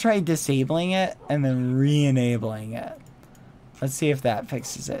 I'm going to try disabling it and then re-enabling it. Let's see if that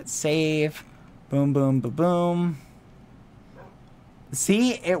fixes it. Save. Boom, boom, boom, boom.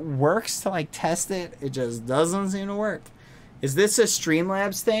 See, it works to like test it. It just doesn't seem to work. Is this a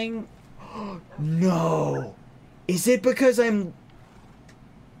Streamlabs thing? No. Is it because I'm...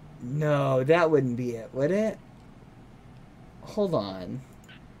 No, that wouldn't be it, would it? Hold on.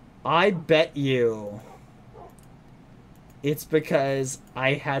 I bet you it's because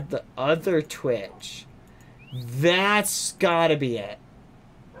I had the other Twitch. That's gotta be it.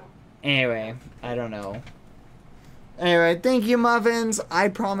 Anyway, I don't know. Anyway, thank you, Muffins. I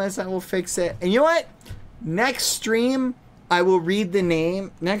promise I will fix it. And you know what? Next stream, I will read the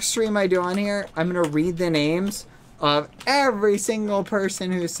name. Next stream I do on here, I'm going to read the names of every single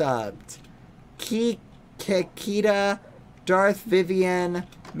person who subbed. Kikita, Darth Vivian,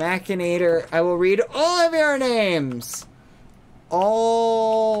 Machinator. I will read all of your names.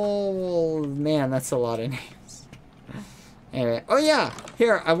 Oh, man, that's a lot of names. Anyway, oh yeah,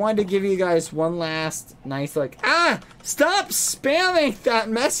 here, I wanted to give you guys one last nice look. Ah, stop spamming that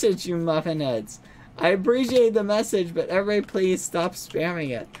message, you muffin heads. I appreciate the message, but everybody please stop spamming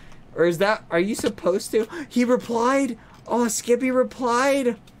it. Or is that, are you supposed to? He replied? Oh, Skippy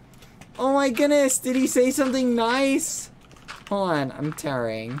replied? Oh my goodness, did he say something nice? Hold on, I'm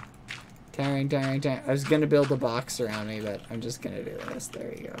tearing. Tearing. I was gonna build a box around me, but I'm just gonna do this.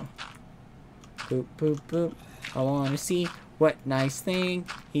 There you go. Boop, boop, boop. I want to see what nice thing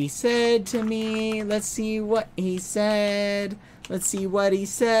he said to me. Let's see what he said. Let's see what he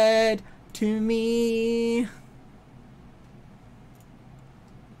said to me.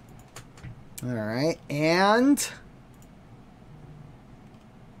 Alright, and...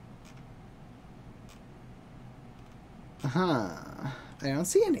 I don't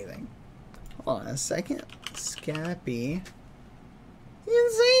see anything. Hold on a second. Skeppy. He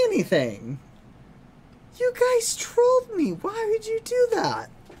didn't say anything. You guys trolled me. Why would you do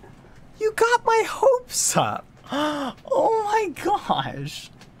that? You got my hopes up. Oh my gosh.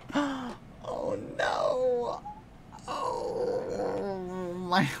 Oh no. Oh,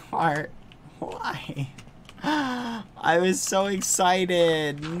 my heart. Why? I was so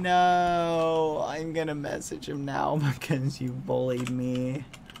excited. No. I'm gonna message him now because you bullied me.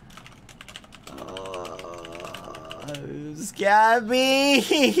 Scabby!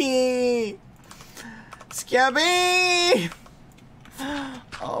 Skeppy!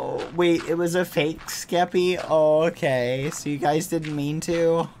 Oh, wait, it was a fake Skeppy? Oh, okay. So you guys didn't mean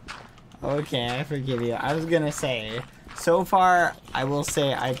to? Okay, I forgive you. I was gonna say, So far, I will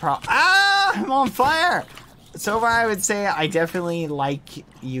say I'm on fire! So far, I would say I definitely like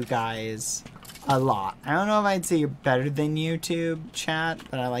you guys a lot. I don't know if I'd say you're better than YouTube chat,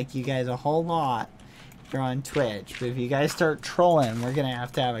 but I like you guys a whole lot if you're on Twitch. But if you guys start trolling, we're gonna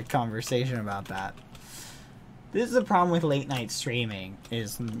have to have a conversation about that. This is the problem with late night streaming,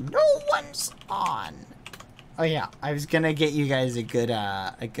 is no one's on. Oh yeah, I was gonna get you guys a good,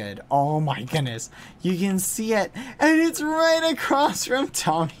 oh my goodness. You can see it, and it's right across from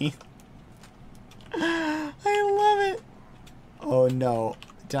Tommy. I love it. Oh no.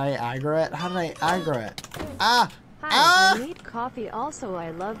 Did I aggro it? How did I aggro it? Ah! Hi, I need coffee. Also,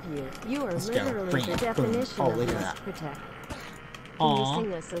 I love you. You are literally the definition of must protect. Can you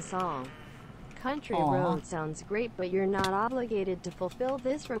sing us a song? Country Road sounds great, but you're not obligated to fulfill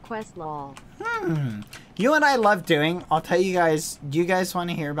this request, lol. You know what I love doing? I'll tell you guys, do you guys want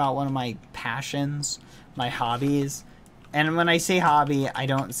to hear about one of my passions, my hobbies? And when I say hobby, I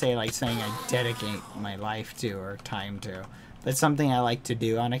don't say like something I dedicate my life to or time to. But something I like to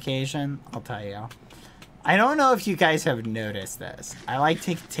do on occasion, I'll tell you. I don't know if you guys have noticed this. I like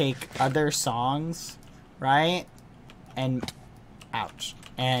to take other songs, right? And, ouch.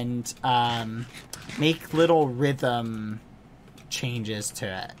 And make little rhythm changes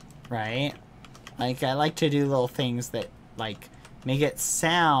to it, right? Like, I like to do little things that, like, make it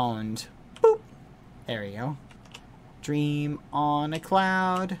sound, boop. There we go. Dream on a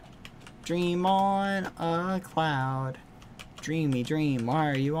cloud. Dream on a cloud. Dreamy dream,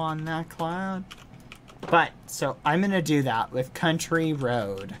 why are you on that cloud? But, so I'm going to do that with Country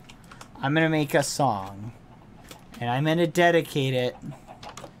Road. I'm going to make a song. And I'm going to dedicate it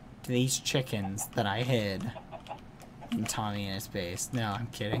to these chickens that I hid in Tommy and his base. No, I'm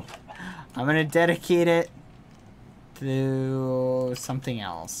kidding. I'm going to dedicate it to something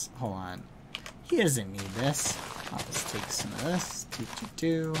else. Hold on. He doesn't need this. I'll just take some of this.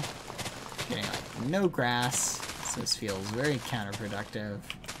 Getting like no grass. So this feels very counterproductive.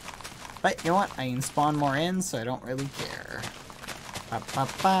 But you know what? I can spawn more in, so I don't really care. Ba, ba,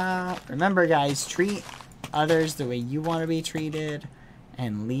 ba. Remember, guys, treat others the way you want to be treated.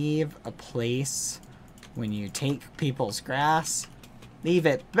 And leave a place when you take people's grass. Leave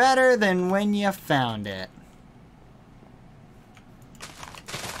it better than when you found it.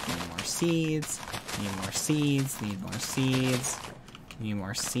 Need more seeds. Need more seeds. Need more seeds. Need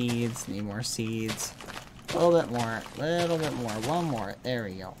more seeds. Need more seeds. A little bit more. Little bit more. One more. There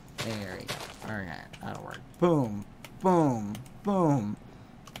we go. There we go. Alright, that'll work. Boom. Boom. Boom.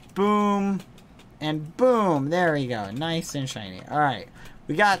 Boom. And boom. There we go. Nice and shiny. Alright.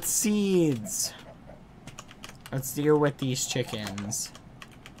 We got seeds. Let's deal with these chickens.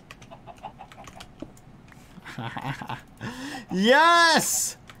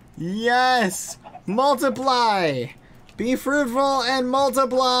 Yes! Yes! Multiply! Be fruitful and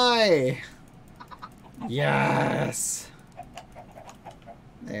multiply! Yes!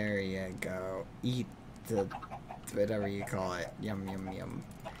 There you go. Eat the whatever you call it. Yum, yum, yum.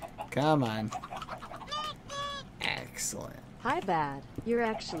 Come on. Excellent. Hi, Bad. You're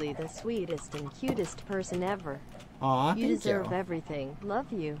actually the sweetest and cutest person ever. Aw, you deserve everything.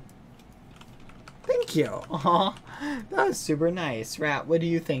 Love you. Thank you. Aw, that was super nice. Rat, what do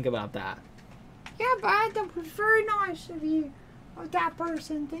you think about that? Yeah, Bad, that was very nice of you. Of that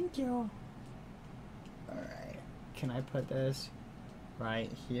person. Thank you. Alright. Can I put this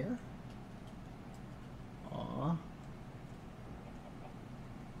right here? Aw.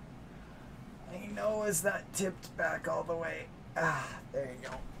 I know it's not tipped back all the way. Ah, there you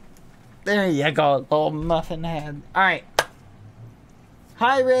go. There you go, little muffin head. Alright.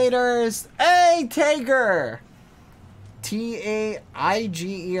 Hi, Raiders. Hey, Tiger. T-A-I-G-E-R.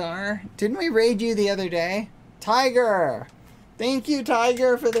 Didn't we raid you the other day? Tiger. Thank you,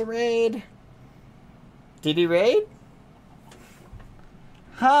 Tiger, for the raid. Did he raid?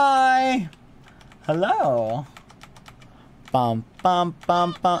 Hi. Hello. Bum, bum,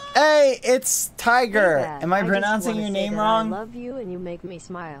 bum, bum. Hey, it's Tiger. Hey, Am I pronouncing your name wrong? I love you and you make me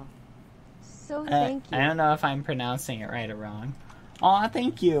smile. So thank you. I don't know if I'm pronouncing it right or wrong. Aw,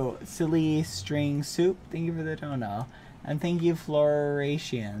 thank you, Silly String Soup. Thank you for the dono. And thank you,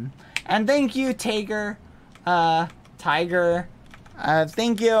 Floration. And thank you, Tiger. Tiger.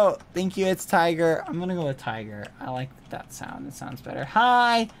 Thank you. Thank you, it's Tiger. I'm gonna go with Tiger. I like that sound. It sounds better.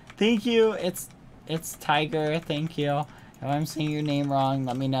 Hi. Thank you. It's Tiger. Thank you. If I'm saying your name wrong,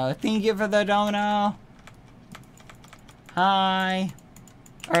 let me know. Thank you for the dono. Hi.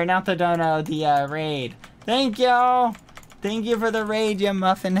 Or not the dono, the raid. Thank you. Thank you for the raid, you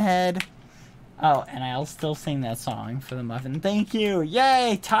muffin head. Oh, and I'll still sing that song for the muffin. Thank you.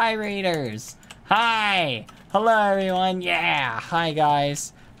 Yay, Tie Raiders. Hi. Hello, everyone. Yeah. Hi,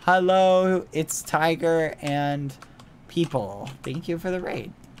 guys. Hello, it's Tiger and people. Thank you for the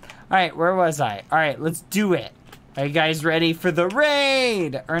raid. All right, where was I? All right, let's do it. Are you guys ready for the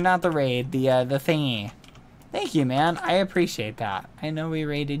raid? Or not the raid, the thingy. Thank you, man. I appreciate that. I know we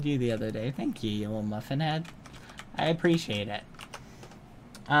raided you the other day. Thank you, you little muffin head. I appreciate it.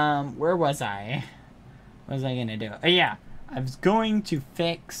 Where was I? What was I gonna do? Oh, yeah. I was going to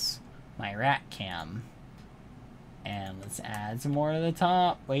fix my rat cam. And let's add some more to the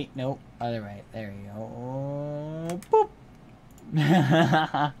top. Wait, nope. Other way. There you go. Boop.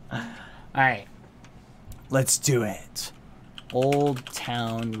 Alright. Let's do it. Old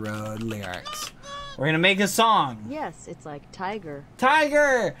Town Road lyrics. We're gonna make a song. Yes, it's like Tiger.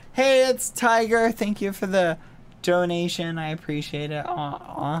 Tiger! Hey, it's Tiger. Thank you for the donation. I appreciate it.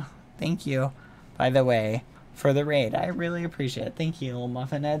 Aw. Thank you. By the way, for the raid. I really appreciate it. Thank you, little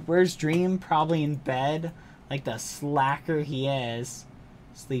muffin head. Where's Dream? Probably in bed. Like the slacker he is.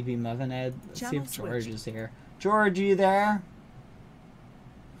 Sleepy muffin head. Let's see if George is here. George, you there?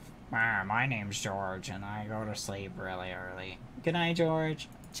 My name's George, and I go to sleep really early. Good night, George.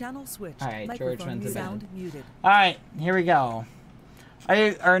 Channel switch. Alright, George went to bed. Muted. Alright, here we go.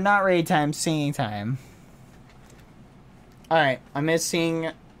 Or not raid time, singing time. Alright, I'm gonna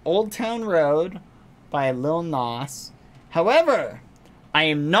sing Old Town Road by Lil Nas. However, I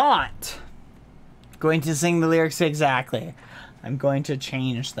am not going to sing the lyrics exactly. I'm going to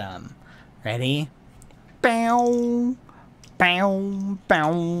change them. Ready? Bow, bow,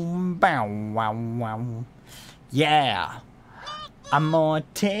 bow, bow, wow, wow. Yeah. I'm gonna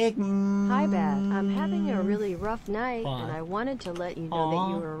take... Hi, Bad. I'm having a really rough night, and I wanted to let you know that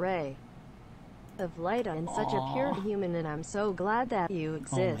you were a ray of light and such a pure human, and I'm so glad that you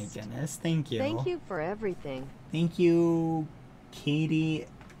exist. Oh my goodness, thank you. Thank you for everything. Thank you, Katie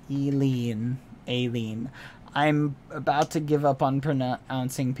Aileen. I'm about to give up on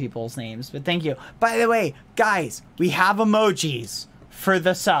pronouncing people's names, but thank you. By the way, guys, we have emojis for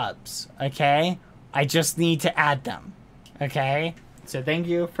the subs, okay? I just need to add them, okay? So thank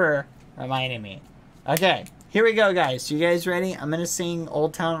you for reminding me. Okay, here we go, guys. You guys ready? I'm gonna sing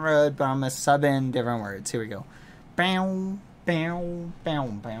Old Town Road, but I'm gonna sub in different words. Here we go. Bow, bow, bow,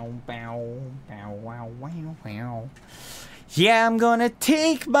 bow, bow, bow, wow, wow, wow. Yeah, I'm gonna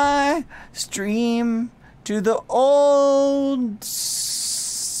take my stream to the old...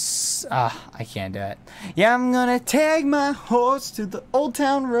 I can't do it. Yeah, I'm gonna take my horse to the Old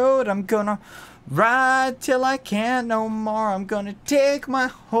Town Road. I'm gonna ride till I can't no more. I'm gonna take my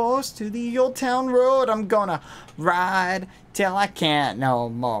horse to the Old Town Road. I'm gonna ride till I can't no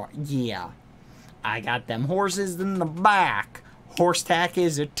more. Yeah, I got them horses in the back. Horse tack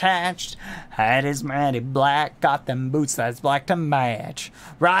is attached. Hat is mighty black. Got them boots that's black to match.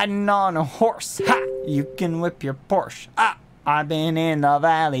 Riding on a horse. Ha! You can whip your Porsche. I've been in the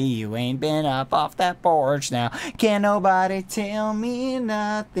valley. You ain't been up off that porch now. Can't nobody tell me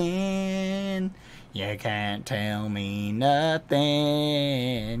nothing. You can't tell me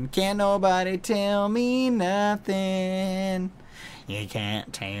nothing. Can't nobody tell me nothing. You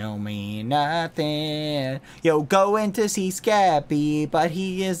can't tell me nothing. Yo, going to see Skeppy, but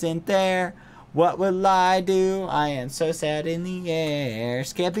he isn't there. What will I do? I am so sad in the air.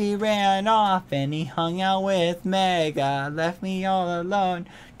 Skeppy ran off and he hung out with Mega. Left me all alone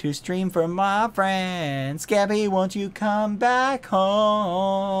to stream for my friends. Skeppy, won't you come back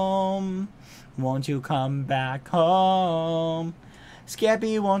home? Won't you come back home?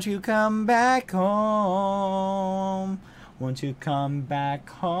 Skeppy, won't you come back home? Won't you come back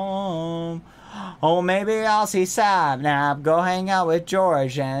home? Oh, maybe I'll see Sapnap, go hang out with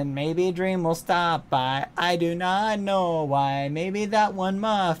George, and maybe Dream will stop by. I do not know why. Maybe that one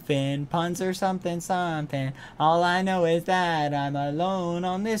muffin, puns or something. All I know is that I'm alone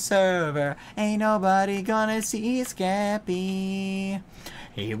on this server. Ain't nobody gonna see Skeppy.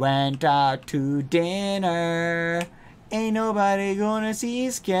 He went out to dinner. Ain't nobody gonna see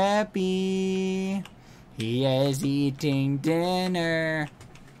Skeppy. He is eating dinner.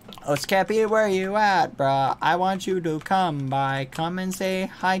 Oh, Skeppy, where you at, bruh? I want you to come by. Come and say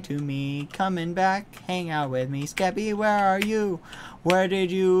hi to me. Coming back, hang out with me. Skeppy, where are you? Where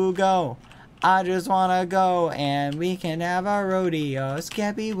did you go? I just wanna go and we can have a rodeo.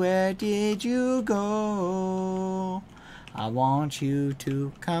 Skeppy, where did you go? I want you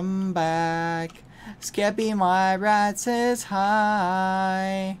to come back. Skeppy, my rat says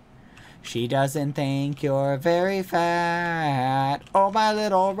hi. She doesn't think you're very fat. Oh, my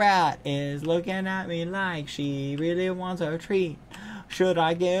little rat is looking at me like she really wants a treat. Should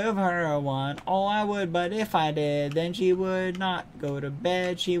I give her one? Oh, I would, but if I did, then she would not go to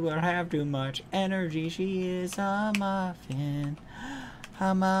bed. She would have too much energy. She is a muffin.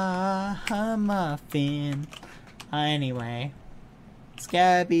 A muffin. Anyway.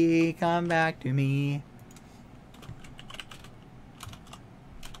 Skeppy, come back to me.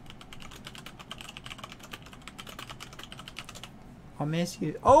 I'll miss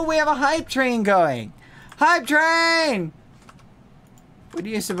you. Oh, we have a hype train going. Hype train! What are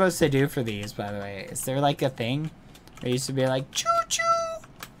you supposed to do for these, by the way? Is there like a thing? There used to be like, choo-choo!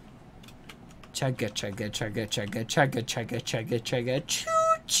 Chugga, chugga, chugga, chugga, chugga, chugga, chugga, chugga,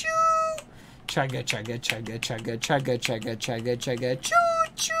 choo-choo! Chugga, chugga, chugga, chugga, chugga, chugga, chugga, chugga,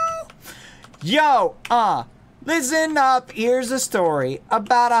 choo-choo! Yo, listen up. Here's a story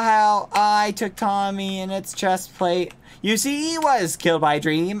about how I took Tommy in its chest plate. You see, he was killed by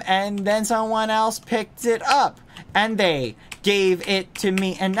Dream, and then someone else picked it up, and they gave it to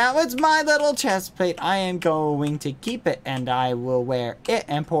me, and now it's my little chest plate. I am going to keep it, and I will wear it,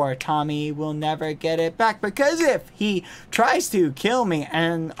 and poor Tommy will never get it back, because if he tries to kill me,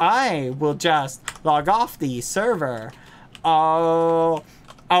 and I will just log off the server. Oh,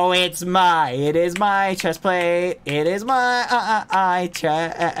 it is my chest plate. It is my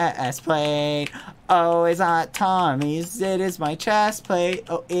chest plate. Oh, it's not Tommy's, it is my chest plate.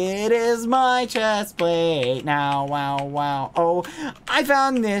 Oh, it is my chest plate. Now, wow. Oh, I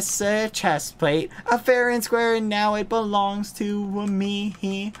found this chest plate, fair and square, and now it belongs to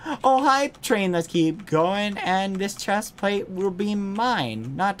me. Oh, hype train, let's keep going, and this chest plate will be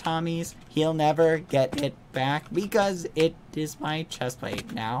mine, not Tommy's. He'll never get it back because it is my chest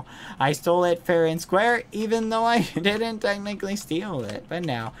plate now. I stole it fair and square, even though I didn't technically steal it. But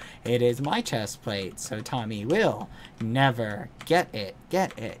now it is my chest plate, so Tommy will never get it.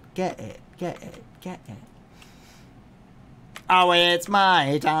 Get it. Oh, it's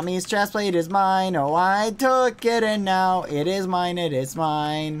my Tommy's chest plate is mine. Oh, I took it and now it is mine. It is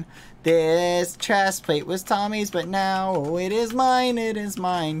mine. This chest plate was Tommy's, but now it is mine. It is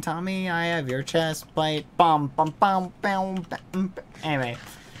mine. Tommy, I have your chest plate. Bum, bum, bum, bum, bum. Anyway,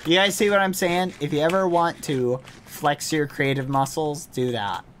 you guys see what I'm saying? If you ever want to flex your creative muscles, do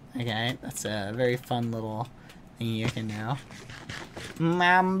that. Okay? That's a very fun little thing you can do.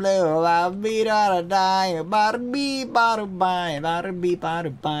 I'm blue, I'll be da die, bada bee, bada bye, bada bee,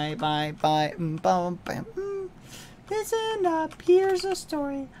 bada bye, bye, bye, bum, bum. Listen up, here's a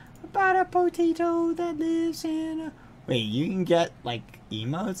story about a potato that lives in a... Wait, you can get, like,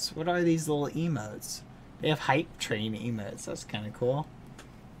 emotes? What are these little emotes? They have hype train emotes. That's kind of cool.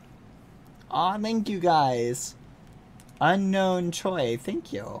 Aw, thank you, guys. Unknown Choi,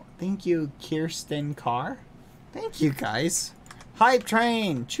 thank you. Thank you, Kirsten Carr. Thank you, guys. Hype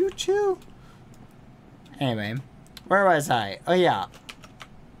train! Choo-choo! Anyway, where was I? Oh, yeah.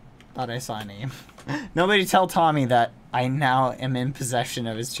 Thought I saw a name. Nobody tell Tommy that I now am in possession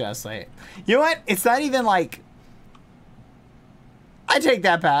of his chest plate. You know what? It's not even like... I take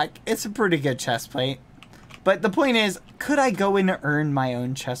that back. It's a pretty good chest plate. But the point is, could I go in and earn my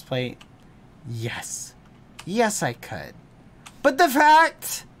own chest plate? Yes. Yes, I could. But the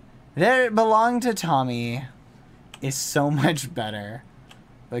fact that it belonged to Tommy is so much better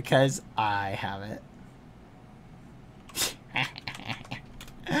because I have it.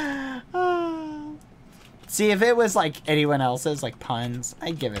 See, if it was like anyone else's, like puns,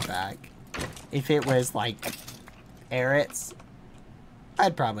 I'd give it back. If it was like Eric's,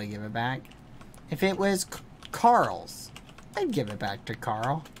 I'd probably give it back. If it was Carl's, I'd give it back to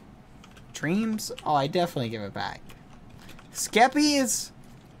Carl. Dreams? Oh, I'd definitely give it back. Skeppy's,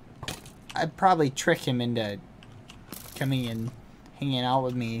 I'd probably trick him into coming and hanging out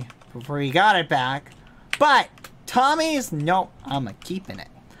with me before he got it back. But Tommy's, nope, I'm keeping it.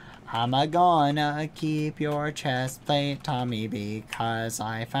 I'm gonna keep your chest plate, Tommy, because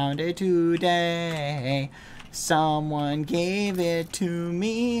I found it today. Someone gave it to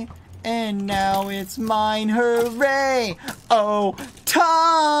me, and now it's mine, hooray! Oh,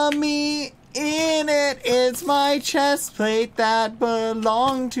 Tommy, in it, it's my chest plate that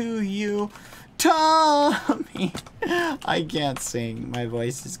belonged to you. Tommy, I can't sing, my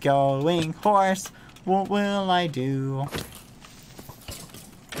voice is going hoarse. What will I do?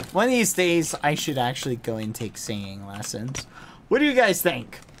 One of these days, I should actually go and take singing lessons. What do you guys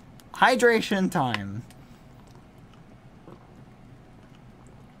think? Hydration time.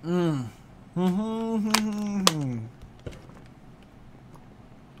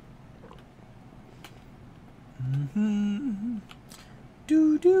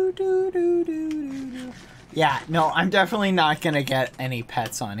 Yeah, no, I'm definitely not gonna get any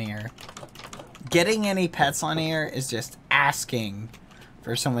pets on here. Getting any pets on here is just asking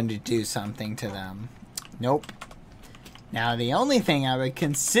for someone to do something to them. Nope. Now the only thing I would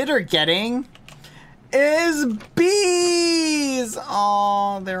consider getting is bees!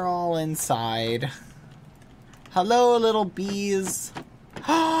 Oh, they're all inside. Hello, little bees.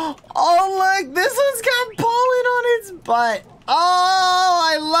 Oh, look! This one's got pollen on its butt! Oh,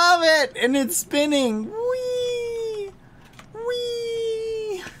 I love it! And it's spinning. Whee!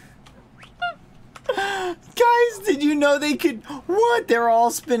 Whee! Guys, did you know they could... What? They're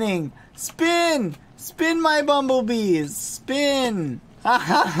all spinning. Spin! Spin, my bumblebees! Spin! Ha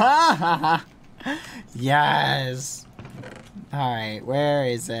ha ha ha ha! Yes! Alright, where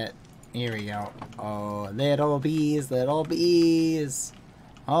is it? Here we go. Oh, little bees, little bees!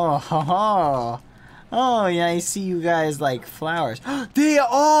 Oh, ho, ho. Oh, yeah, I see you guys like flowers. They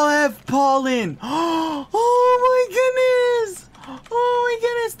all have pollen! Oh my goodness! Oh my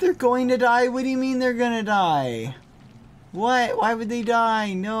goodness, they're going to die? What do you mean they're gonna die? What? Why would they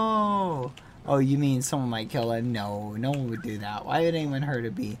die? No! Oh, you mean someone might kill them? No, no one would do that. Why would anyone hurt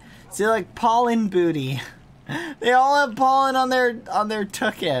a bee? See, like pollen booty. They all have pollen on their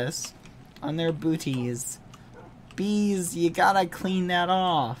tuchus, on their booties. Bees, you gotta clean that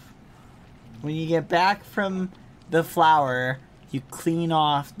off. When you get back from the flower, you clean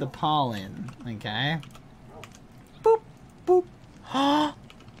off the pollen. Okay. Boop, boop.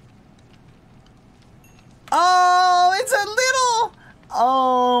 Oh, it's a little.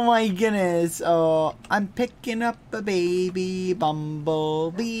 Oh my goodness. Oh, I'm picking up a baby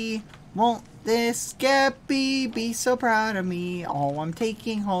bumblebee. Won't this skeppy be so proud of me? Oh, I'm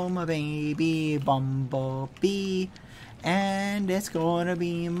taking home a baby bumblebee. And it's gonna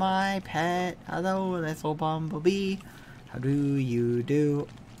be my pet. Hello, little bumblebee. How do you do?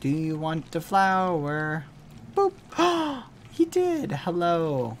 Do you want a flower? Boop. He did.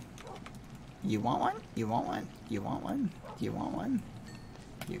 Hello. You want one? You want one? You want one? You want one?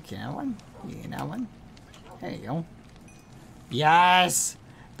 You can have one? You can have one? There you go. Yes!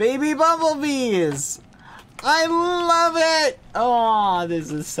 Baby bumblebees! I love it! Oh,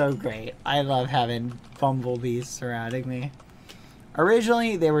 this is so great. I love having bumblebees surrounding me.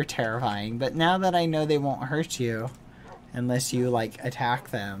 Originally, they were terrifying, but now that I know they won't hurt you unless you, like, attack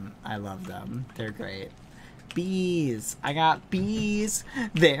them, I love them. They're great. Bees! I got bees!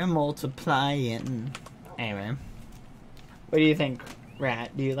 They're multiplying. Anyway. What do you think,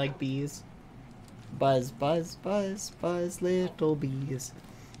 Rat? Do you like bees? Buzz, buzz, buzz, buzz, little bees.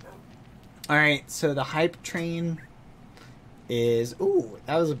 Alright, so the hype train is... Ooh,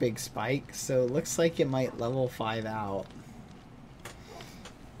 that was a big spike. So it looks like it might level 5 out.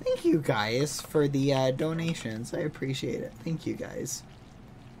 Thank you guys for the donations. I appreciate it. Thank you guys.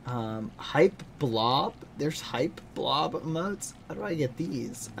 Hype blob? There's hype blob emotes? How do I get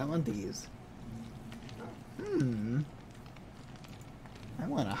these? I want these. I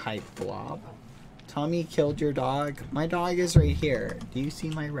want a hype blob. Tommy killed your dog. My dog is right here. Do you see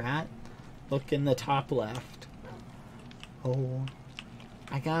my rat? Look in the top left. Oh,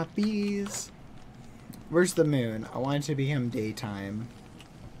 I got bees. Where's the moon? I want it to become daytime.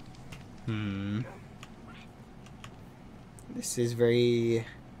 This is very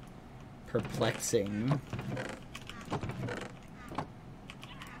perplexing.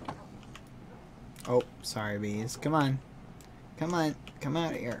 Oh, sorry, bees. Come on. Come on. Come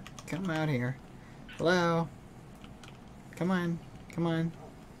out here. Come out here. Hello. Come on. Come on.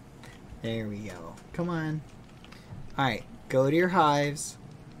 There we go. Come on. Alright, go to your hives.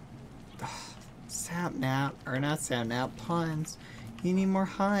 Ugh, sapnap, or not sapnap, puns. You need more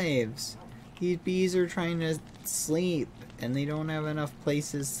hives. These bees are trying to sleep, and they don't have enough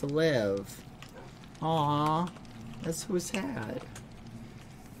places to live. Aww, that's so sad.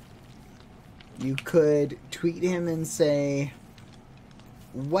 You could tweet him and say,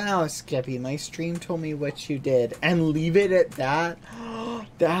 "Wow, Skeppy, my stream told me what you did," and leave it at that.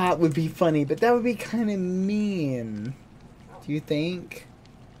 That would be funny, but that would be kind of mean. Do you think?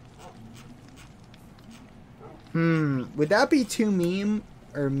 Would that be too mean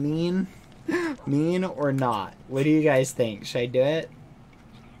or mean? Mean or not? What do you guys think? Should I do it?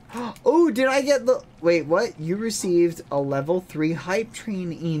 Oh, did I get the... Wait, what? You received a level 3 hype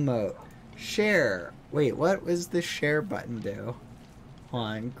train emote. Share. Wait, what was the share button do? Hold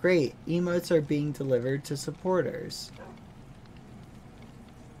on. Great. Emotes are being delivered to supporters.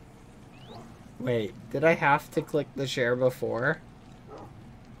 Wait, did I have to click the share before?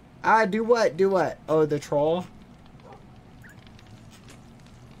 Ah, do what? Do what? Oh, the troll?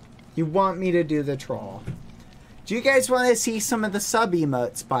 You want me to do the troll. Do you guys want to see some of the sub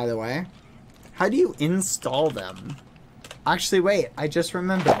emotes, by the way? How do you install them? Actually, wait, I just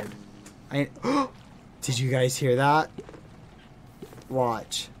remembered. Did you guys hear that?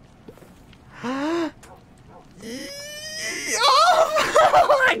 Watch. Oh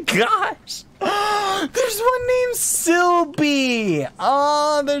my gosh! There's one named Sylbee!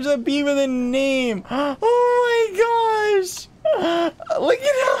 Oh, there's a bee with a name! Oh my gosh! Look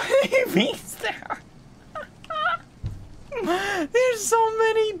at how many bees there are! There's so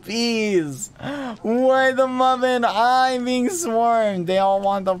many bees! Why the muffin? I'm being swarmed! They all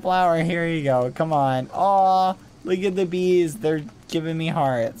want the flower. Here you go. Come on. Aw, look at the bees. They're giving me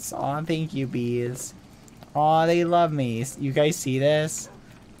hearts. Aw, thank you, bees. Aw, they love me. You guys see this?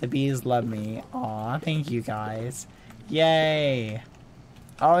 The bees love me. Aw, thank you guys. Yay.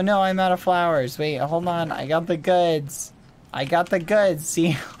 Oh no, I'm out of flowers. Wait, hold on. I got the goods. I got the goods.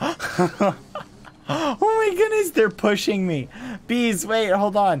 See? Oh my goodness, they're pushing me. Bees, wait,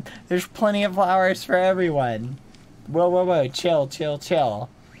 hold on. There's plenty of flowers for everyone. Whoa, whoa, whoa. Chill, chill, chill.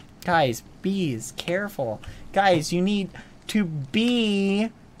 Guys, bees, careful. Guys, you need to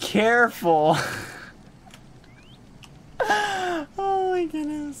be careful. Oh my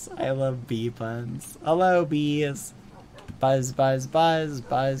goodness. I love bee puns. Hello, bees. Buzz, buzz, buzz,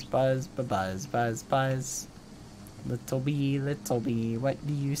 buzz, buzz, buzz, buzz, buzz. Little bee, what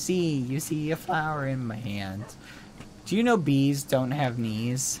do you see? You see a flower in my hand. Do you know bees don't have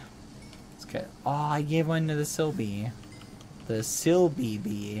knees? It's good. Oh, I gave one to the Sylbee. The Sylbee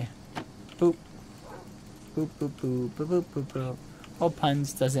bee. Boop. Boop, boop, boop, boop, boop, boop, boop. Oh,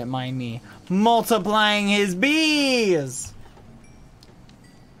 Puns doesn't mind me multiplying his bees!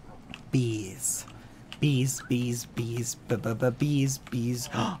 Bees. Bees, bees, bees, bees, bees.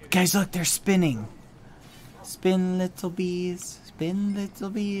 Guys, look, they're spinning. Spin, little bees, spin, little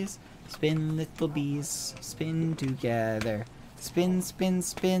bees, spin, little bees, spin together. Spin, spin,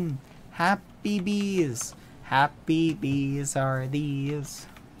 spin. Happy bees are these.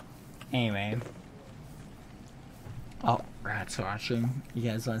 Anyway. Oh, rats watching. You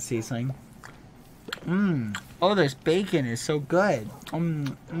guys want to see something? Oh, this bacon is so good.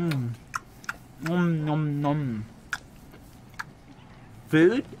 Nom, nom.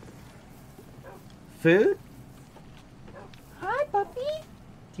 Food? Food? Hi, puppy.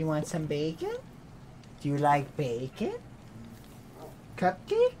 Do you want some bacon? Do you like bacon?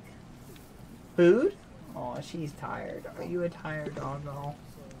 Cupcake? Food? Oh, she's tired. Are you a tired doggo?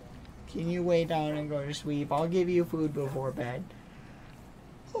 Can you lay down and go to sleep? I'll give you food before bed.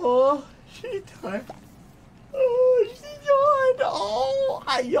 Oh, she's tired. Oh, she yawned. Oh,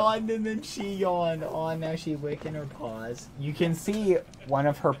 I yawned and then she yawned. Oh, now she's licking her paws. You can see one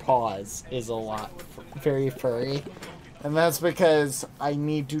of her paws is a lot, very furry. And that's because I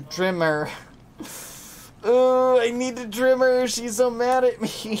need to trim her. Oh, I need to trim her. She's so mad at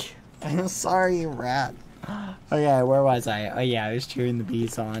me. I'm sorry, rat. Okay, where was I? Oh yeah, I was cheering the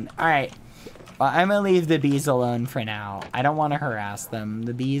bees on. Alright. Well, I'm gonna leave the bees alone for now. I don't want to harass them.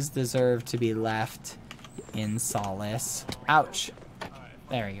 The bees deserve to be left in solace. Ouch.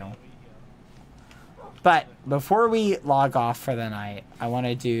 There we go. But before we log off for the night, I want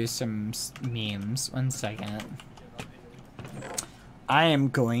to do some memes. 1 second. I am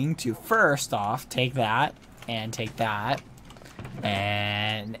going to first off take that and take that.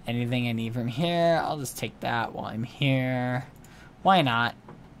 And anything I need from here, I'll just take that while I'm here. Why not?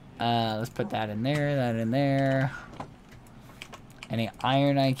 Let's put that in there, that in there. Any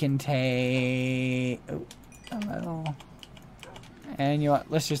iron I can take. Oh, hello. And you know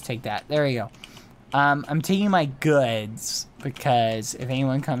what? Let's just take that. There we go. I'm taking my goods because if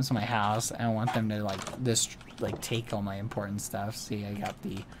anyone comes to my house, I don't want them to take all my important stuff. See, I got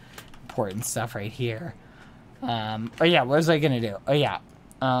the important stuff right here. Oh yeah, what was I gonna do? Oh yeah.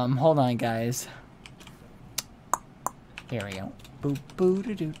 Hold on, guys. Here we go. Boop, boo,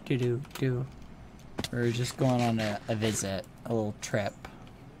 doo, doo, doo, doo, doo. We're just going on a visit, a little trip.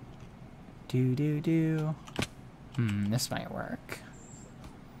 Do, do, do. This might work.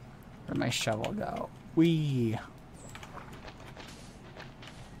 Where'd my shovel go? Whee!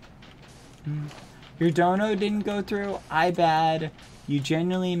 Your dono didn't go through? I bad. You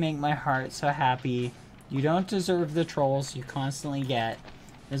genuinely make my heart so happy. You don't deserve the trolls you constantly get.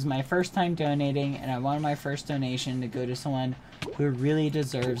 This is my first time donating, and I wanted my first donation to go to someone who really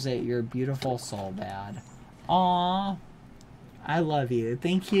deserves it. You're a beautiful soul, Bad. Aww. I love you.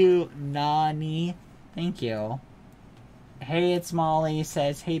 Thank you, Nani. Thank you. Hey, it's Molly.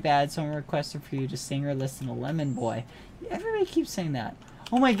 Says, hey, Bad, someone requested for you to sing or listen to Lemon Boy. Everybody keeps saying that.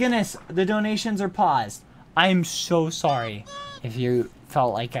 Oh my goodness, the donations are paused. I'm so sorry if you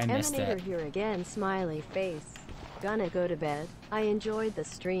felt like I missed it. Here again, smiley face. Gonna go to bed. I enjoyed the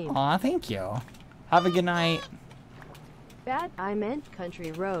stream. Aw, thank you. Have a good night. Bad, I meant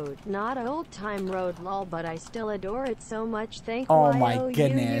country road, not old time road lol, but I still adore it so much. Thank you. Oh my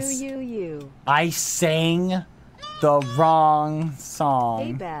goodness. I sang the wrong song.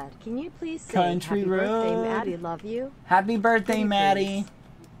 Hey Bad, can you please say Country happy road. birthday, Maddie, love you? Happy birthday, Pretty Maddie. please.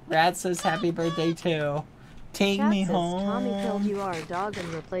 Rat says happy birthday too. Take Cat me says home. Tommy killed your dog and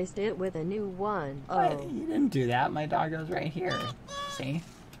replaced it with a new one. What? Oh. You didn't do that. My doggo's right here. See?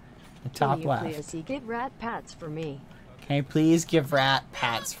 The top Will you left. please give Rat pats for me? Can I please give Rat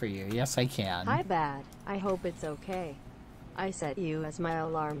pats for you? Yes, I can. Hi Bad, I hope it's okay. I set you as my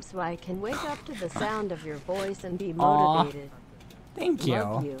alarm so I can wake up to the sound of your voice and be motivated. Thank you.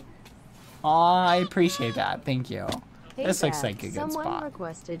 Love you. Aw, I appreciate that. Thank you. Hey This looks Bad, like a good someone spot.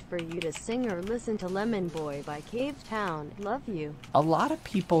 requested for you to sing or listen to Lemon Boy by Cave Town. Love you. A lot of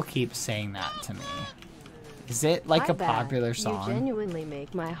people keep saying that to me. Is it like Hi a Bad, popular song? You genuinely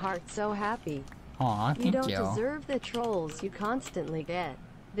make my heart so happy. Aw, You thank don't you. deserve the trolls you constantly get.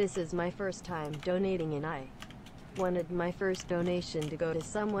 This is my first time donating and I wanted my first donation to go to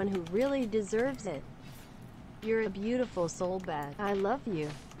someone who really deserves it. You're a beautiful soul, Bad. I love you.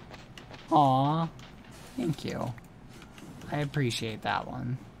 Aw, thank you. I appreciate that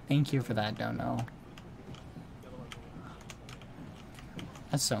one. Thank you for that, Dono.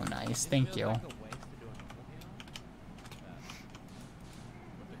 That's so nice. Thank you.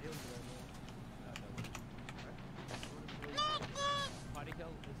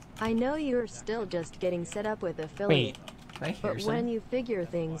 I know you're still just getting set up with affiliate, Wait, did I hear but something? when you figure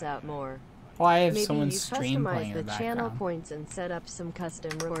things out more, Why have maybe someone's you stream playing customize in the the channel background? points and set up some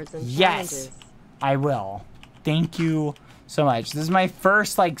custom rewards and Yes, challenges. I will. Thank you so much. This is my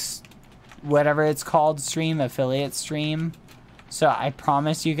first, like, whatever it's called, stream, affiliate stream. So I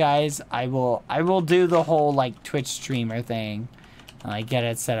promise you guys, I will do the whole, like, Twitch streamer thing. And, like, get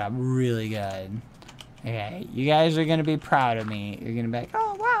it set up really good. Okay, you guys are gonna be proud of me. You're gonna be like,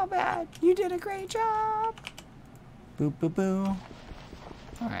 oh, wow, Bad. You did a great job. Boop, boop, boo.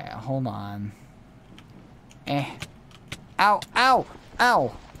 Alright, hold on. Ow, ow,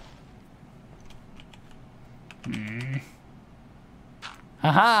 ow.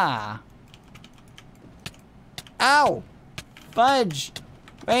 Haha. Ow. Fudge.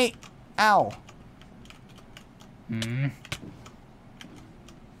 Wait. Ow.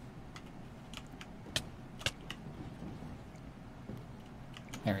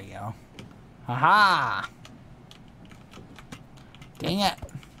 There we go. Haha. Dang it.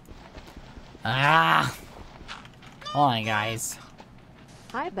 Ah. Hold on, guys.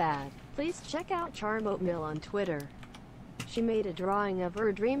 Hi Bad, please check out Charm Oatmeal on Twitter. She made a drawing of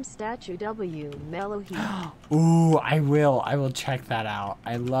her dream statue W, Melohi. Ooh, I will. I will check that out.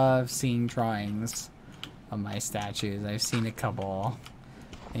 I love seeing drawings of my statues. I've seen a couple.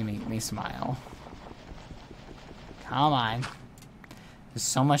 They make me smile. Come on. It's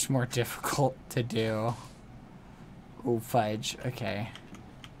so much more difficult to do. Ooh, fudge. Okay.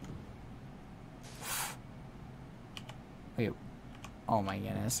 Wait. Oh my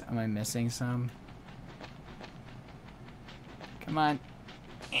goodness. Am I missing some? Come on.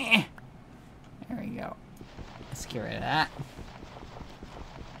 There we go. Let's get rid of that.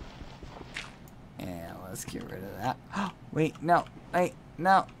 And let's get rid of that. Oh, wait, no. Wait,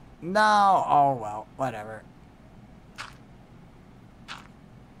 no. No. Oh, well, whatever.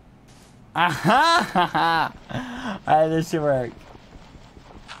 Aha! Alright, this should work.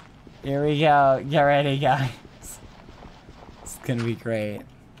 Here we go. Get ready, guys. It's gonna be great.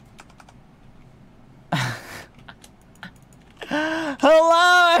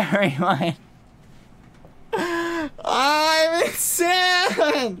 Hello, everyone! I'm in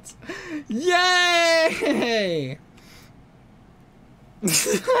sand! Yay!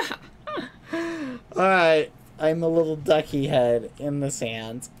 Alright, I'm a little ducky head in the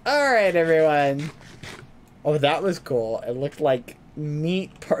sand. Alright, everyone. Oh, that was cool. It looked like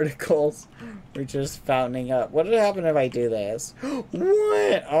meat particles were just fountaining up. What would happen if I do this?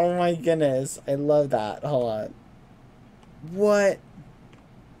 What? Oh my goodness. I love that. Hold on. What?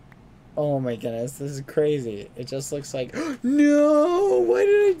 Oh my goodness, this is crazy. It just looks like, no, why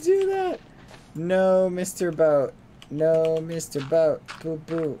did I do that? No, Mr. Boat. No, Mr. Boat. Boo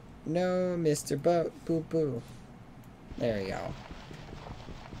boo. No, Mr. Boat. Boo boo. There we go.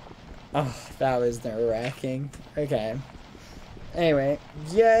 Oh, that was nerve-wracking. Okay. Anyway,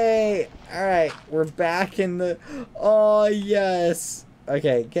 yay! Alright, we're back in the... Oh, yes!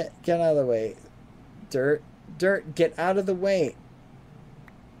 Okay, get out of the way. Dirt, get out of the way.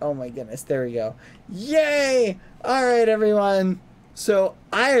 Oh my goodness, there we go. Yay! Alright, everyone. So,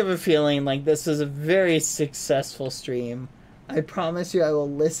 I have a feeling like this was a very successful stream. I promise you I will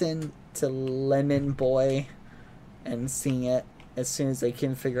listen to Lemon Boy and sing it as soon as I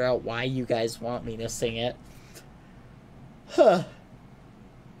can figure out why you guys want me to sing it. Huh.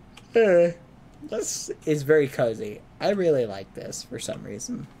 This is very cozy. I really like this for some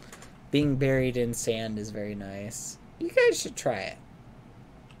reason. Being buried in sand is very nice. You guys should try it.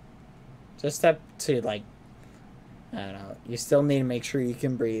 Just up to, like, I don't know. You still need to make sure you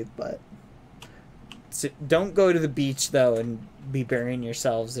can breathe, but don't go to the beach, though, and be burying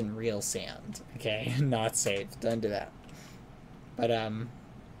yourselves in real sand. Okay? Not safe. Don't do that. But, I don't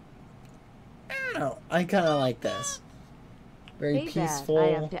know. I kind of like this. Very peaceful.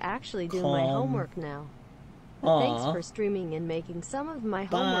 I have to actually do my homework now. But thanks for streaming and making some of my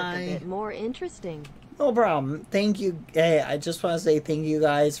homework a bit more interesting. No problem. Thank you. Hey, I just want to say thank you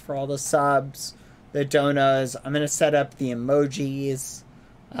guys for all the subs, the donos. I'm going to set up the emojis,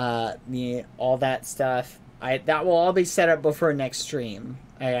 all that stuff. That will all be set up before next stream,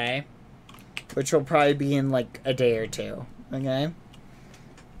 okay? Which will probably be in like a day or two, okay?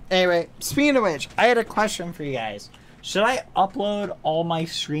 Anyway, speaking of which, I had a question for you guys. Should I upload all my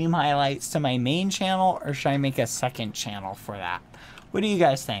stream highlights to my main channel, or should I make a second channel for that? What do you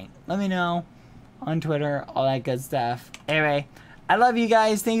guys think? Let me know on Twitter, all that good stuff. Anyway, I love you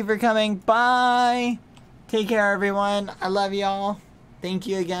guys. Thank you for coming. Bye. Take care, everyone. I love y'all. Thank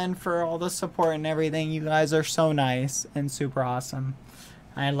you again for all the support and everything. You guys are so nice and super awesome.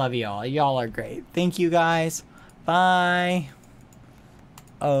 I love y'all. Y'all are great. Thank you, guys. Bye.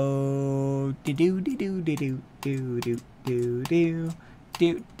 Oh, do do do do do do do do do do do do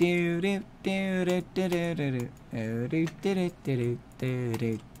do do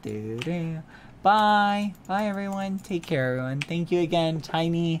do do do. Bye. Bye, everyone. Take care, everyone. Thank you again,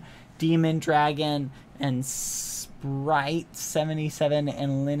 Tiny, Demon Dragon, and Sprite77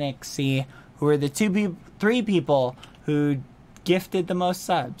 and Linuxy, who are the three people who gifted the most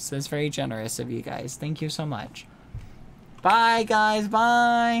subs. That's very generous of you guys. Thank you so much. Bye, guys.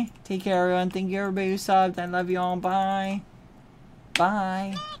 Bye. Take care, everyone. Thank you, everybody who subbed. I love you all. Bye.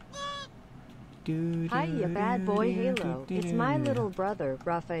 Bye. Hiya, Bad Boy Halo. It's my little brother,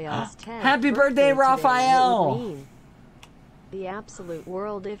 Raphael's 10th. Happy birthday, Raphael! The absolute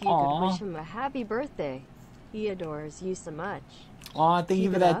world if you could wish him a happy birthday. He adores you so much. Aw, thank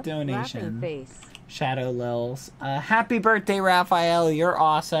you for that donation. Shadow Lils. Happy birthday, Raphael. You're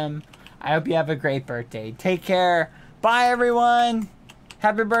awesome. I hope you have a great birthday. Take care. Bye, everyone.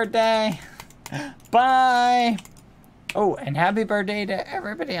 Happy birthday. Bye. Oh, and happy birthday to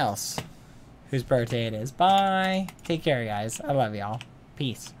everybody else whose birthday it is. Bye. Take care, guys. I love y'all.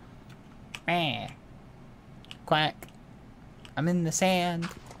 Peace. Quack. I'm in the sand.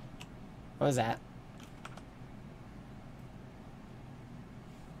 What was that?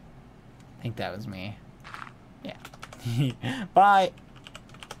 I think that was me. Yeah. Bye.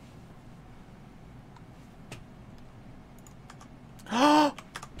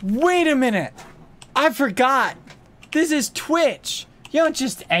 Wait a minute. I forgot. This is Twitch. You don't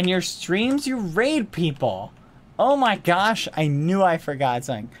just end your streams, you raid people. Oh my gosh, I knew I forgot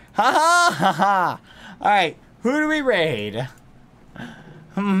something. Ha ha ha ha. Alright, who do we raid?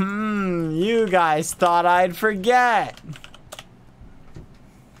 You guys thought I'd forget.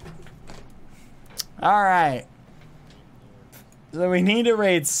 Alright. So we need to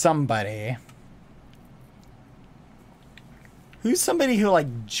raid somebody. Who's somebody who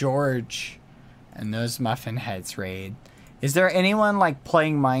like George and those muffin heads raid? Is there anyone like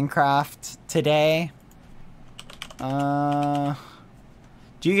playing Minecraft today? Do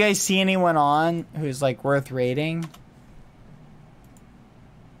you guys see anyone on who's like worth raiding?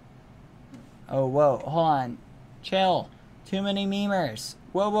 Oh, whoa, hold on. Chill. Too many memers.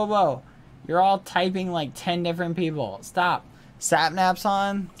 Whoa, whoa, whoa. You're all typing like 10 different people. Stop. Sapnap's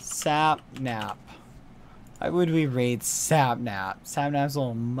on? Sapnap. Why would we raid Sapnap? Sapnap's a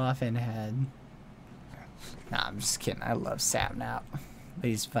little muffin head. Nah, I'm just kidding. I love Sapnap. But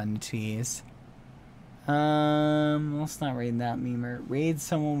he's fun to tease. Let's not raid that memer. Raid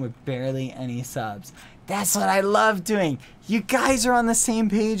someone with barely any subs. That's what I love doing. You guys are on the same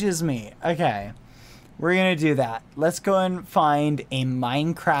page as me. Okay. We're gonna do that. Let's go and find a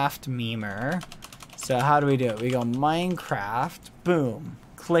Minecraft memer. So how do we do it? We go Minecraft. Boom.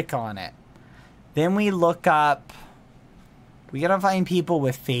 Click on it. Then we look up. We gotta find people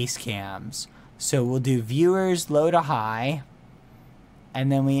with face cams. So we'll do viewers low to high.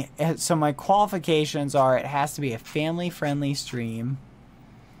 And then so my qualifications are it has to be a family-friendly stream.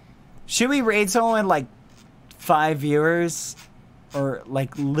 Should we raid someone with like 5 viewers? Or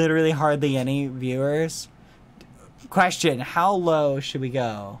like literally hardly any viewers? Question, how low should we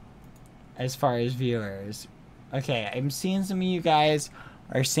go as far as viewers? Okay, I'm seeing some of you guys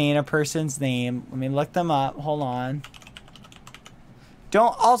are saying a person's name. Let me look them up. Hold on.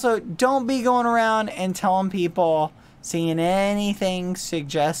 Don't be going around and telling people, saying anything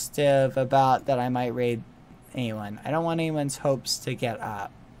suggestive about that I might raid anyone. I don't want anyone's hopes to get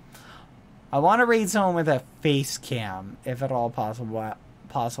up. I want to raid someone with a face cam, if at all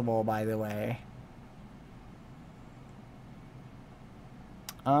possible, by the way.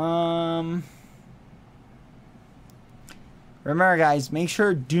 Remember, guys, make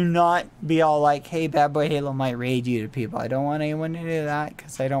sure do not be all like, hey, Bad Boy Halo might raid you to people. I don't want anyone to do that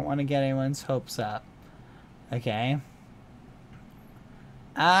because I don't want to get anyone's hopes up. Okay.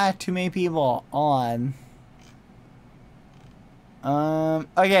 Too many people on.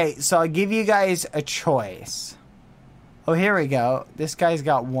 Okay, so I'll give you guys a choice. Oh, here we go. This guy's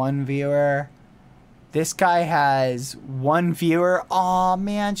got 1 viewer. This guy has 1 viewer. Aw,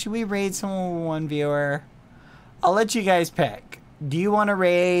 man, should we raid someone with 1 viewer? I'll let you guys pick. Do you want to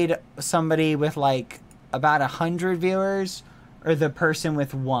raid somebody with like about 100 viewers or the person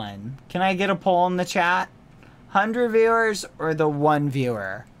with 1? Can I get a poll in the chat? 100 viewers or the 1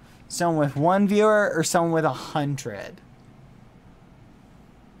 viewer? Someone with 1 viewer or someone with 100?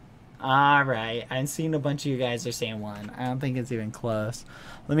 Alright, I'm seeing a bunch of you guys are saying 1. I don't think it's even close.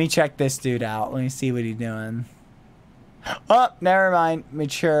 Let me check this dude out. Let me see what he's doing. Oh, never mind.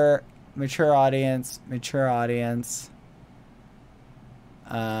 Mature audience. No.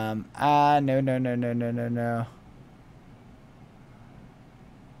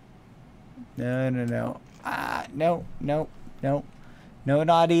 No. No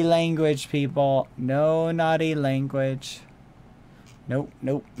naughty language, people. No naughty language. Nope.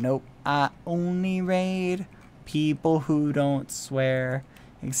 I only raid people who don't swear.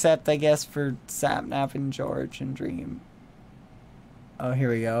 Except, I guess, for Sapnap and George and Dream. Oh, here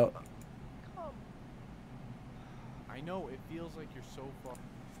we go. I know, it feels like you're so far.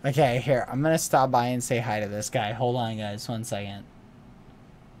 Okay, here. I'm gonna stop by and say hi to this guy. Hold on, guys. 1 second.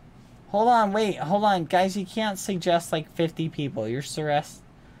 Hold on, wait. Hold on. Guys, you can't suggest like 50 people. You're stressed.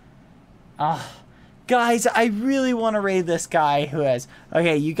 Guys, I really want to raid this guy who has...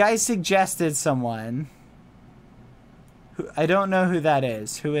 Okay, you guys suggested someone. I don't know who that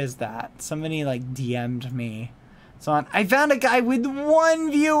is. Who is that? Somebody like DM'd me. So I found a guy with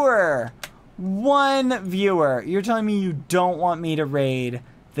 1 viewer. 1 viewer. You're telling me you don't want me to raid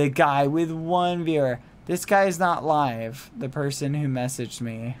the guy with 1 viewer. This guy is not live. The person who messaged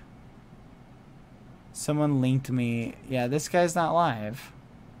me. Someone linked me. Yeah, this guy's not live.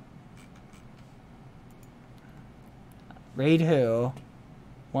 Raid who?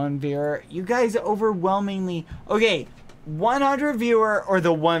 1 viewer. You guys overwhelmingly... Okay, 100 viewer or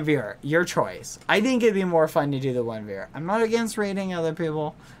the 1 viewer. Your choice. I think it'd be more fun to do the 1 viewer. I'm not against raiding other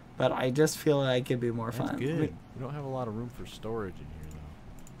people, but I just feel like it'd be more fun. Good. We don't have a lot of room for storage in here, though.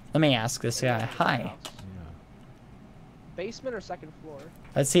 Let me ask this guy. Hi. Yeah. Basement or 2nd floor?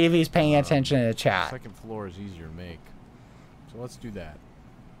 Let's see if he's paying attention to the chat. 2nd floor is easier to make. So let's do that.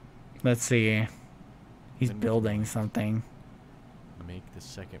 Let's see. He's building something. Make the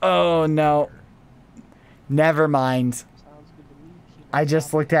 2nd. Oh, no. Never mind. Sounds good to me. I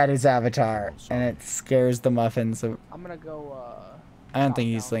just looked at his avatar, and it scares the muffins. I'm gonna go, I don't think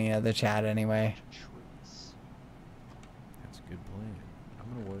he's looking at the chat anyway. That's a good plan. I'm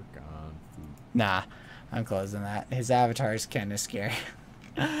gonna work on food. Nah, I'm closing that. His avatar is kind of scary.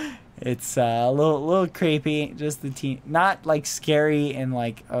 It's a little creepy. Just the team, not like scary and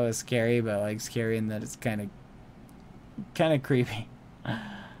like scary, but like scary in that it's kind of creepy.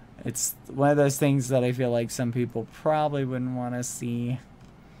 It's one of those things that I feel like some people probably wouldn't want to see.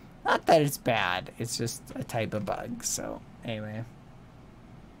 Not that it's bad. It's just a type of bug. So anyway.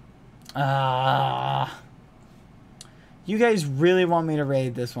 You guys really want me to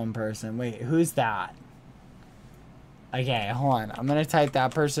raid this 1 person. Wait, who's that? Okay, hold on. I'm going to type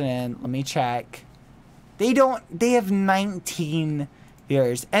that person in. Let me check. They have 19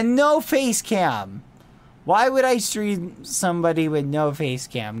 viewers and no face cam. Why would I stream somebody with no face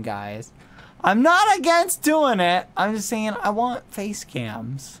cam, guys? I'm not against doing it. I'm just saying I want face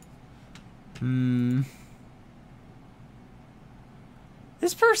cams.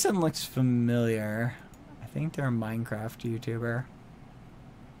 This person looks familiar. I think they're a Minecraft YouTuber.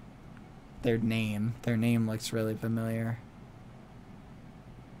 Their name looks really familiar.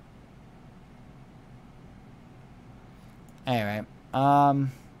 Anyway,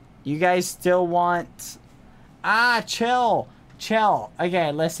 you guys still want... chill.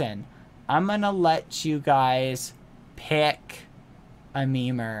 Okay, listen. I'm gonna let you guys pick a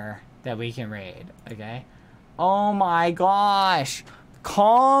memer that we can raid, okay? Oh my gosh.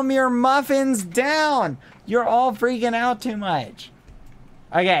 Calm your muffins down. You're all freaking out too much.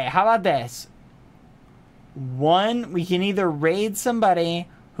 Okay, how about this? We can either raid somebody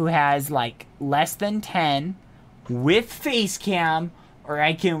who has like less than 10 with face cam, or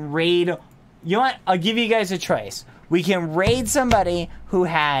I can raid, you know what? I'll give you guys a choice. We can raid somebody who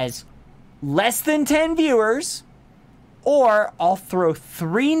has less than 10 viewers, or I'll throw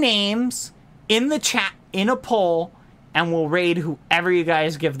 3 names in the chat in a poll, and we'll raid whoever you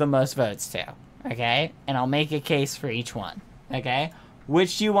guys give the most votes to. Okay? And I'll make a case for each one. Okay?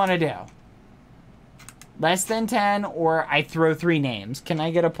 Which do you want to do? Less than 10, or I throw 3 names? Can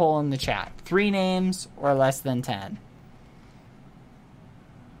I get a poll in the chat? 3 names or less than 10?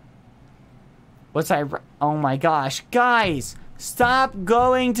 Oh my gosh. Guys, stop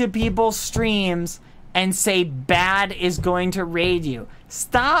going to people's streams and say Bad is going to raid you.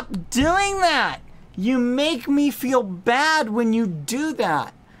 Stop doing that. You make me feel bad when you do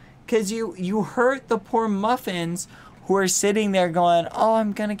that. Because you hurt the poor muffins who are sitting there going, oh,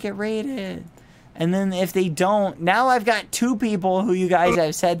 I'm going to get raided. And then if they don't, now I've got 2 people who you guys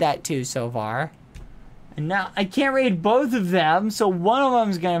have said that to so far. And now I can't raid both of them, so one of them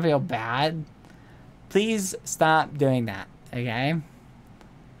is going to feel bad. Please stop doing that, okay?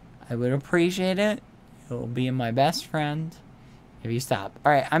 I would appreciate it. You'll be my best friend if you stop.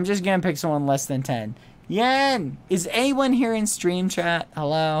 Alright, I'm just going to pick someone less than 10. Yan! Is anyone here in stream chat?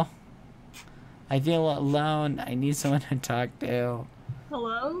 Hello? I feel alone. I need someone to talk to.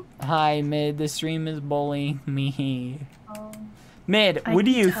 Hello? Hi, Mid. The stream is bullying me. Mid, what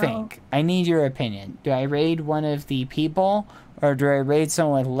do you think? I need your opinion. Do I raid one of the people, or do I raid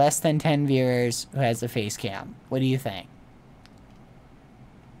someone with less than 10 viewers who has a face cam? What do you think?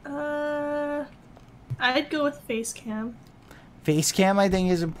 I'd go with face cam. Face cam, I think,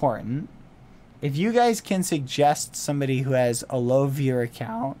 is important. If you guys can suggest somebody who has a low viewer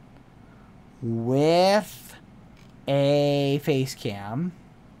count with a face cam,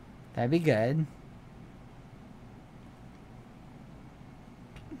 that'd be good.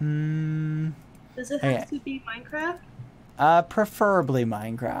 Does it have to be Minecraft? Preferably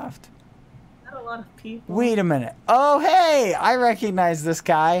Minecraft. Not a lot of people. Wait a minute. Oh, hey! I recognize this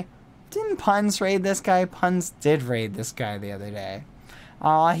guy. Didn't Puns raid this guy? Puns did raid this guy the other day.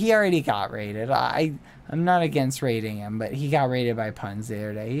 He already got raided. I'm not against raiding him, but he got raided by Puns the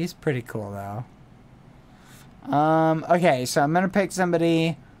other day. He's pretty cool, though. Okay, so I'm gonna pick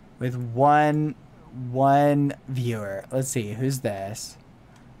somebody with one viewer. Let's see, who's this?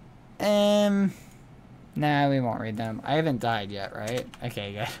 Nah, we won't read them. I haven't died yet, right?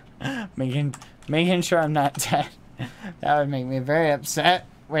 Okay, good. making sure I'm not dead. That would make me very upset.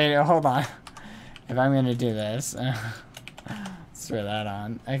 Wait, hold on. If I'm gonna do this, let's throw that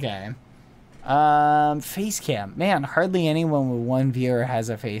on. Okay. Face cam. Man, hardly anyone with 1 viewer has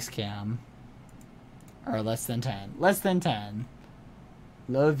a face cam. Or less than 10. Less than 10.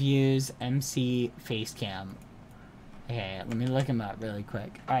 Low views, MC, face cam. Okay, let me look him up really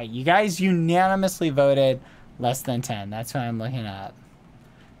quick. Alright, you guys unanimously voted less than 10. That's what I'm looking up.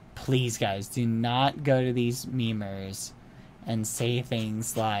 Please, guys, do not go to these memers and say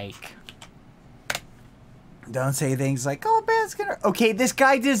things like... Don't say things like, oh, Bad's gonna... Okay, this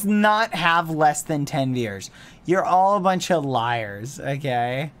guy does not have less than 10 viewers. You're all a bunch of liars,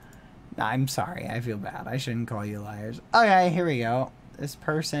 okay? I'm sorry, I feel bad. I shouldn't call you liars. Okay, here we go. This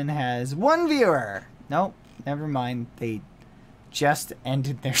person has 1 viewer. Nope, never mind. They just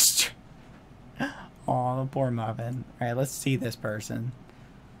ended their stream. Aw, the poor muffin. Alright, let's see this person.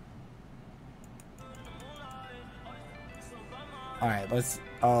 Alright, let's...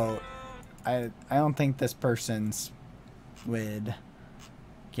 Oh, I don't think this person's would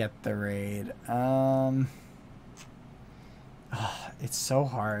get the raid. Oh, it's so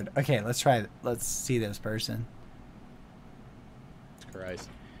hard. Okay, let's try it. Let's see this person. Christ.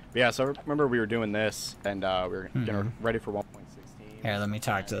 But yeah, so remember we were doing this, and we were getting ready for 1.16. Here, let me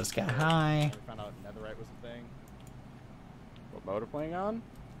talk to this guy. Hi. We found out Netherite was a thing. What mode are playing on?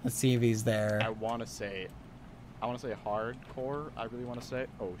 Let's see if he's there. I want to say hardcore. I really want to say.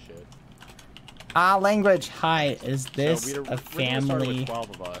 Oh shit. Language. Hi, is this a family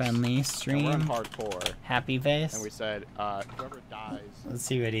friendly stream? We're on hardcore. Happy face. And we said, whoever dies. Let's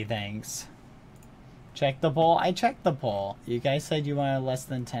see what he thinks. Check the poll. I checked the poll. You guys said you wanted less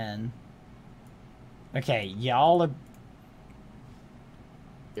than 10. Okay, y'all are...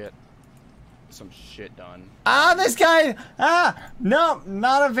 Get some shit done. This guy! No,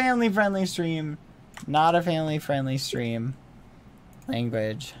 not a family friendly stream. Not a family friendly stream.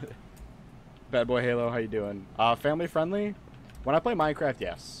 Language. Bad Boy Halo, how you doing? Family friendly? When I play Minecraft,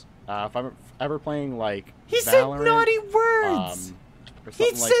 yes. If I'm ever playing like he Valorant, said naughty words.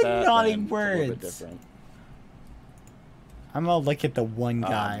 He said naughty words. I'm gonna look at the one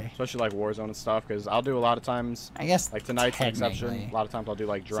guy. Especially like Warzone and stuff, because I'll do a lot of times. I guess like tonight's an exception. A lot of times I'll do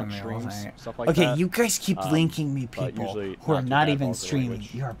like drunk streams, stuff like that. Okay, you guys keep linking me people who are not even streaming.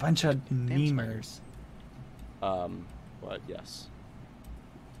 You're a bunch of memers. But yes.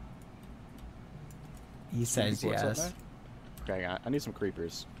 He says yes. Okay, I need some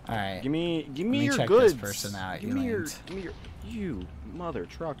creepers. All right. Give me your check goods. This person out, give me your you mother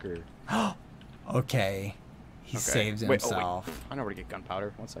trucker. Okay. He saved himself. Oh, I know where to get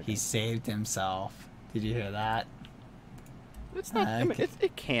gunpowder. 1 second. He saved himself. Did you hear that? It's not. I mean,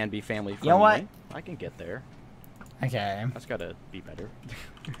 it can be family friendly. You know what? I can get there. Okay. That's gotta be better.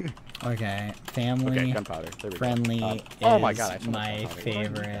 Okay. Family friendly is oh my God, my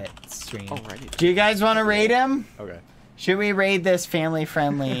favorite stream. Oh, right. Do you guys want to raid him? Okay. Should we raid this family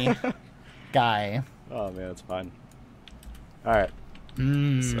friendly guy? Oh man, it's fine. All right.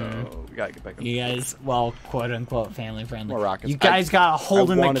 So we gotta get back up. You guys, well, quote unquote family friendly. More rockets. You guys gotta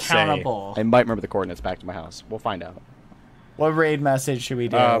hold him accountable. I might remember the coordinates back to my house. We'll find out. What raid message should we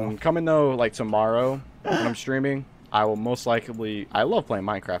do? Coming though, like tomorrow when I'm streaming, I will most likely. I love playing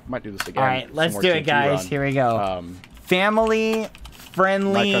Minecraft. I might do this again. All right, let's do it, guys. Here we go. Family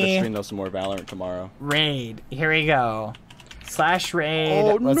friendly. Might try to stream though some more Valorant tomorrow. Raid. Here we go. /raid.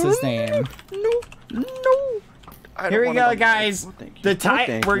 Oh, what's his name? No. Here we go, guys. The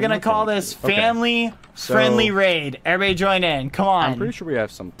type we're gonna call this family friendly raid. Everybody join in. Come on. I'm pretty sure we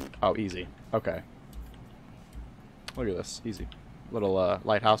have some. Oh, easy. Okay. Look at this. Easy. Little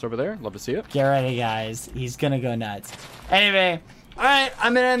lighthouse over there. Love to see it. Get ready, guys. He's gonna go nuts. Anyway, all right.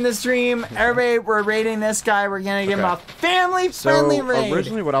 I'm gonna end the stream. Everybody, we're raiding this guy. We're gonna give him a family-friendly raid.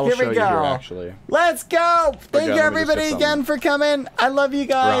 Originally, what I will show you here, actually. Let's go. Thank you, everybody, again for coming. I love you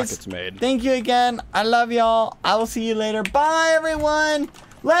guys. Rockets made. Thank you again. I love y'all. I will see you later. Bye, everyone.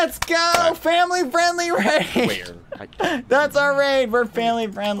 Let's go. Family-friendly raid. That's our raid. We're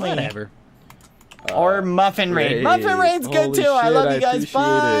family-friendly. Whatever. Or muffin raid. Muffin raid's good too. I love you guys.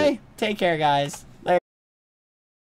 Bye. Take care, guys.